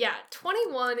 Yeah,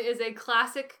 21 is a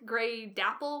classic gray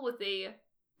dapple with a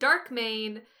dark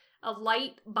mane, a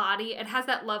light body. It has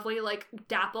that lovely, like,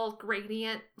 dapple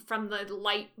gradient from the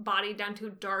light body down to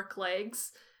dark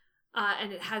legs.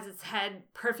 And it has its head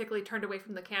perfectly turned away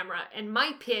from the camera. And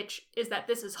my pitch is that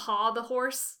this is Haw the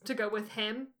horse to go with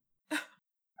him.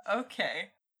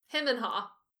 Okay. Him and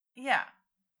Haw. Yeah,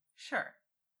 sure.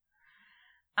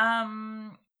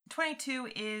 22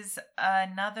 is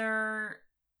another,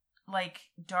 like,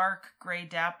 dark gray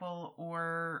dapple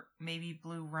or maybe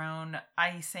blue roan.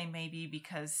 I say maybe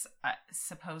because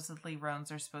supposedly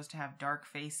roans are supposed to have dark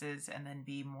faces and then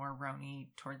be more roany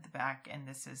toward the back, and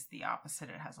this is the opposite.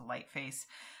 It has a light face,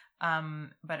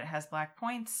 but it has black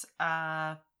points,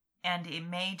 and it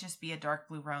may just be a dark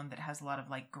blue roan that has a lot of,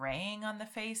 like, graying on the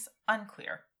face.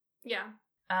 Unclear. Yeah.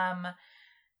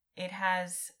 It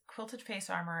has quilted face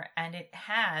armor, and it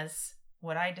has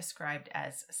what I described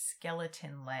as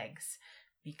skeleton legs,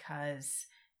 because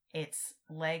its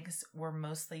legs were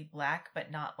mostly black, but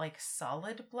not like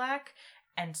solid black.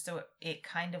 And so it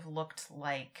kind of looked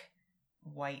like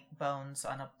white bones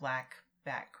on a black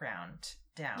background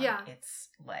down its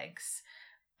legs.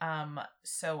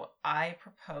 So I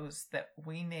propose that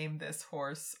we name this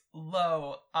horse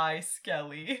Low Eye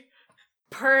Skelly.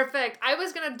 Perfect. I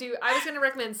was gonna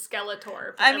recommend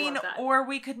Skeletor. I mean, or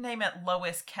we could name it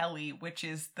Lois Kelly, which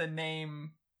is the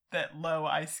name that Low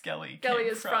Eye Skelly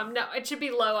is from. No, it should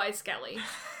be Low Eye Skelly.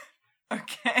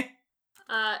 Okay.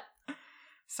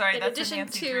 Sorry, that's a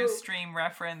Nancy Drew Stream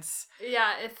reference.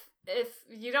 Yeah, if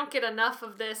you don't get enough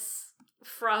of this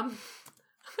from,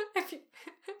 if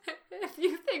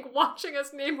you think watching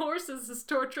us name horses is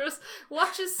torturous,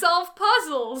 watch us solve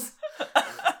puzzles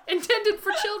intended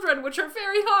for children, which are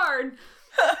very hard.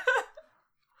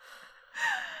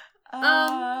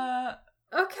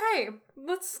 Okay,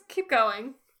 let's keep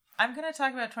going. I'm going to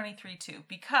talk about 23 too,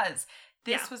 because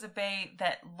this was a bay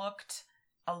that looked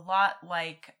a lot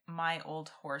like my old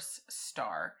horse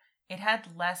Star. It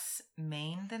had less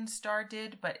mane than Star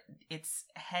did, but its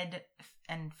head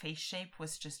and face shape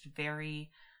was just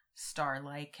very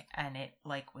Star-like, and it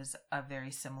like was a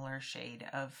very similar shade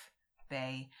of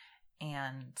bay.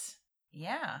 And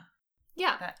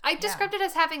I described it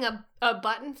as having a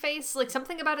button face. Like,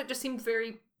 something about it just seemed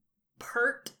very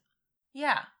pert.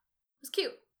 Yeah, it was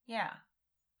cute. Yeah.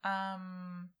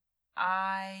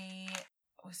 I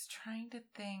was trying to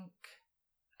think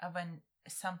of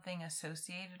something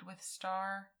associated with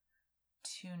Star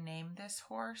to name this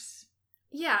horse.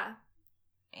 Yeah.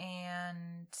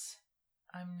 And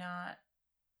I'm not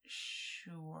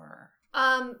sure.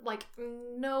 Like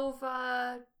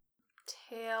Nova,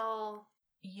 Tail.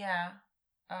 Yeah.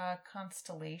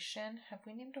 Constellation. Have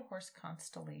we named a horse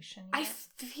Constellation yet? I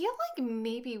feel like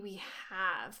maybe we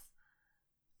have.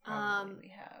 Probably we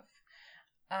have.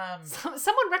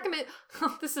 Someone recommend.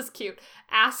 Oh, this is cute.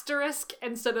 Asterisk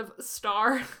instead of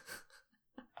star.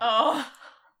 Oh,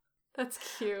 that's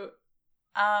cute.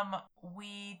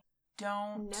 We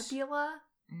don't. Nebula.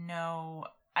 No,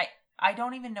 I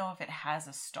don't even know if it has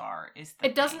a star.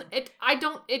 It doesn't.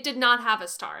 It did not have a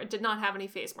star. It did not have any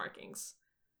face markings.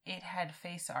 It had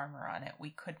face armor on it. We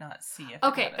could not see if.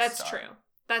 Okay, it had a that's star. true.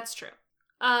 That's true.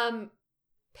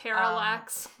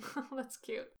 Parallax. That's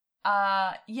cute.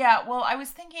 Yeah, well, I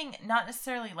was thinking not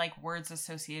necessarily like words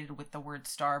associated with the word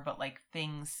star, but like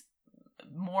things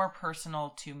more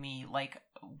personal to me, like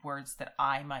words that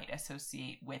I might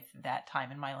associate with that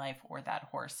time in my life or that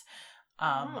horse.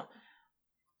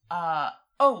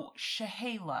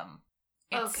 Chehalem.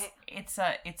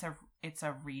 It's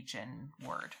a region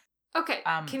word. Okay.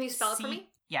 Can you spell it for me?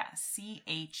 Yeah,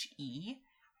 Chehalem.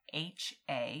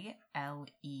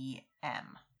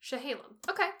 Chehalem.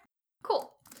 Okay.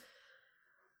 Cool.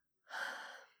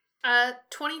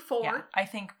 24. Yeah, I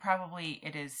think probably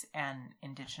it is an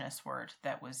indigenous word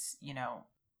that was,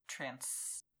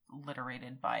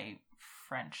 transliterated by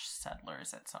French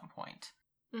settlers at some point.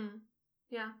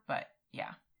 Yeah. But,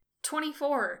 yeah.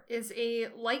 24 is a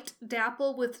light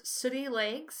dapple with sooty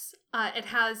legs. It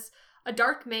has a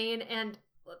dark mane, and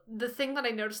the thing that I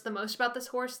noticed the most about this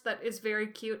horse that is very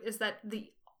cute is that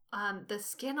the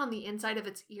skin on the inside of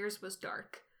its ears was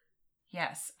dark.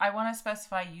 Yes, I want to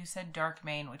specify you said dark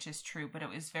mane, which is true, but it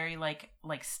was very like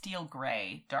steel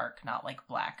gray dark, not like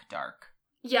black dark.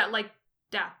 Yeah, like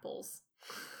dapples.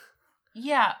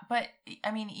 Yeah, but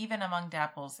I mean, even among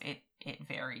dapples, it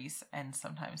varies, and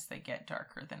sometimes they get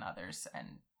darker than others,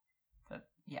 and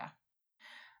yeah.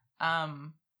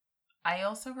 I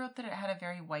also wrote that it had a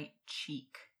very white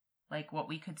cheek, like what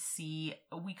we couldn't see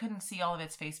all of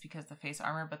its face because of the face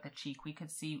armor, but the cheek we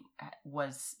could see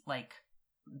was like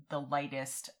the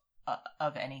lightest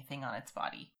of anything on its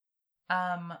body.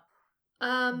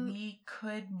 We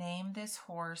could name this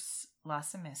horse La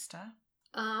Semista.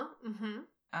 I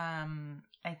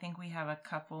think we have a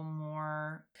couple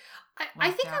more. I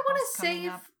think I want to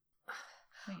save.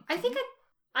 Wait, I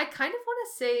kind of want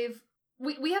to save.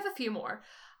 We have a few more.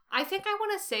 I think I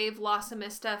want to save La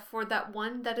Semista for that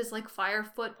one that is like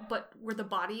Firefoot, but where the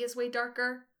body is way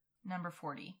darker. Number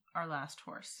 40, our last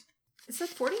horse. Is that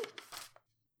 40?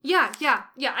 Yeah.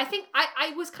 I think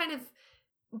I was kind of,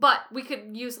 but we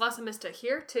could use La Semista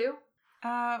here too.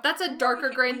 That's a darker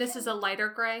gray, and this is a lighter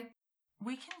gray.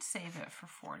 We can save it for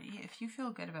 40. If you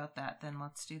feel good about that, then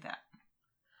let's do that.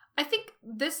 I think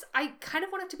I kind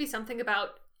of want it to be something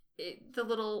about the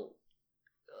little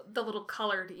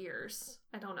colored ears.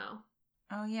 I don't know.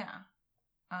 Oh, yeah.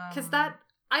 Because that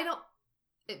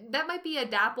might be a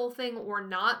dapple thing or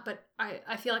not, but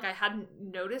I feel like I hadn't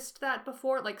noticed that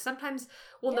before. Like sometimes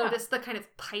we'll notice the kind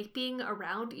of piping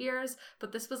around ears,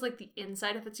 but this was like the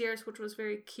inside of its ears, which was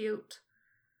very cute.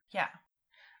 Yeah.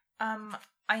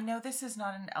 I know this is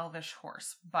not an Elvish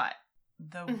horse, but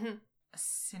the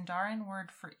Sindarin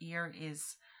word for ear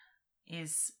is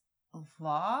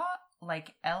law,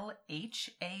 like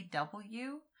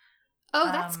LHAW.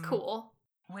 Oh, that's cool.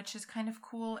 Which is kind of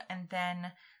cool. And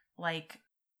then, like,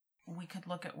 we could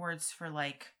look at words for,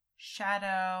 like,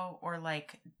 shadow or,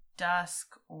 like,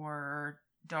 dusk or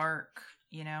dark,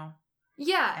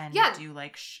 Yeah. And do,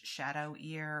 like, shadow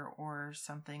ear or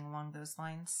something along those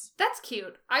lines. That's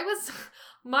cute.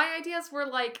 My ideas were,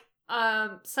 like,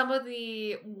 some of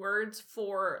the words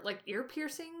for, like, ear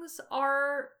piercings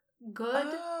are good.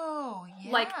 Oh,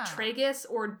 yeah. Like tragus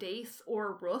or daith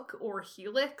or rook or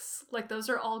helix. Like those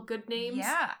are all good names.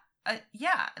 Yeah.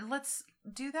 Yeah, let's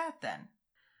do that then.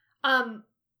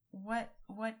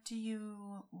 What do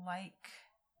you like?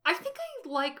 I think I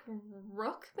like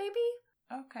rook, maybe?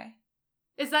 Okay.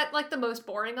 Is that like the most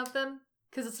boring of them?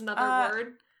 Because it's another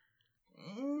word?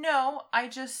 No, I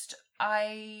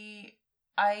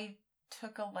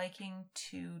took a liking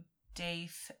to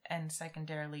daith and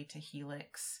secondarily to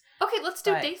helix. Okay, let's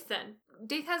do daith then.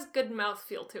 Daith has good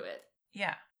mouthfeel to it.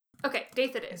 Yeah. Okay,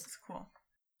 daith it is. It's cool.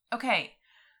 Okay,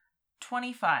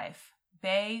 25.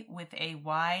 Bay with a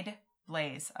wide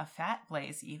blaze, a fat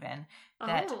blaze even,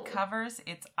 that covers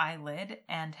its eyelid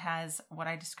and has what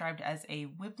I described as a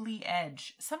wibbly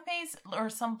edge. Some bays or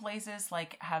some blazes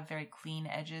like have very clean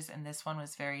edges, and this one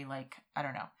was very like, I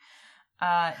don't know.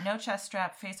 No chest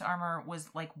strap, face armor was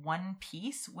like one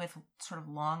piece with sort of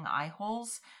long eye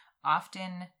holes.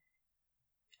 Often,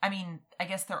 I mean, I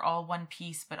guess they're all one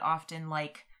piece, but often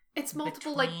like it's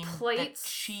multiple like plates. The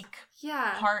cheek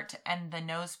part and the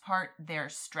nose part, they're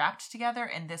strapped together,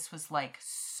 and this was like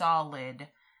solid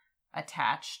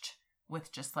attached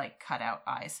with just like cut out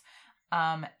eyes.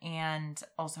 And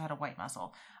also had a white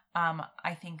muzzle.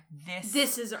 I think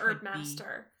this is Herb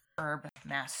Master. Herb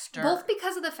Master. Both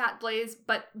because of the fat blaze,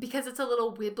 but because it's a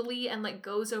little wibbly and like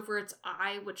goes over its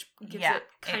eye, which gives it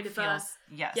kind of feels,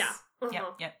 yes. Yeah.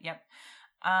 Yep.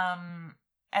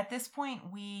 At this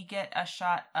point, we get a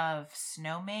shot of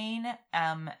Snowmane,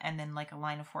 and then like a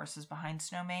line of horses behind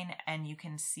Snowmane, and you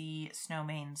can see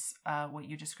Snowmane's, what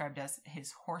you described as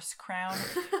his horse crown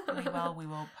really well. We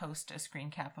will post a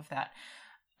screen cap of that.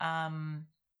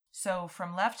 So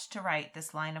from left to right,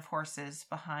 this line of horses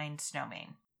behind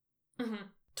Snowmane.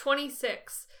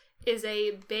 26 is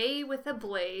a bay with a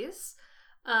blaze,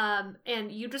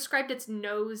 and you described its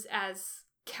nose as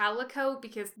calico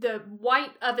because the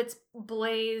white of its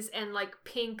blaze and like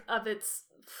pink of its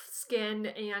skin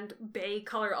and bay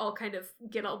color all kind of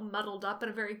get all muddled up in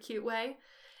a very cute way.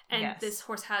 And this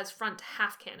horse has front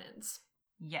half cannons.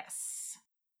 Yes.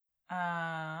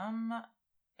 Can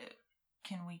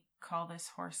we call this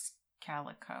horse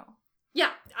calico?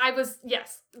 Yeah,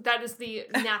 yes, that is the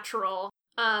natural,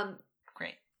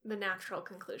 Great. the natural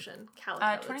conclusion.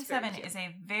 Calico. 27 is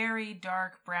a very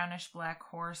dark brownish black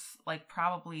horse. Like,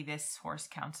 probably this horse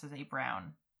counts as a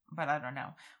brown, but I don't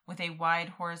know. With a wide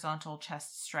horizontal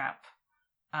chest strap.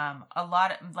 A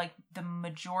lot of, like, the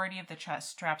majority of the chest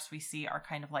straps we see are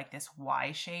kind of like this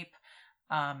Y shape,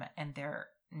 and they're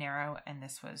narrow, and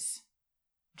this was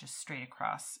just straight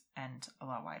across and a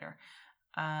lot wider.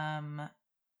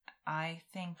 I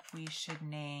think we should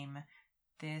name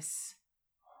this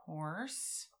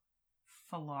horse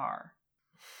Falar.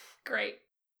 Great.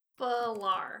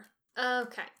 Falar.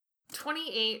 Okay.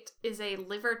 28 is a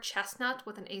liver chestnut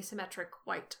with an asymmetric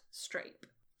white stripe.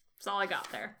 That's all I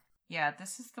got there. Yeah,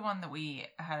 this is the one that we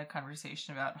had a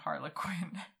conversation about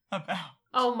Harlequin about.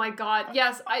 Oh my god.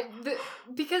 Yes,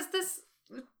 because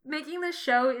making this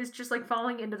show is just like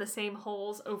falling into the same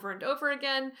holes over and over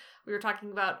again. We were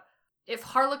talking about if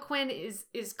Harlequin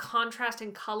is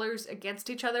contrasting colors against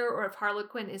each other, or if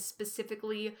Harlequin is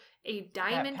specifically a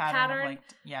diamond pattern.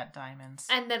 Diamonds.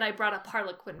 And then I brought up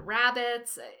Harlequin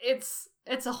rabbits.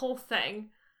 It's a whole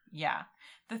thing. Yeah.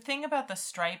 The thing about the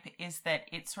stripe is that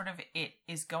it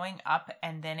is going up,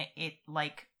 and then it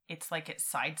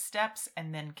sidesteps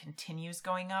and then continues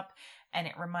going up. And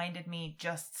it reminded me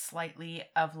just slightly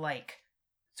of like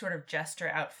sort of jester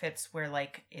outfits where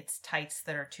like it's tights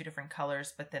that are two different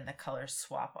colors, but then the colors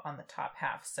swap on the top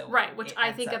half. So right, which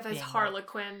I think of as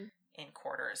Harlequin. Like in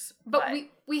quarters. But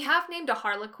we have named a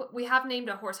Harlequin. We have named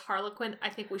a horse Harlequin. I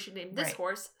think we should name this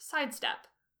horse Sidestep.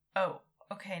 Oh,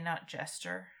 okay, not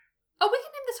Jester. Oh, we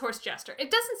can name this horse Jester. It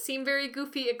doesn't seem very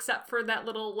goofy except for that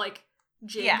little like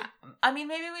jig. Yeah, I mean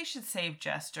maybe we should save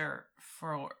Jester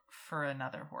for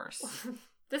another horse.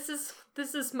 This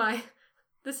is my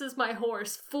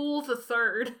horse, Fool the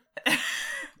Third.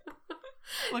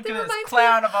 Look at this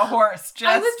clown of a horse,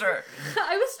 Jester.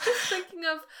 I was just thinking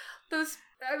of those.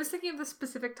 I was thinking of the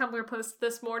specific Tumblr post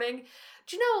this morning.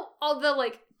 Do you know all the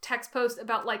like text posts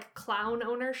about like clown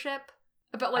ownership,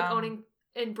 about like owning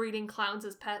and breeding clowns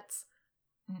as pets?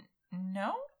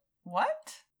 No,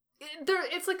 what?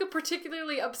 It's like a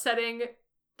particularly upsetting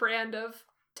brand of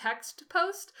text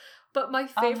post. But my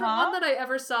favorite one that I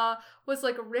ever saw was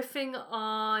like riffing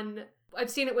on, I've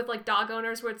seen it with like dog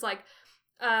owners where it's like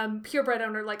purebred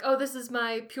owner like, oh, this is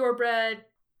my purebred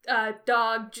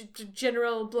dog,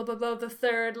 General blah blah blah the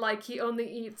third, like he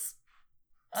only eats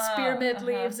spearmint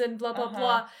leaves and blah blah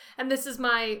blah, and this is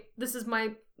my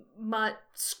mutt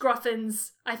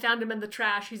Scruffins, I found him in the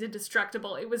trash, he's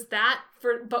indestructible. It was that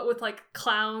but with like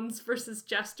clowns versus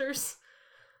jesters.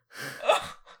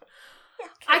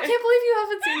 I can't believe you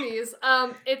haven't seen these.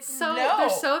 They're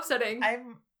so upsetting.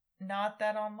 I'm not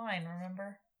that online,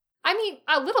 remember? I mean,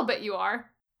 a little bit you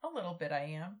are. A little bit I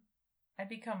am. I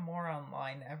become more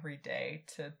online every day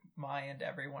to my and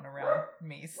everyone around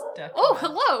me's detriment. Oh,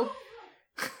 hello!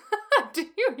 Did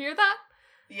you hear that?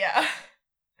 Yeah.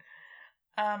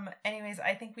 Anyways,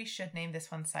 I think we should name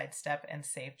this one Sidestep and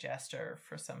save Jester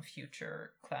for some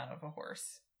future clown of a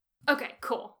horse. Okay,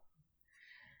 cool.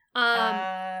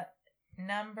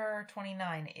 Number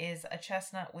 29 is a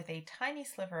chestnut with a tiny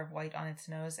sliver of white on its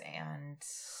nose and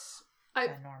a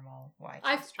normal white.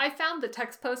 I found the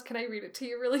text post. Can I read it to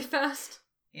you really fast?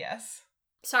 Yes.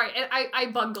 Sorry, I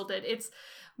bungled it. It's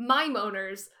mime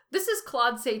owners. This is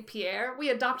Claude St. Pierre. We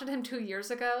adopted him 2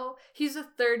 years ago. He's a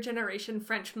third-generation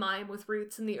French mime with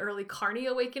roots in the early Carney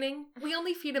awakening. We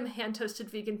only feed him hand-toasted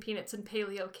vegan peanuts and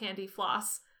paleo candy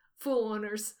floss. Fool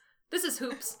owners. This is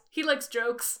Hoops. He likes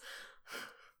jokes.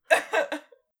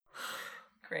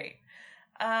 Great.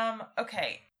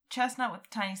 Okay. Chestnut with a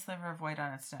tiny sliver of white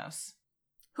on its nose.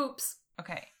 Hoops.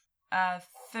 Okay.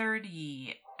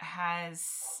 30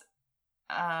 has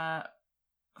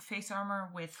face armor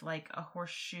with like a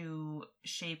horseshoe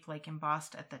shape like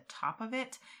embossed at the top of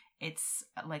it. It's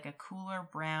like a cooler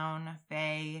brown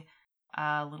bay,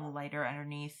 a little lighter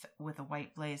underneath with a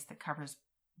white blaze that covers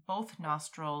both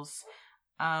nostrils,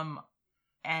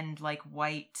 and like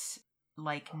white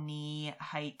like knee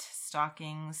height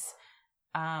stockings,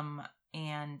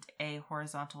 and a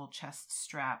horizontal chest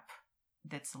strap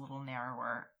that's a little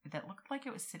narrower that looked like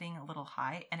it was sitting a little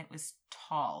high, and it was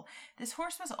tall. This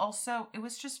horse was also, it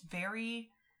was just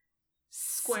very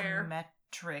square,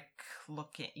 symmetric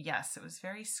looking. Yes, it was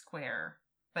very square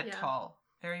but tall,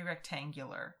 very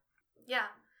rectangular. Yeah.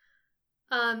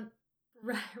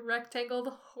 Rectangle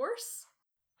the horse?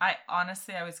 I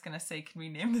was gonna say, can we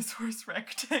name this horse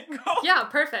Rectangle? Yeah,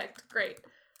 perfect. Great.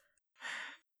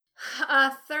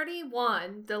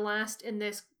 31, the last in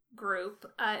this group,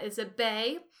 is a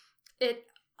bay. It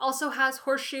also has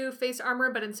horseshoe face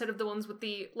armor, but instead of the ones with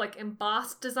the like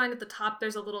embossed design at the top,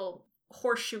 there's a little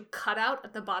horseshoe cutout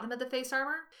at the bottom of the face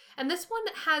armor. And this one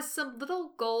has some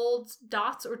little gold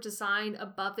dots or design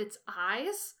above its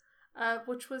eyes,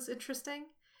 which was interesting.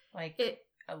 Like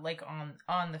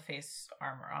on the face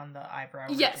armor, on the eyebrow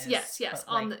ridges, yes, but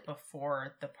on like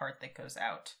before the part that goes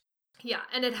out. Yeah,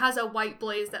 and it has a white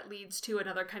blaze that leads to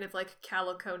another kind of like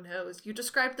calico nose. You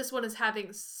described this one as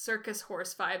having circus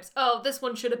horse vibes. Oh, this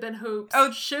one should have been Hoops.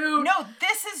 Oh, shoot. No,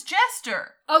 this is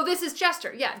Jester. Oh, this is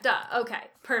Jester. Yeah, duh.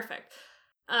 Okay, perfect.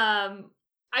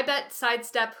 I bet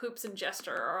Sidestep, Hoops, and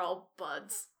Jester are all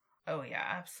buds. Oh yeah,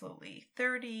 absolutely.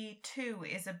 32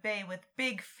 is a bay with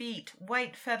big feet,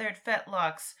 white feathered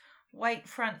fetlocks, white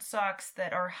front socks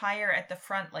that are higher at the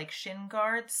front like shin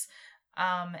guards,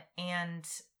 and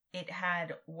it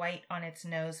had white on its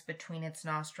nose between its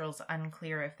nostrils.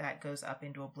 Unclear if that goes up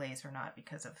into a blaze or not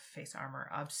because of face armor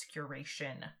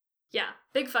obscuration. Yeah,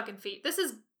 big fucking feet. This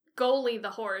is Goalie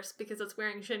the horse because it's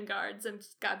wearing shin guards and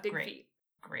it's got big feet.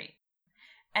 Great.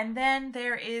 And then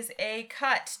there is a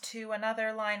cut to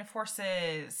another line of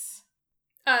horses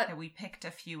that we picked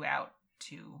a few out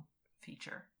to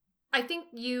feature. I think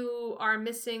you are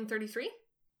missing 33?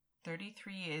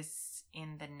 33 is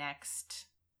in the next...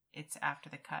 It's after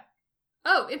the cut.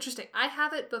 Oh, interesting. I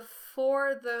have it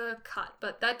before the cut,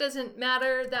 but that doesn't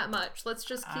matter that much. Let's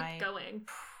just keep going.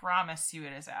 Promise you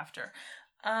it is after.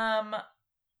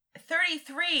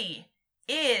 33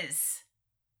 is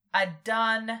a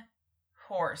done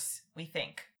horse, we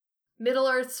think. Middle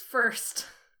Earth's first.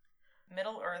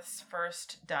 Middle Earth's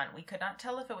first done. We could not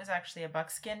tell if it was actually a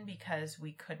buckskin because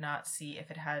we could not see if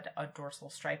it had a dorsal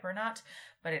stripe or not,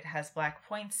 but it has black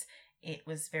points. It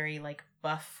was very like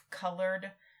buff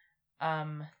colored,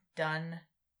 done,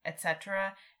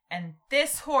 etc. And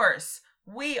this horse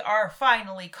we are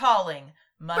finally calling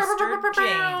Mustard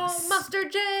James.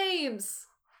 Mustard James.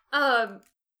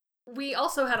 We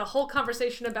also had a whole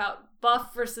conversation about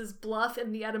buff versus bluff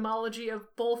and the etymology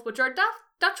of both, which are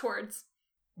Dutch words.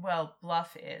 Well,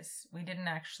 bluff is. We didn't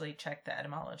actually check the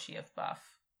etymology of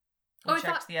buff. We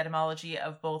checked the etymology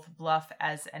of both bluff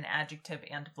as an adjective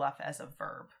and bluff as a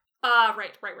verb.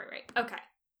 Right.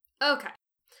 Okay.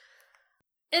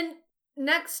 And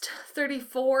next,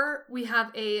 34, we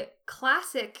have a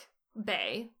classic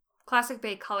bay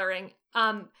coloring.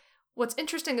 What's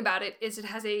interesting about it is it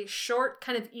has a short,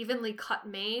 kind of evenly cut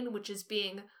mane, which is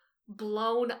being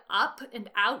blown up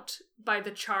and out by the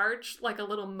charge like a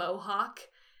little mohawk.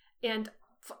 And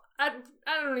I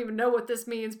don't even know what this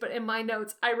means, but in my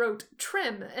notes, I wrote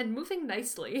trim and moving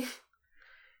nicely.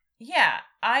 Yeah,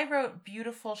 I wrote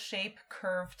beautiful shape,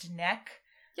 curved neck.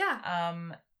 Yeah.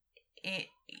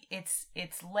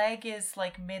 Its leg is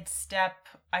like mid-step.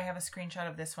 I have a screenshot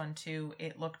of this one too.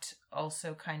 It looked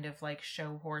also kind of like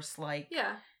show horse like.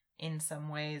 Yeah. In some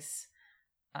ways.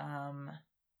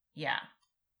 Yeah.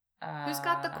 Who's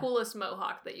got the coolest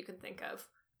mohawk that you can think of?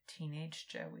 Teenage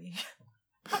Joey.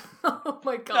 Oh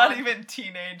my god. Not even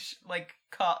teenage, like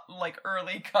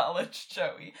early college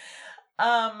Joey.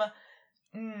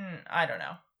 I don't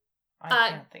know. I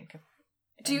can't think of.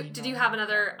 Did you have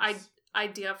another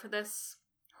idea for this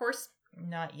horse?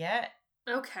 Not yet.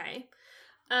 Okay.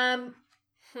 What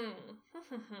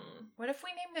if we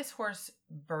name this horse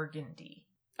Burgundy?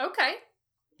 Okay.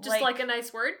 Just like a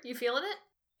nice word? You feeling it?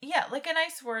 Yeah, like a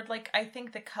nice word. Like, I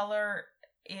think the color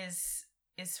is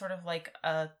sort of like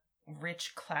a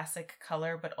rich classic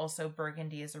color, but also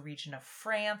Burgundy is a region of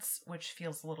France, which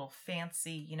feels a little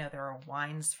fancy. You know, there are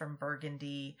wines from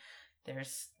Burgundy.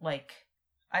 There's like,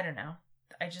 I don't know.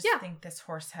 I just think this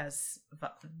horse has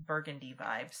Burgundy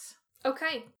vibes.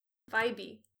 Okay.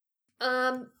 Vibey.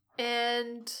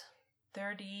 And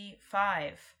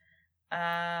 35.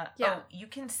 Oh, you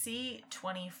can see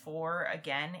 24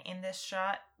 again in this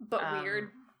shot. But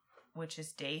weird. Which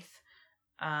is Daith.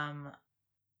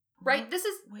 Right, this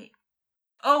is... Wait.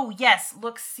 Oh, yes,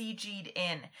 looks CG'd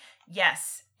in.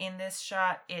 Yes, in this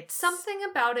shot, it's... Something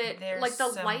about it, like the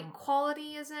light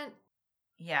quality isn't...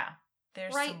 Yeah,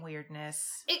 there's some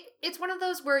weirdness. It's one of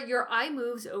those where your eye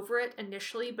moves over it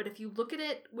initially, but if you look at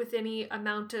it with any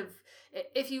amount of...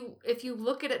 If you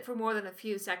look at it for more than a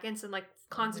few seconds and, like,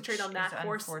 concentrate on that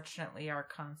horse... unfortunately our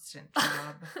constant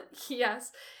job.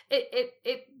 Yes,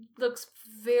 it looks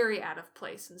very out of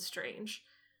place and strange.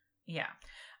 Yeah.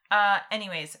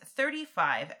 Anyways,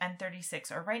 35 and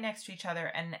 36 are right next to each other,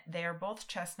 and they are both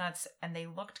chestnuts, and they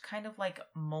looked kind of like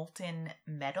molten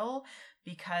metal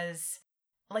because,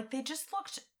 like, they just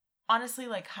looked honestly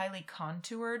like highly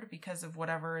contoured because of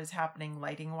whatever is happening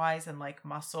lighting wise and like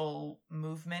muscle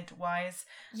movement wise.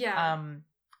 Yeah.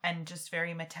 And just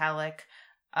very metallic.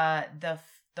 The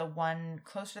the one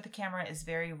closer to the camera is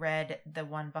very red. The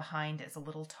one behind is a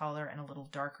little taller and a little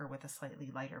darker with a slightly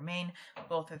lighter mane.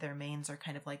 Both of their manes are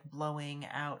kind of like blowing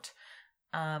out.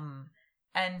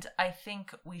 And I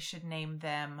think we should name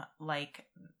them like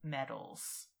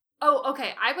medals. Oh,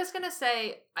 okay. I was going to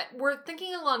say, we're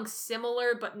thinking along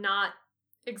similar, but not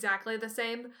exactly the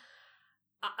same.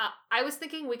 I was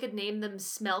thinking we could name them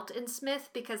Smelt and Smith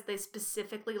because they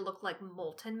specifically look like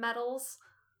molten metals.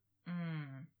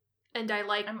 And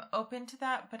I'm open to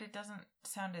that, but it doesn't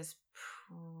sound as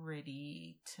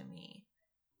pretty to me.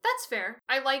 That's fair.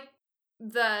 I like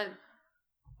the...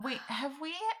 Wait, have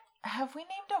we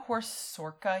named a horse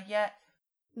Sorka yet?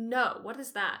 No, what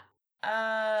is that?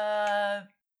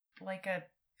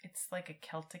 It's like a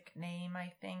Celtic name,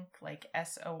 I think, like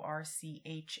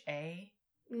Sorcha.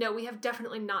 No, we have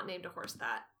definitely not named a horse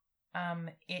that.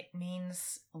 It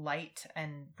means light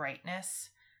and brightness.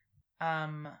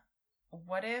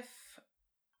 What if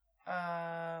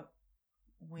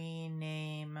we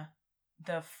name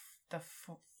the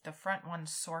front one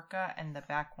Sorka and the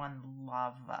back one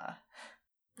Lava?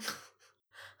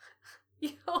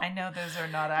 I know those are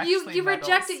not actually you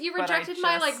rejected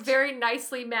my like very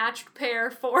nicely matched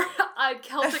pair for a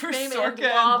Celtic name and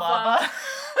lava.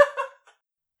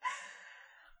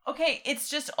 Okay, it's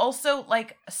just also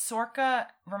like Sorka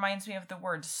reminds me of the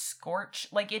word scorch.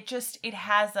 Like it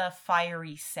has a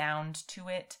fiery sound to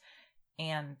it,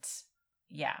 and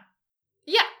yeah.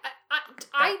 Yeah,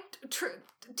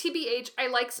 TBH, I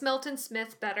like Smelt and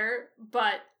Smith better,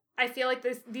 but I feel like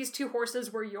these two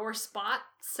horses were your spot,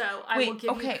 so I will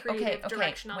give you creative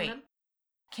direction on them.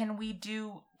 Can we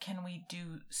do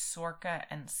Sorka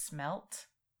and Smelt,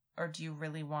 or do you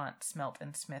really want Smelt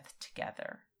and Smith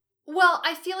together? Well,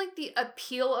 I feel like the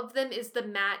appeal of them is the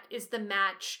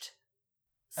matched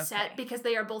set because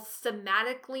they are both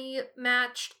thematically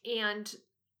matched and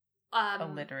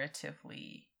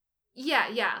alliteratively.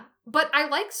 Yeah. But I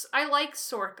like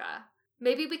Sorka.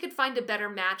 Maybe we could find a better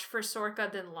match for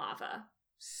Sorka than Lava.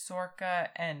 Sorka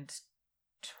and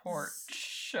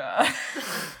Torcha.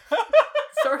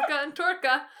 Sorka and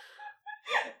Torka.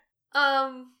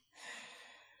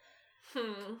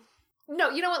 No,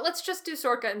 you know what? Let's just do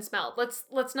Sorka and Smelt.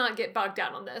 Let's not get bogged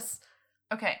down on this.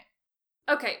 Okay,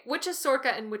 which is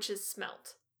Sorka and which is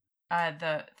Smelt?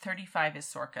 The 35 is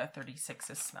Sorka, 36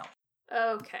 is Smelt.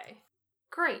 Okay.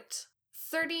 Great.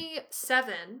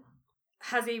 37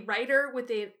 has a rider with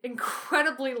an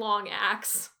incredibly long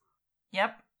axe.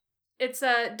 Yep. It's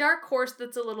a dark horse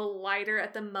that's a little lighter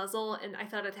at the muzzle, and I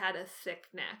thought it had a thick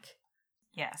neck.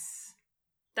 Yes.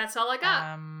 That's all I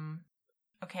got.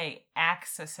 Okay,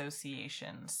 axe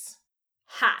associations.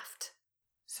 Haft.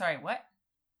 Sorry, what?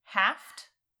 Haft?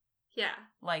 Yeah.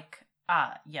 Like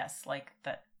the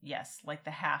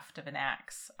haft of an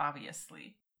axe,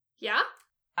 obviously. Yeah?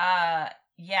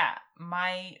 Yeah.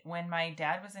 When my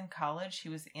dad was in college, he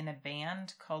was in a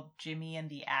band called Jimmy and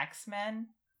the Axemen.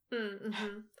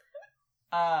 Mm-hmm.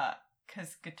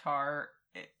 'Cause guitar,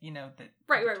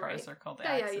 guitars are called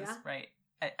axes, right?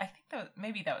 I think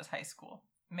maybe that was high school.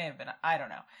 May have been, I don't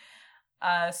know.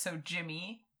 So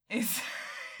Jimmy is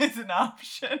an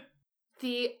option.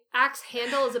 The axe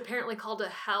handle is apparently called a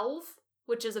helve,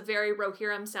 which is a very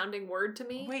Rohirrim sounding word to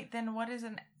me. Wait, then what is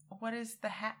a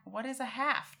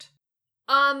haft?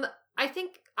 I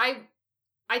think I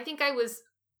was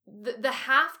the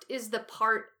haft is the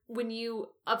part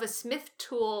of a smith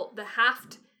tool. The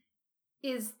haft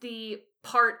is the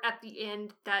part at the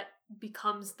end that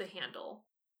becomes the handle.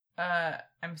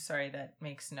 I'm sorry, that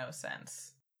makes no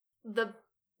sense.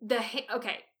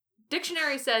 Okay.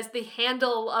 Dictionary says the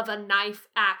handle of a knife,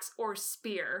 axe, or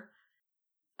spear.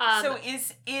 So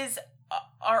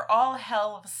are all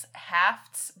helves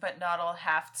hafts, but not all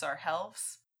hafts are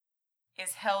helves?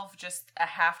 Is helve just a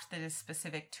haft that is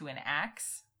specific to an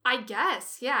axe? I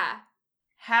guess, yeah.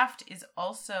 Haft is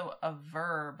also a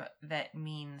verb that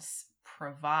means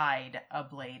provide a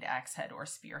blade, axe head, or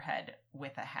spearhead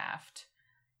with a haft.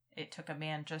 It took a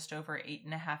man just over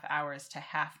 8.5 hours to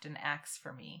haft an axe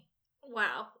for me.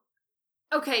 Wow.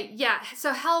 Okay, yeah,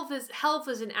 so helve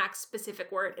is an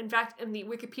axe-specific word. In fact, in the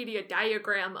Wikipedia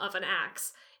diagram of an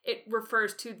axe, it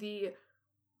refers to the...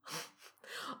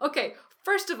 Okay,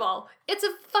 first of all, it's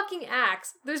a fucking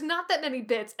axe. There's not that many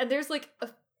bits, and there's like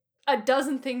a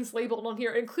dozen things labeled on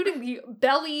here, including the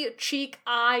belly, cheek,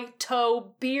 eye,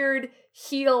 toe, beard,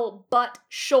 heel, butt,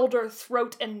 shoulder,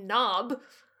 throat, and knob.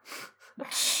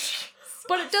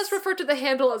 But it does refer to the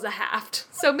handle as a haft,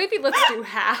 so maybe let's do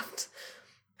haft.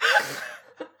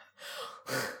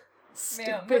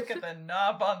 Man, look at the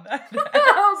knob on that.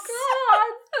 Oh,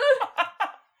 God.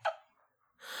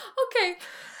 Okay, Okay.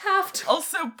 Halved.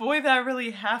 Also, boy, that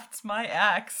really hafts my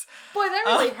axe. Boy, that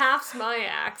really halves my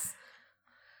axe.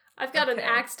 I've got an Okay.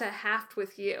 axe to haft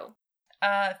with you.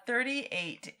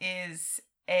 38 is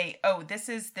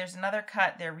there's another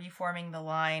cut. They're reforming the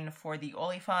line for the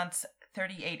Oliphants.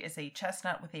 38 is a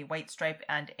chestnut with a white stripe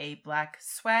and a black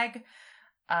swag.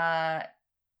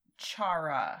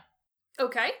 Chara.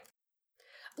 Okay.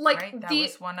 Like Right? That the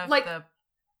was one of like the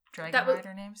Dragon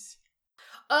Rider names.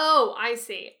 Oh, I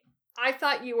see. I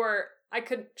thought you were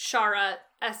Shara,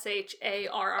 Sharra.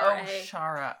 Oh,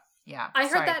 Chara. Yeah. I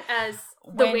heard sorry. that as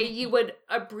the When way you would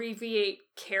abbreviate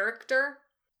character.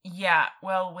 Yeah,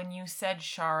 well, when you said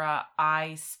Chara,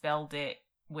 I spelled it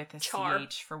with a Char.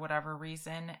 CH for whatever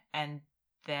reason, and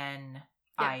then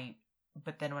Yeah.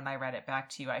 but then when I read it back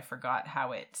to you, I forgot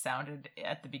how it sounded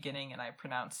at the beginning, and I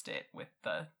pronounced it with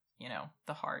the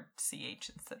hard CH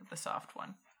instead of the soft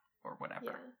one, or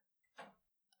whatever.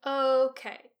 Yeah.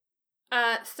 Okay.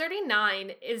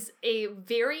 39 is a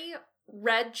very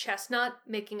red chestnut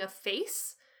making a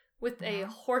face with a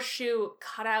horseshoe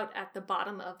cut out at the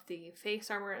bottom of the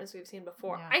face armor, as we've seen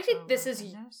before. Yeah, I think this is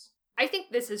goodness.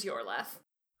 your Leth.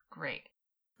 Great.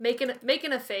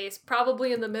 Making a face,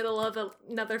 probably in the middle of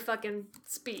another fucking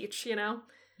speech, you know?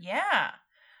 Yeah.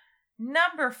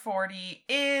 Number 40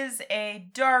 is a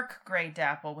dark gray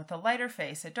dapple with a lighter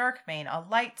face, a dark mane, a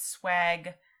light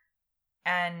swag,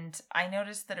 and I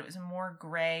noticed that it was more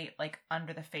gray, like,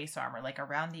 under the face armor, like,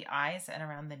 around the eyes and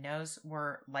around the nose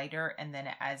were lighter, and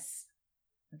then as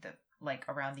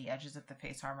around the edges of the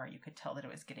face armor, you could tell that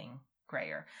it was getting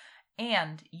grayer.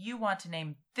 And you want to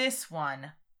name this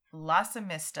one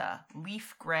Lasamista,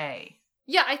 Leaf Gray.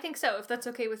 Yeah, I think so, if that's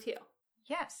okay with you.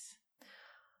 Yes.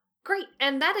 Great,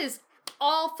 and that is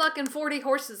all fucking 40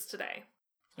 horses today.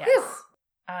 Yes.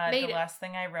 Made the it. last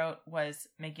thing I wrote was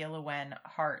Megillowen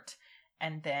Heart,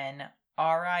 and then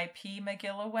R.I.P.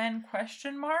 Megillowen ? But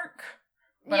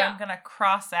Yeah. I'm gonna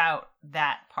cross out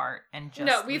that part and just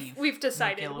No, leave we've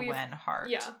decided. Megillowen Heart.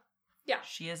 Yeah. Yeah.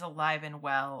 She is alive and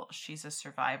well. She's a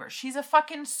survivor. She's a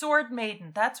fucking sword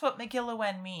maiden. That's what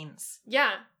Megillowen means.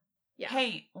 Yeah. Yeah.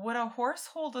 Hey, would a horse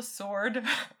hold a sword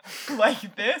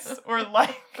like this or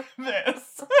like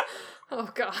this?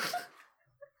 Oh, God.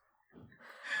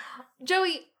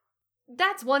 Joey,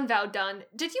 that's one vow done.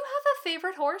 Did you have a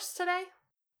favorite horse today?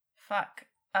 Fuck.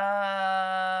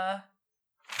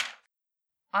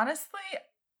 Honestly,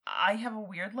 I have a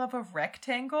weird love of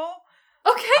Rectangle.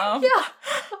 Okay, yeah.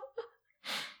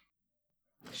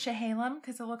 Shehalem,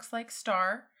 because it looks like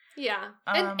Star. Yeah.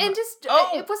 And just,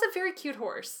 oh! it was a very cute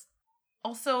horse.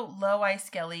 Also, Low Eye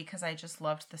Skelly, because I just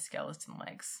loved the skeleton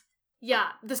legs. Yeah,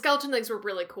 the skeleton legs were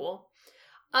really cool.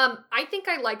 I think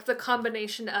I like the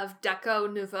combination of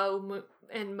Deco, Nouveau,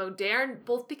 and Moderne,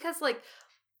 both because, like,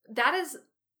 that is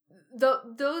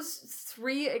those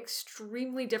three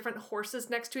extremely different horses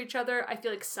next to each other, I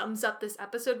feel like sums up this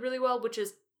episode really well, which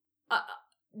is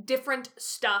different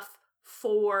stuff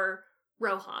for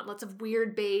Rohan. Lots of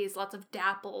weird bays, lots of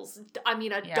dapples. I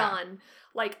mean, dun.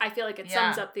 Like, I feel like it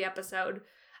sums up the episode.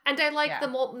 And I like the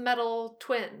molten metal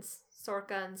twins,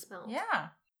 Sorka and Smelt. Yeah.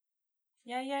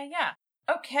 Yeah.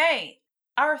 Okay.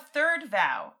 Our third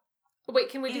vow. Wait,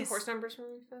 can we do horse numbers from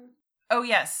them? Oh,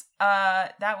 yes.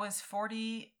 That was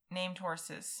 40 named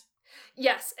horses.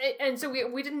 Yes, and so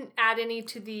we didn't add any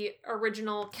to the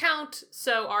original count,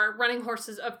 so our running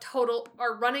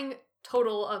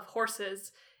total of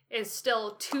horses is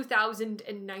still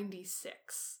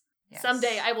 2,096. Yes.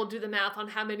 Someday I will do the math on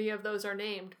how many of those are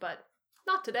named, but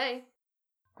not today.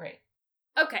 Great.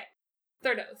 Okay,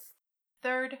 third oath.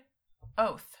 Third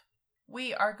oath.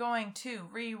 We are going to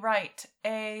rewrite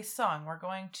a song. We're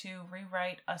going to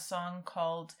rewrite a song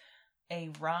called A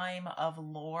Rhyme of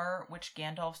Lore, which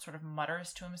Gandalf sort of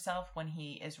mutters to himself when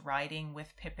he is riding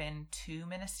with Pippin to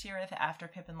Minas Tirith after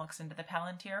Pippin looks into the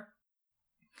Palantir.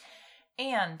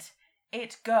 And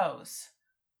it goes,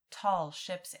 tall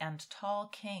ships and tall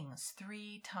kings,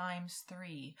 3 times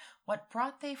 3. What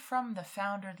brought they from the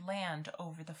foundered land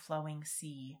over the flowing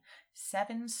sea?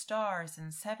 7 stars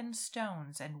and 7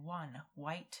 stones and 1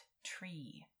 white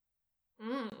tree.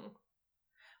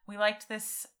 We liked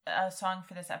this song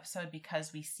for this episode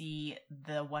because we see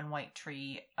the 1 white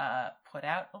tree put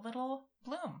out a little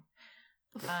bloom.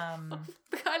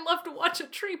 I love to watch a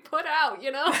tree put out,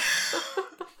 you know?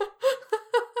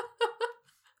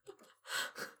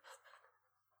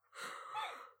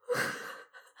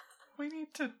 We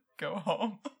need to go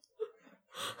home.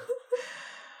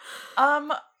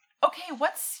 Okay,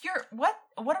 what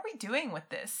are we doing with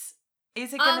this?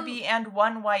 Is it gonna be and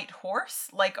 1 white horse?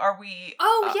 Like, are we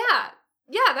yeah,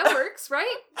 that works,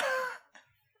 right?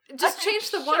 Just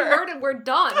change the one Sure. word and we're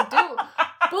done.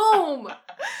 Boom.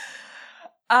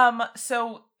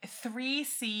 So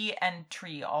 3C and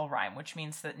tree all rhyme, which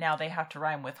means that now they have to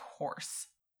rhyme with horse.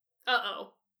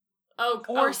 Uh-oh.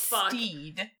 Or fuck.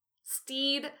 steed.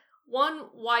 Steed, one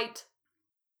white.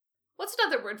 What's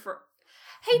another word for...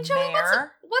 Hey, Joey,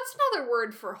 Mare. what's another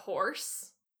word for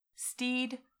horse?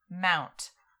 Steed,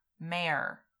 mount,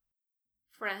 mare.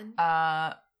 Friend.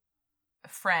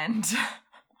 Friend.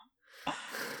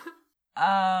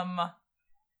 I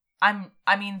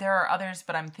mean, there are others,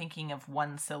 but I'm thinking of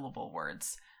one syllable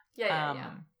words.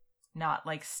 Yeah. Not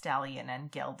like stallion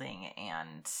and gelding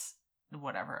and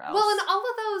whatever else. Well, and all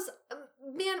of those,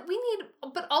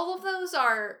 but all of those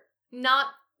are not,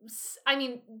 I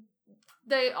mean,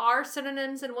 they are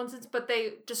synonyms in one sense, but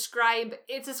they describe,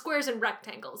 it's a squares and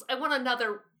rectangles. I want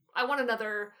another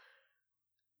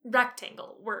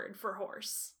rectangle word for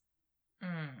horse.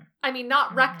 I mean,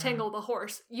 not rectangle the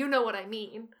horse. You know what I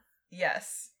mean.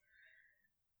 Yes.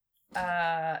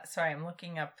 Sorry, I'm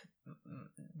looking up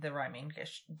the rhyming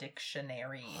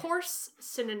dictionary. Horse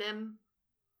synonym.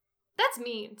 That's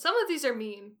mean. Some of these are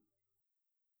mean.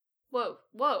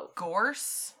 Whoa.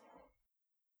 Gorse?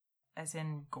 As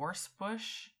in gorse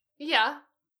bush? Yeah.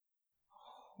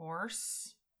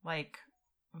 Horse? Like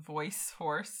voice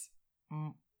horse?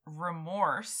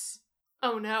 Remorse?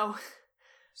 Oh no.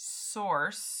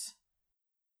 Source?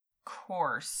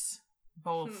 Course?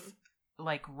 Both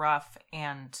like rough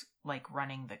and like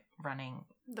running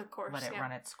the course. Let it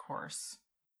run its course.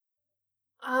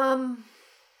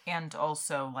 And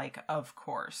also like of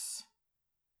course.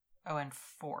 Oh, and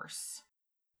force.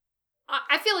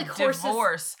 I feel like horses.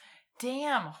 Divorce.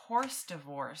 Damn, horse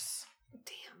divorce.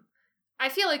 Damn. I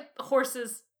feel like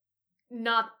horses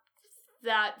not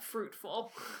that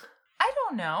fruitful. I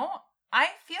don't know. I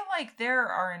feel like there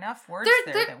are enough words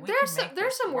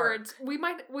There's some words we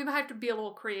might have to be a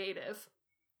little creative,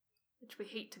 which we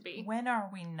hate to be. When are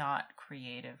we not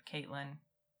creative, Caitlin?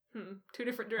 Two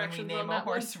different directions. When we name on a that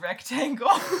horse one. rectangle.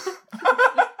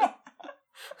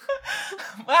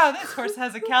 Wow, this horse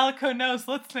has a calico nose.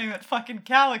 Let's name it fucking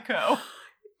Calico.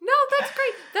 No, that's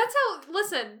great. That's how.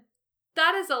 Listen,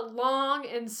 that is a long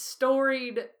and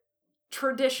storied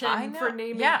tradition for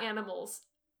naming animals.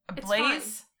 It's Blaze, fine.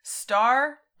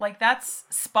 Star, like that's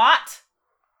Spot.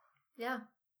 Yeah.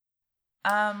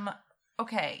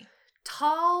 Okay.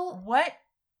 Tall.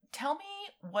 Tell me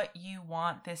what you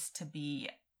want this to be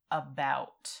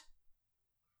about.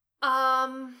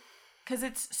 Because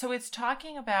it's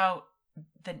talking about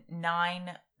the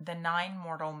nine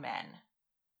mortal men,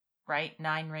 right?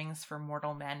 9 rings for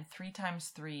mortal men. 3 times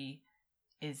 3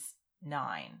 is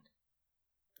 9.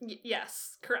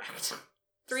 Yes, correct.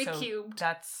 3 cubed.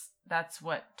 That's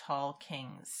what Tall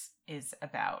Kings is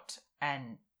about.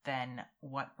 And then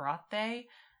what brought they?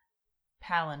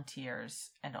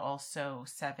 Palantirs and also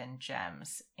 7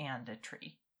 gems and a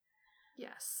tree.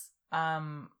 Yes.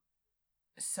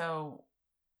 So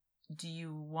do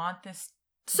you want this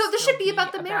to So this should be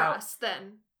about the about... Maras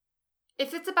then.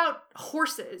 If it's about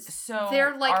horses, so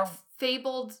they're like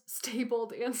fabled,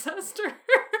 stabled ancestor.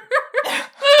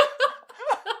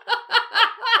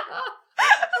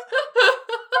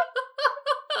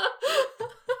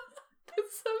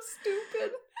 That's so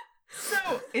stupid.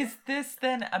 So is this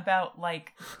then about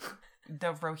like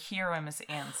the Rohirrim's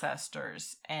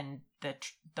ancestors and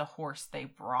the horse they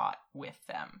brought with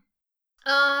them?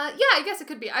 Yeah, I guess it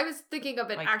could be. I was thinking of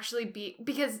it like, actually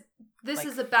because this like,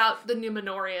 is about the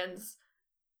Numenorians.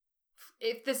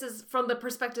 If this is from the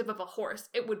perspective of a horse,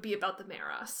 it would be about the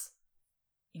Maras.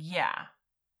 Yeah.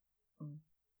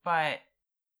 But...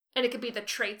 And it could be the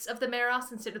traits of the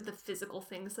Maras instead of the physical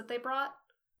things that they brought.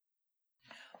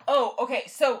 Oh, okay.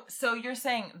 So you're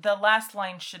saying the last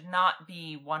line should not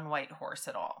be one white horse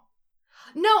at all?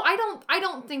 No, I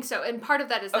don't think so. And part of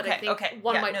that is that I think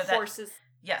one white horse is...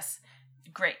 Yes.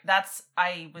 Great.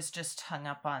 I was just hung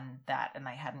up on that and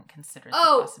I hadn't considered the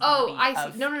possibility I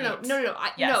see. No.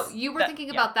 No, you were thinking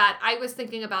about that. I was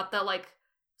thinking about the like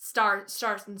stars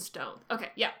and stone.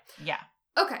 Okay, yeah. Yeah.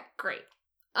 Okay, great.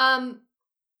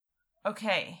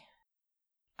 Okay.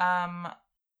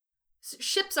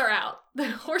 Ships are out.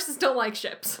 The horses don't like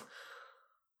ships.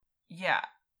 Yeah.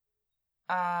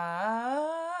 Okay.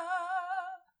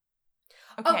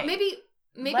 Oh, maybe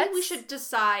we should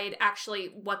decide actually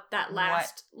what that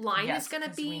last line is going to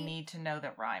be. We need to know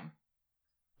the rhyme.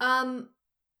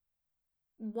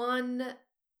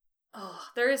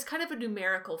 There is kind of a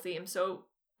numerical theme, so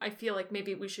I feel like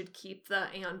maybe we should keep the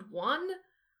and 1.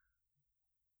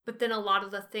 But then a lot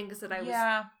of the things that I was...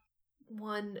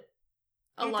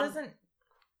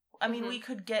 I mean, we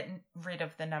could get rid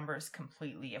of the numbers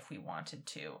completely if we wanted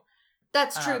to.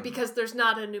 That's true, because there's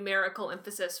not a numerical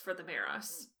emphasis for the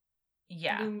Meras.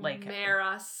 Yeah,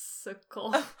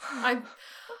 Numerasical.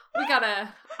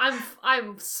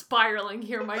 I'm spiraling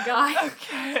here, my guy.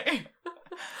 Okay.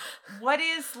 What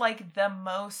is, like, the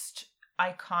most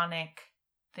iconic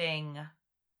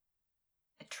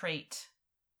trait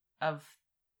of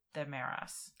the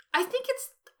Meras? I think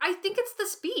it's the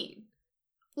speed.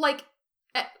 Like,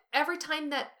 every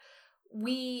time that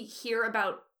we hear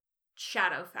about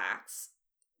Shadowfax,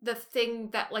 the thing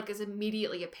that, like, is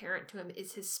immediately apparent to him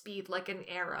is his speed, like an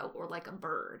arrow or like a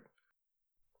bird.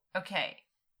 Okay.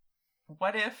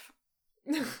 What if...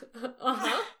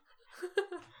 Uh-huh.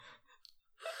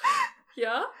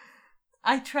 Yeah?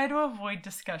 I try to avoid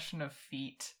discussion of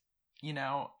feet,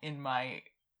 in my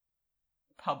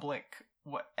public...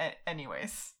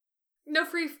 anyways. No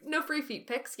free feet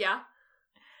pics, yeah.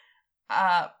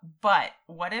 But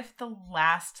what if the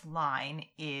last line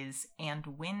is "and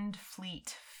Windfleet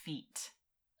feet"?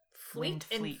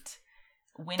 Windfleet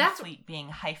being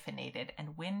hyphenated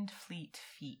and Windfleet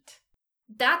feet.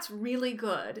 That's really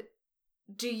good.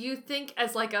 Do you think,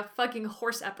 as like a fucking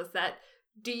horse epithet,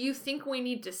 do you think we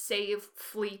need to save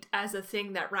fleet as a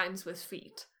thing that rhymes with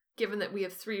feet, given that we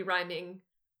have 3 rhyming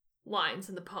lines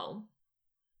in the poem?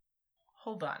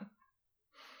 Hold on.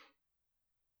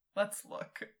 Let's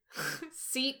look.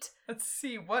 Seat. Let's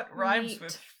see what rhymes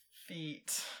with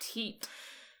feet. Teat.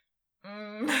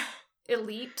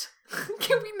 Elite.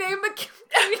 Can we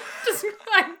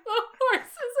describe the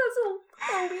horses as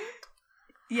elite?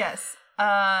 Yes.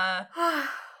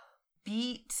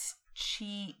 Beat,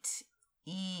 cheat,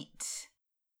 eat,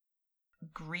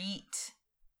 greet,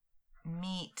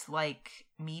 meet, like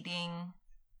meeting,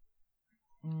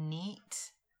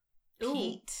 neat,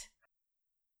 Pete.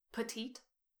 Petite.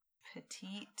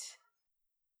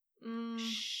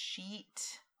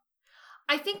 Sheet.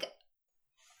 I think.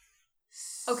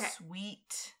 Okay.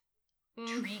 Sweet.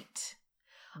 Treat.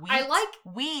 Wheat. I like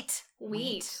Wheat.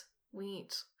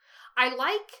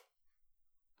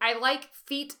 I like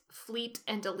feet, fleet,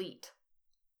 and elite.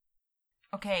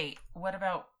 Okay, what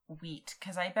about wheat?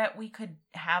 Because I bet we could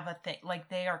have a thing like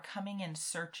they are coming in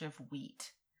search of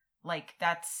wheat. Like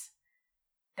there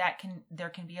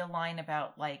can be a line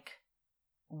about like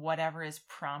whatever is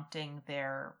prompting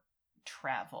their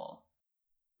travel.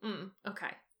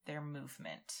 Okay. Their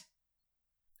movement.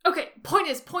 Okay, point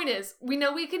is, we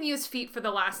know we can use feet for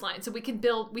the last line, so we can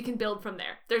build from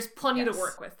there. There's plenty to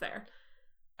work with there.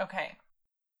 Okay.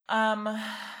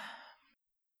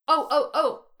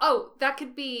 That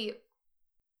could be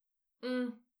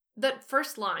that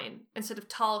first line, instead of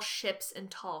tall ships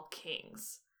and tall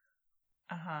kings.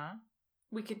 Uh-huh.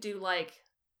 We could do like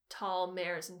tall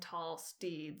mares and tall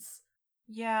steeds.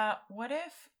 Yeah, what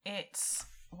if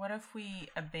we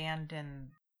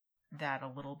abandon that a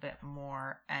little bit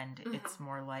more and it's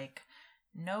more like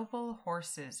noble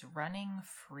horses running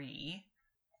free.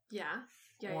 Yeah.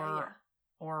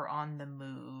 Or on the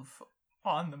move.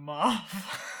 On the move.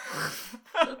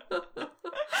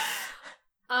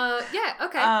 Yeah,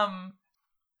 okay.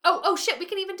 Oh shit, we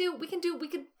could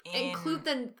include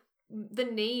the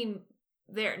name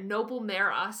there, Noble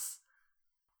Meras.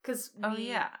 Cause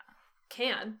we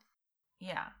can.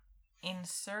 Yeah. In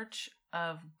search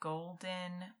of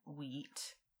golden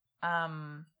wheat.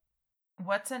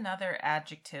 What's another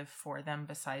adjective for them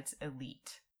besides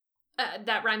elite?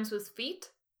 That rhymes with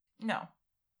feet? No.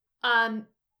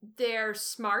 They're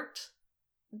smart.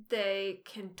 They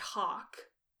can talk.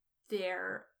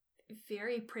 They're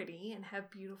very pretty and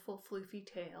have beautiful floofy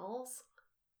tails.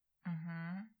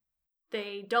 Mm-hmm.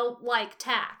 They don't like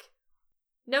tack.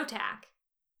 No tack.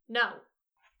 No.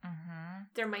 Mm-hmm.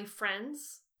 They're my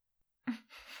friends.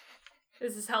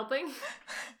 Is this helping?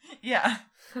 Yeah.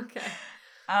 Okay.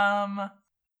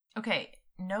 Okay.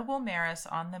 Noble Meras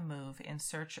on the move in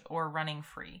search or running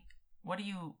free. What do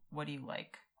you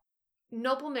like?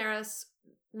 Noble Meras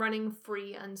running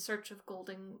free in search of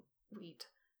golden wheat.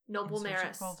 Noble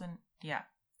Meras. Yeah.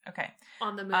 Okay.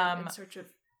 On the move in search of.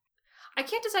 I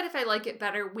can't decide if I like it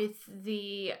better with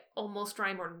the almost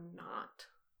rhyme or not.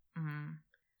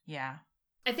 Yeah.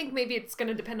 I think maybe it's going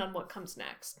to depend on what comes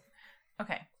next.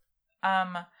 Okay.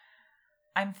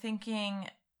 I'm thinking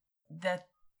that.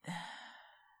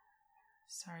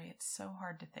 Sorry, it's so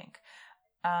hard to think.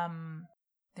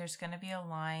 There's going to be a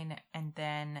line, and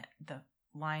then the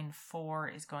line 4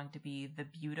 is going to be the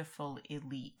beautiful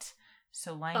elite.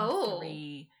 So line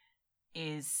 3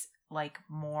 is like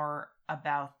more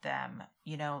about them,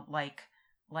 like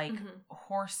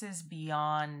horses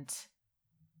beyond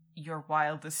your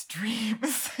wildest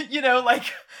dreams,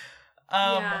 like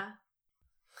Yeah.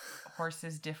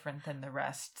 Horses different than the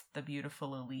rest. The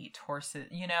beautiful elite. Horses,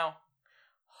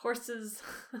 Horses.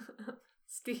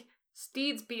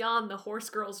 Steeds beyond the horse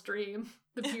girl's dream.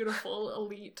 The beautiful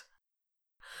elite.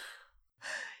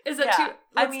 Is that too?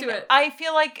 Let's do it. I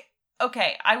feel like,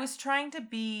 okay, I was trying to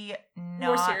be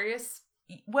more serious.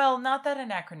 Well, not that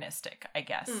anachronistic, I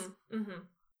guess.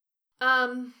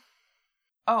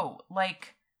 Oh,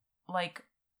 like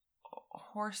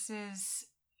horses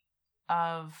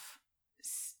of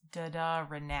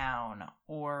renown,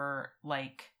 or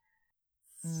like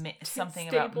something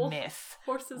about myth.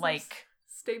 Horses like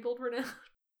stabled renown.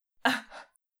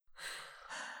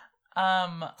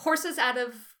 Horses out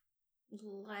of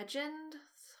legend.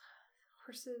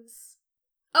 Horses.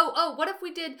 Oh, what if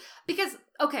we did, because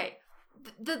okay,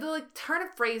 the like turn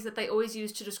of phrase that they always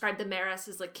use to describe the Maris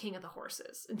is like king of the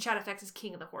horses, and Shadowfax is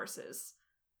king of the horses.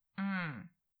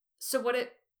 So what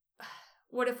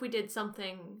if we did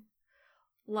something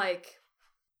like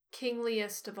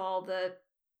kingliest of all the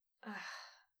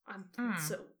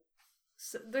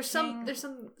there's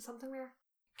something there.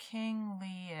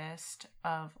 Kingliest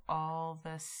of all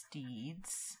the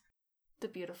steeds. The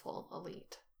beautiful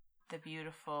elite.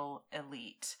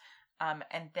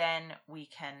 And then we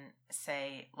can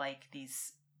say like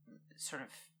these sort of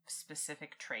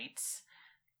specific traits.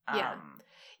 Yeah.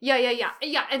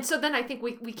 And so then I think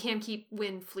we can keep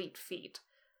win fleet feet.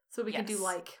 So we can do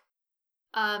like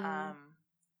flowing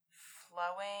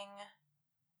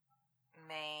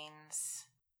manes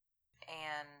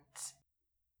and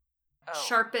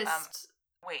sharpest.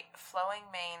 Flowing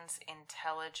manes,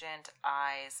 intelligent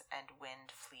eyes, and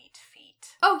wind fleet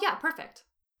feet. Oh yeah, perfect.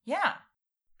 Yeah.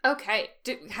 Okay.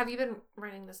 Have you been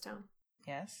writing this down?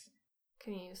 Yes.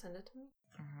 Can you send it to me?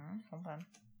 Hold on.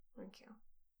 Thank you.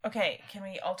 Okay, can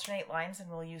we alternate lines and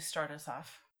will you start us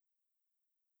off?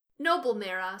 Noble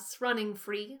Maras, running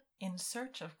free. In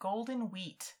search of golden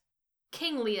wheat.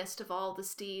 Kingliest of all the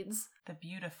steeds. The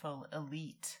beautiful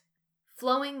elite.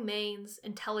 Flowing manes,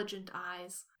 intelligent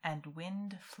eyes. And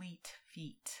wind fleet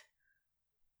feet.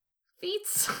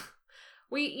 Feats?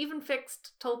 We even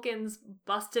fixed Tolkien's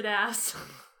busted ass.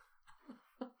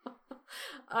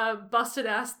 Busted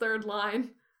ass third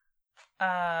line.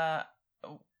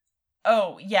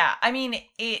 Oh, yeah. I mean,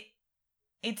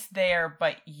 it's there,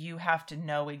 but you have to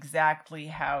know exactly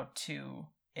how to.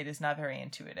 It is not very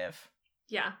intuitive.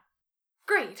 Yeah.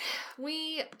 Great.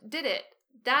 We did it.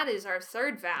 That is our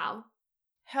third vow.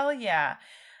 Hell yeah.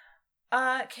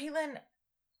 Caitlin,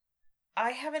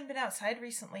 I haven't been outside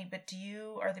recently, but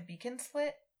are the beacons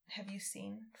lit? Have you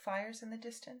seen fires in the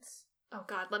distance? Oh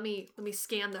god, let me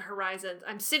scan the horizon.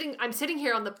 I'm sitting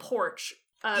here on the porch.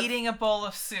 Eating a bowl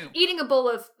of soup.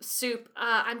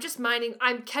 I'm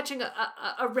catching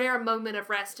a rare moment of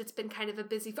rest. It's been kind of a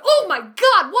busy... Oh my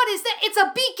god, what is that? It's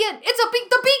a beacon!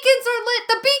 The beacons are lit!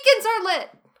 The beacons are lit!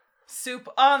 Soup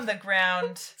on the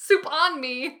ground. Soup on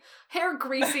me. Hair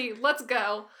greasy. Let's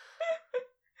go.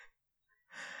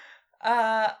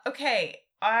 Okay.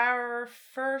 Our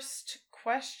first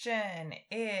question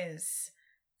is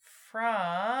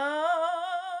from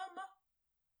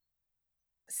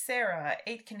Sarah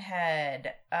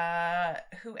Aitkenhead,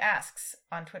 who asks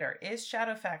on Twitter, is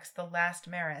Shadowfax the last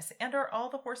Maris, and are all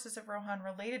the horses of Rohan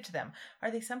related to them?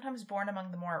 Are they sometimes born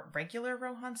among the more regular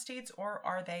Rohan steeds, or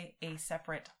are they a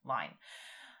separate line?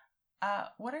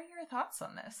 What are your thoughts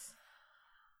on this?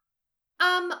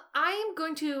 I am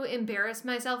going to embarrass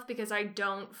myself because I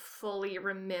don't fully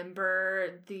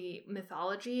remember the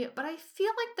mythology, but I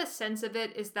feel like the sense of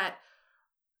it is that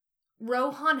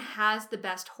Rohan has the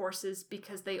best horses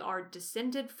because they are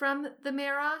descended from the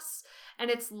Maras,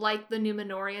 and it's like the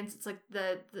Númenóreans. It's like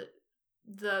the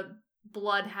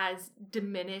blood has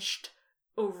diminished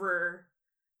over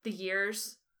the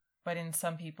years. But in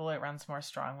some people it runs more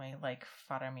strongly, like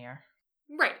Faramir.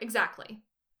 Right, exactly.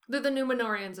 They're the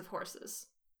Númenóreans of horses.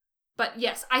 But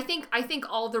yes, I think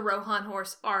all the Rohan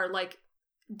horse are like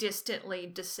distantly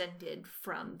descended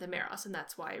from the Maras, and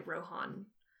that's why Rohan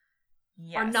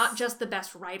are not just the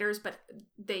best riders, but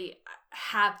they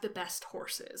have the best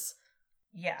horses.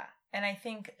 Yeah, and I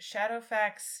think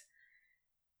Shadowfax,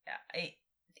 it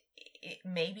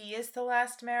maybe is the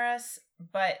last Maris,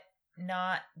 but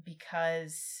not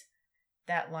because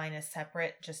that line is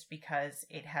separate, just because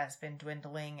it has been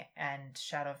dwindling, and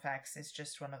Shadowfax is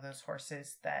just one of those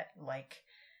horses that, like,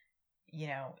 you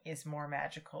know, is more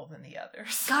magical than the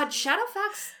others. God,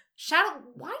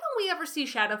 why don't we ever see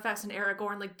Shadowfax and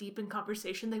Aragorn, like, deep in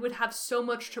conversation? They would have so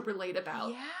much to relate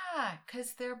about. Yeah,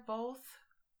 because they're both...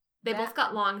 They both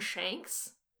got long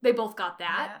shanks. They both got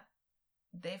that.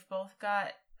 Yeah. They've both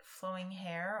got flowing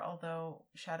hair, although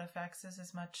Shadowfax's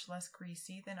is much less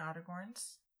greasy than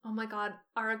Aragorn's. Oh my god,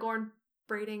 Aragorn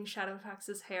braiding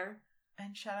Shadowfax's hair.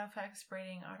 And Shadowfax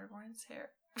braiding Aragorn's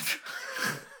hair.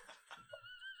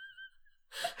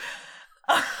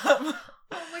 Oh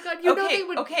my god, you know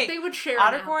they would share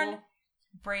Aragorn an apple.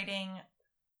 Braiding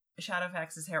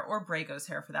Shadowfax's hair, or Brago's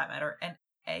hair for that matter, and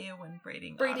Éowyn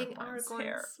braiding Aragorn's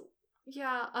hair.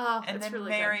 Yeah, and it's then really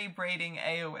Mary good. braiding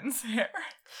Éowyn's hair.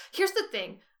 Here's the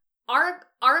thing.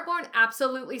 Aragorn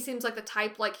absolutely seems like the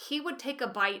type, like, he would take a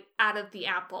bite out of the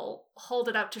apple, hold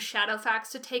it up to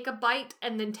Shadowfax to take a bite,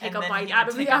 and then take a bite out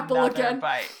of the apple again.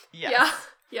 Bite. Yes.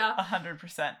 Yeah.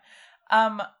 100%.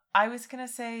 I was gonna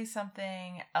say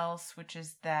something else, which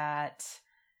is that...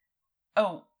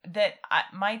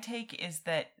 my take is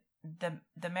that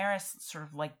the Maris sort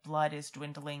of like blood is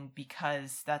dwindling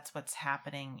because that's what's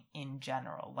happening in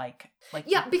general. Like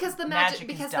yeah, because the magic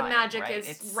right?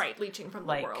 is leeching from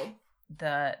like, the world.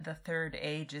 The third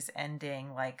age is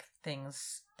ending. Like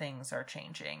things are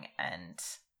changing, and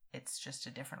it's just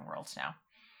a different world now.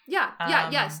 Yeah.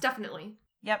 Yes, definitely.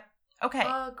 Yep. Okay.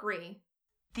 Agree.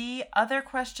 The other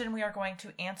question we are going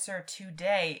to answer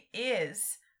today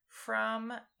is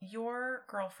from your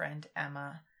girlfriend,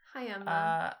 Emma. Hi,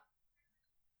 Emma.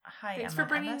 Hi, thanks Emma. for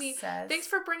bringing Emma me. Says, Thanks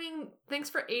for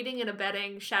aiding and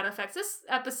abetting Shadowfax. This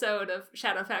episode of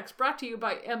Shadowfax brought to you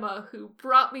by Emma, who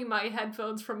brought me my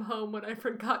headphones from home when I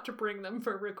forgot to bring them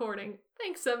for recording.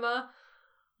 Thanks, Emma.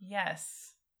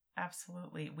 Yes,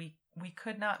 absolutely. We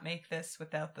could not make this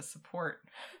without the support.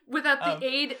 Without the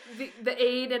aid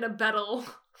and abettal.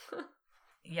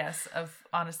 Yes, of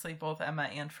honestly both Emma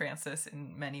and Francis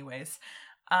in many ways.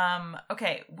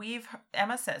 Okay,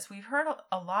 Emma says, we've heard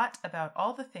a lot about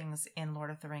all the things in Lord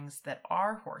of the Rings that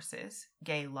are horses.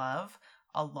 Gay love,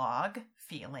 a log,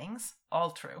 feelings,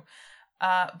 all true.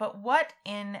 But what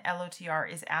in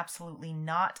LOTR is absolutely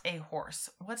not a horse?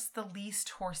 What's the least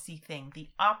horsey thing? The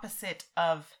opposite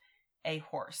of a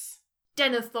horse?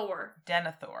 Denethor.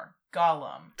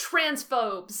 Gollum.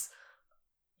 Transphobes.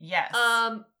 Yes.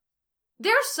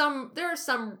 There are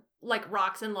some like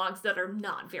rocks and logs that are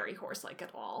not very horse-like at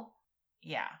all.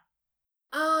 Yeah.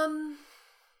 Oh,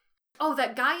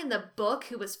 that guy in the book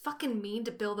who was fucking mean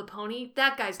to Bill the Pony.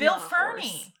 That guy's Bill not a Ferny.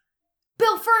 Horse.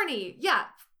 Bill Ferny. Yeah,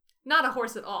 not a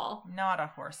horse at all. Not a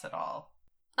horse at all.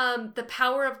 The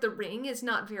power of the ring is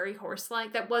not very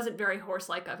horse-like. That wasn't very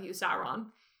horse-like of you, Sauron.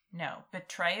 No.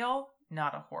 Betrayal,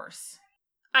 not a horse.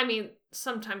 I mean,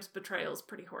 sometimes betrayal is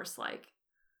pretty horse-like.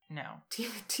 No.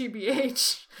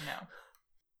 TBH. No.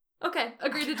 Okay,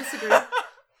 agree to disagree.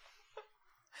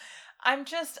 I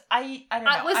don't know.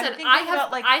 Listen,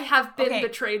 I have been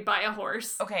betrayed by a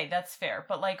horse. Okay, that's fair.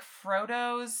 But like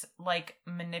Frodo's like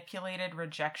manipulated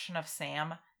rejection of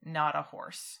Sam, not a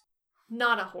horse.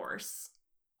 Not a horse.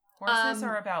 Horses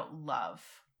are about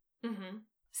love. Mm-hmm.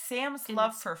 Sam's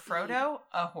love for Frodo,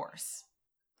 a horse.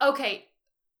 Okay.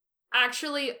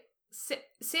 Actually,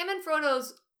 Sam and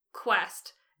Frodo's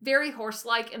quest, very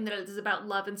horse-like in that it is about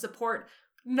love and support.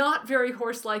 Not very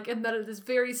horse-like in that it is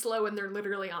very slow and they're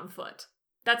literally on foot.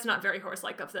 That's not very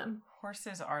horse-like of them.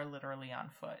 Horses are literally on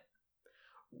foot.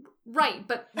 Right,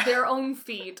 but their own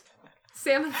feet.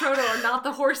 Sam and Frodo are not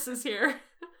the horses here.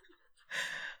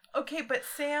 Okay, but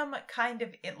Sam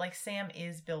Sam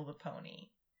is Bill the Pony.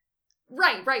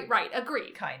 Right.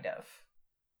 Agreed. Kind of.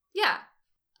 Yeah.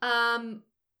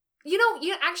 You know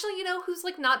who's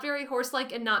like not very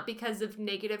horse-like and not because of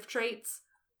negative traits?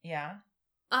 Yeah.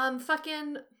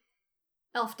 Fucking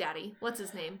Elf Daddy. What's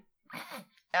his name?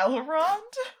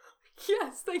 Elrond?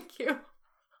 Yes, thank you.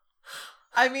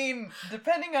 I mean,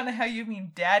 depending on how you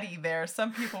mean daddy there,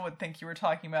 some people would think you were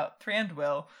talking about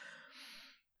Thranduil.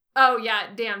 Oh, yeah,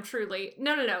 damn, truly.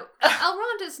 No.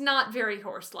 Elrond is not very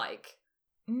horse-like.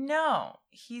 No,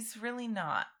 he's really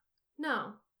not.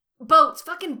 No.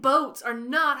 Fucking boats are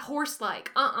not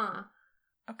horse-like.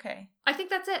 Okay. I think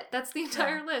that's it. That's the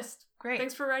entire list. Great.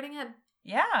 Thanks for writing in.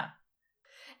 Yeah.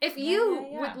 If you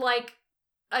would like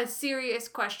a serious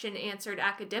question answered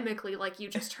academically like you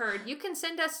just heard, you can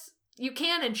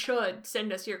and should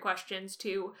send us your questions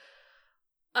to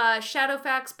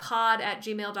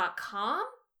shadowfaxpod@gmail.com.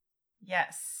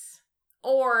 Yes.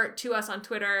 Or to us on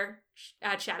Twitter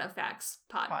at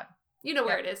shadowfaxpod. You know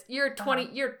where it is. You're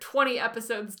 20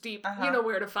 episodes deep. You know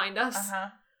where to find us.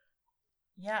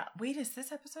 Yeah. Wait, is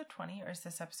this episode 20 or is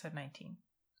this episode 19?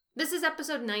 This is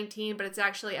episode 19, but it's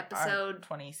actually episode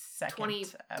 22.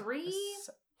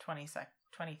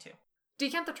 22. Do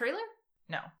you count the trailer?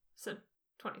 No. So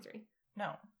 23.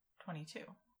 No, 22.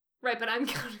 Right, but I'm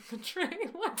counting the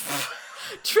trailer.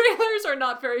 Trailers are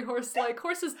not very horse-like.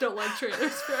 Horses don't like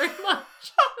trailers very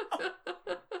much.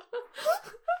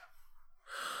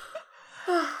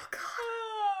 Oh, God.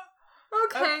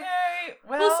 Okay.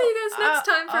 Well, we'll see you guys next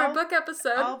time for a book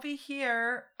episode. I'll be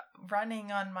here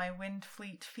running on my wind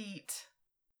fleet feet.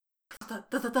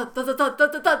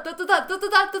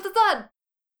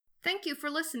 Thank you for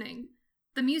listening.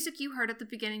 The music you heard at the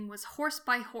beginning was Horse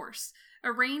by Horse,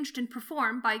 arranged and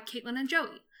performed by Caitlin and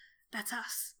Joey. That's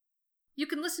us. You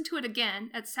can listen to it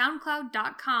again at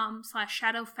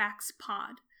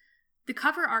soundcloud.com/shadowfaxpod. The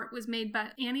cover art was made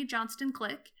by Annie Johnston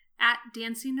Glick at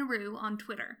Dancy Naru on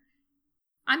Twitter.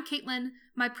 I'm Caitlin,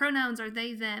 my pronouns are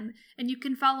they, them, and you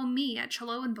can follow me at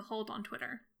Chalo and Behold on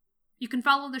Twitter. You can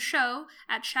follow the show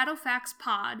at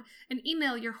ShadowFaxPod and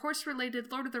email your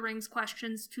horse-related Lord of the Rings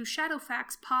questions to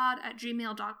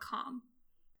shadowfaxpod@gmail.com.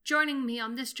 Joining me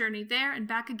on this journey there and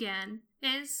back again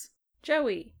is...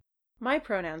 Joey. My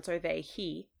pronouns are they,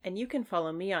 he, and you can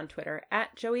follow me on Twitter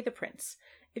at Joey the Prince.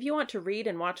 If you want to read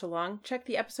and watch along, check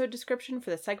the episode description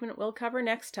for the segment we'll cover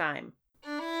next time.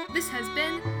 This has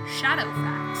been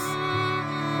Shadowfax.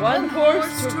 One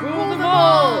horse to rule them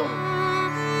all!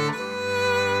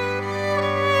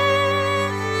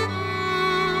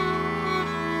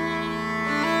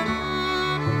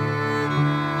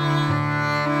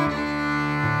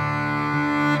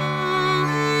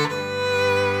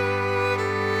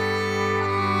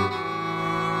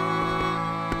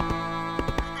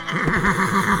 Ha ha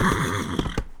ha ha ha!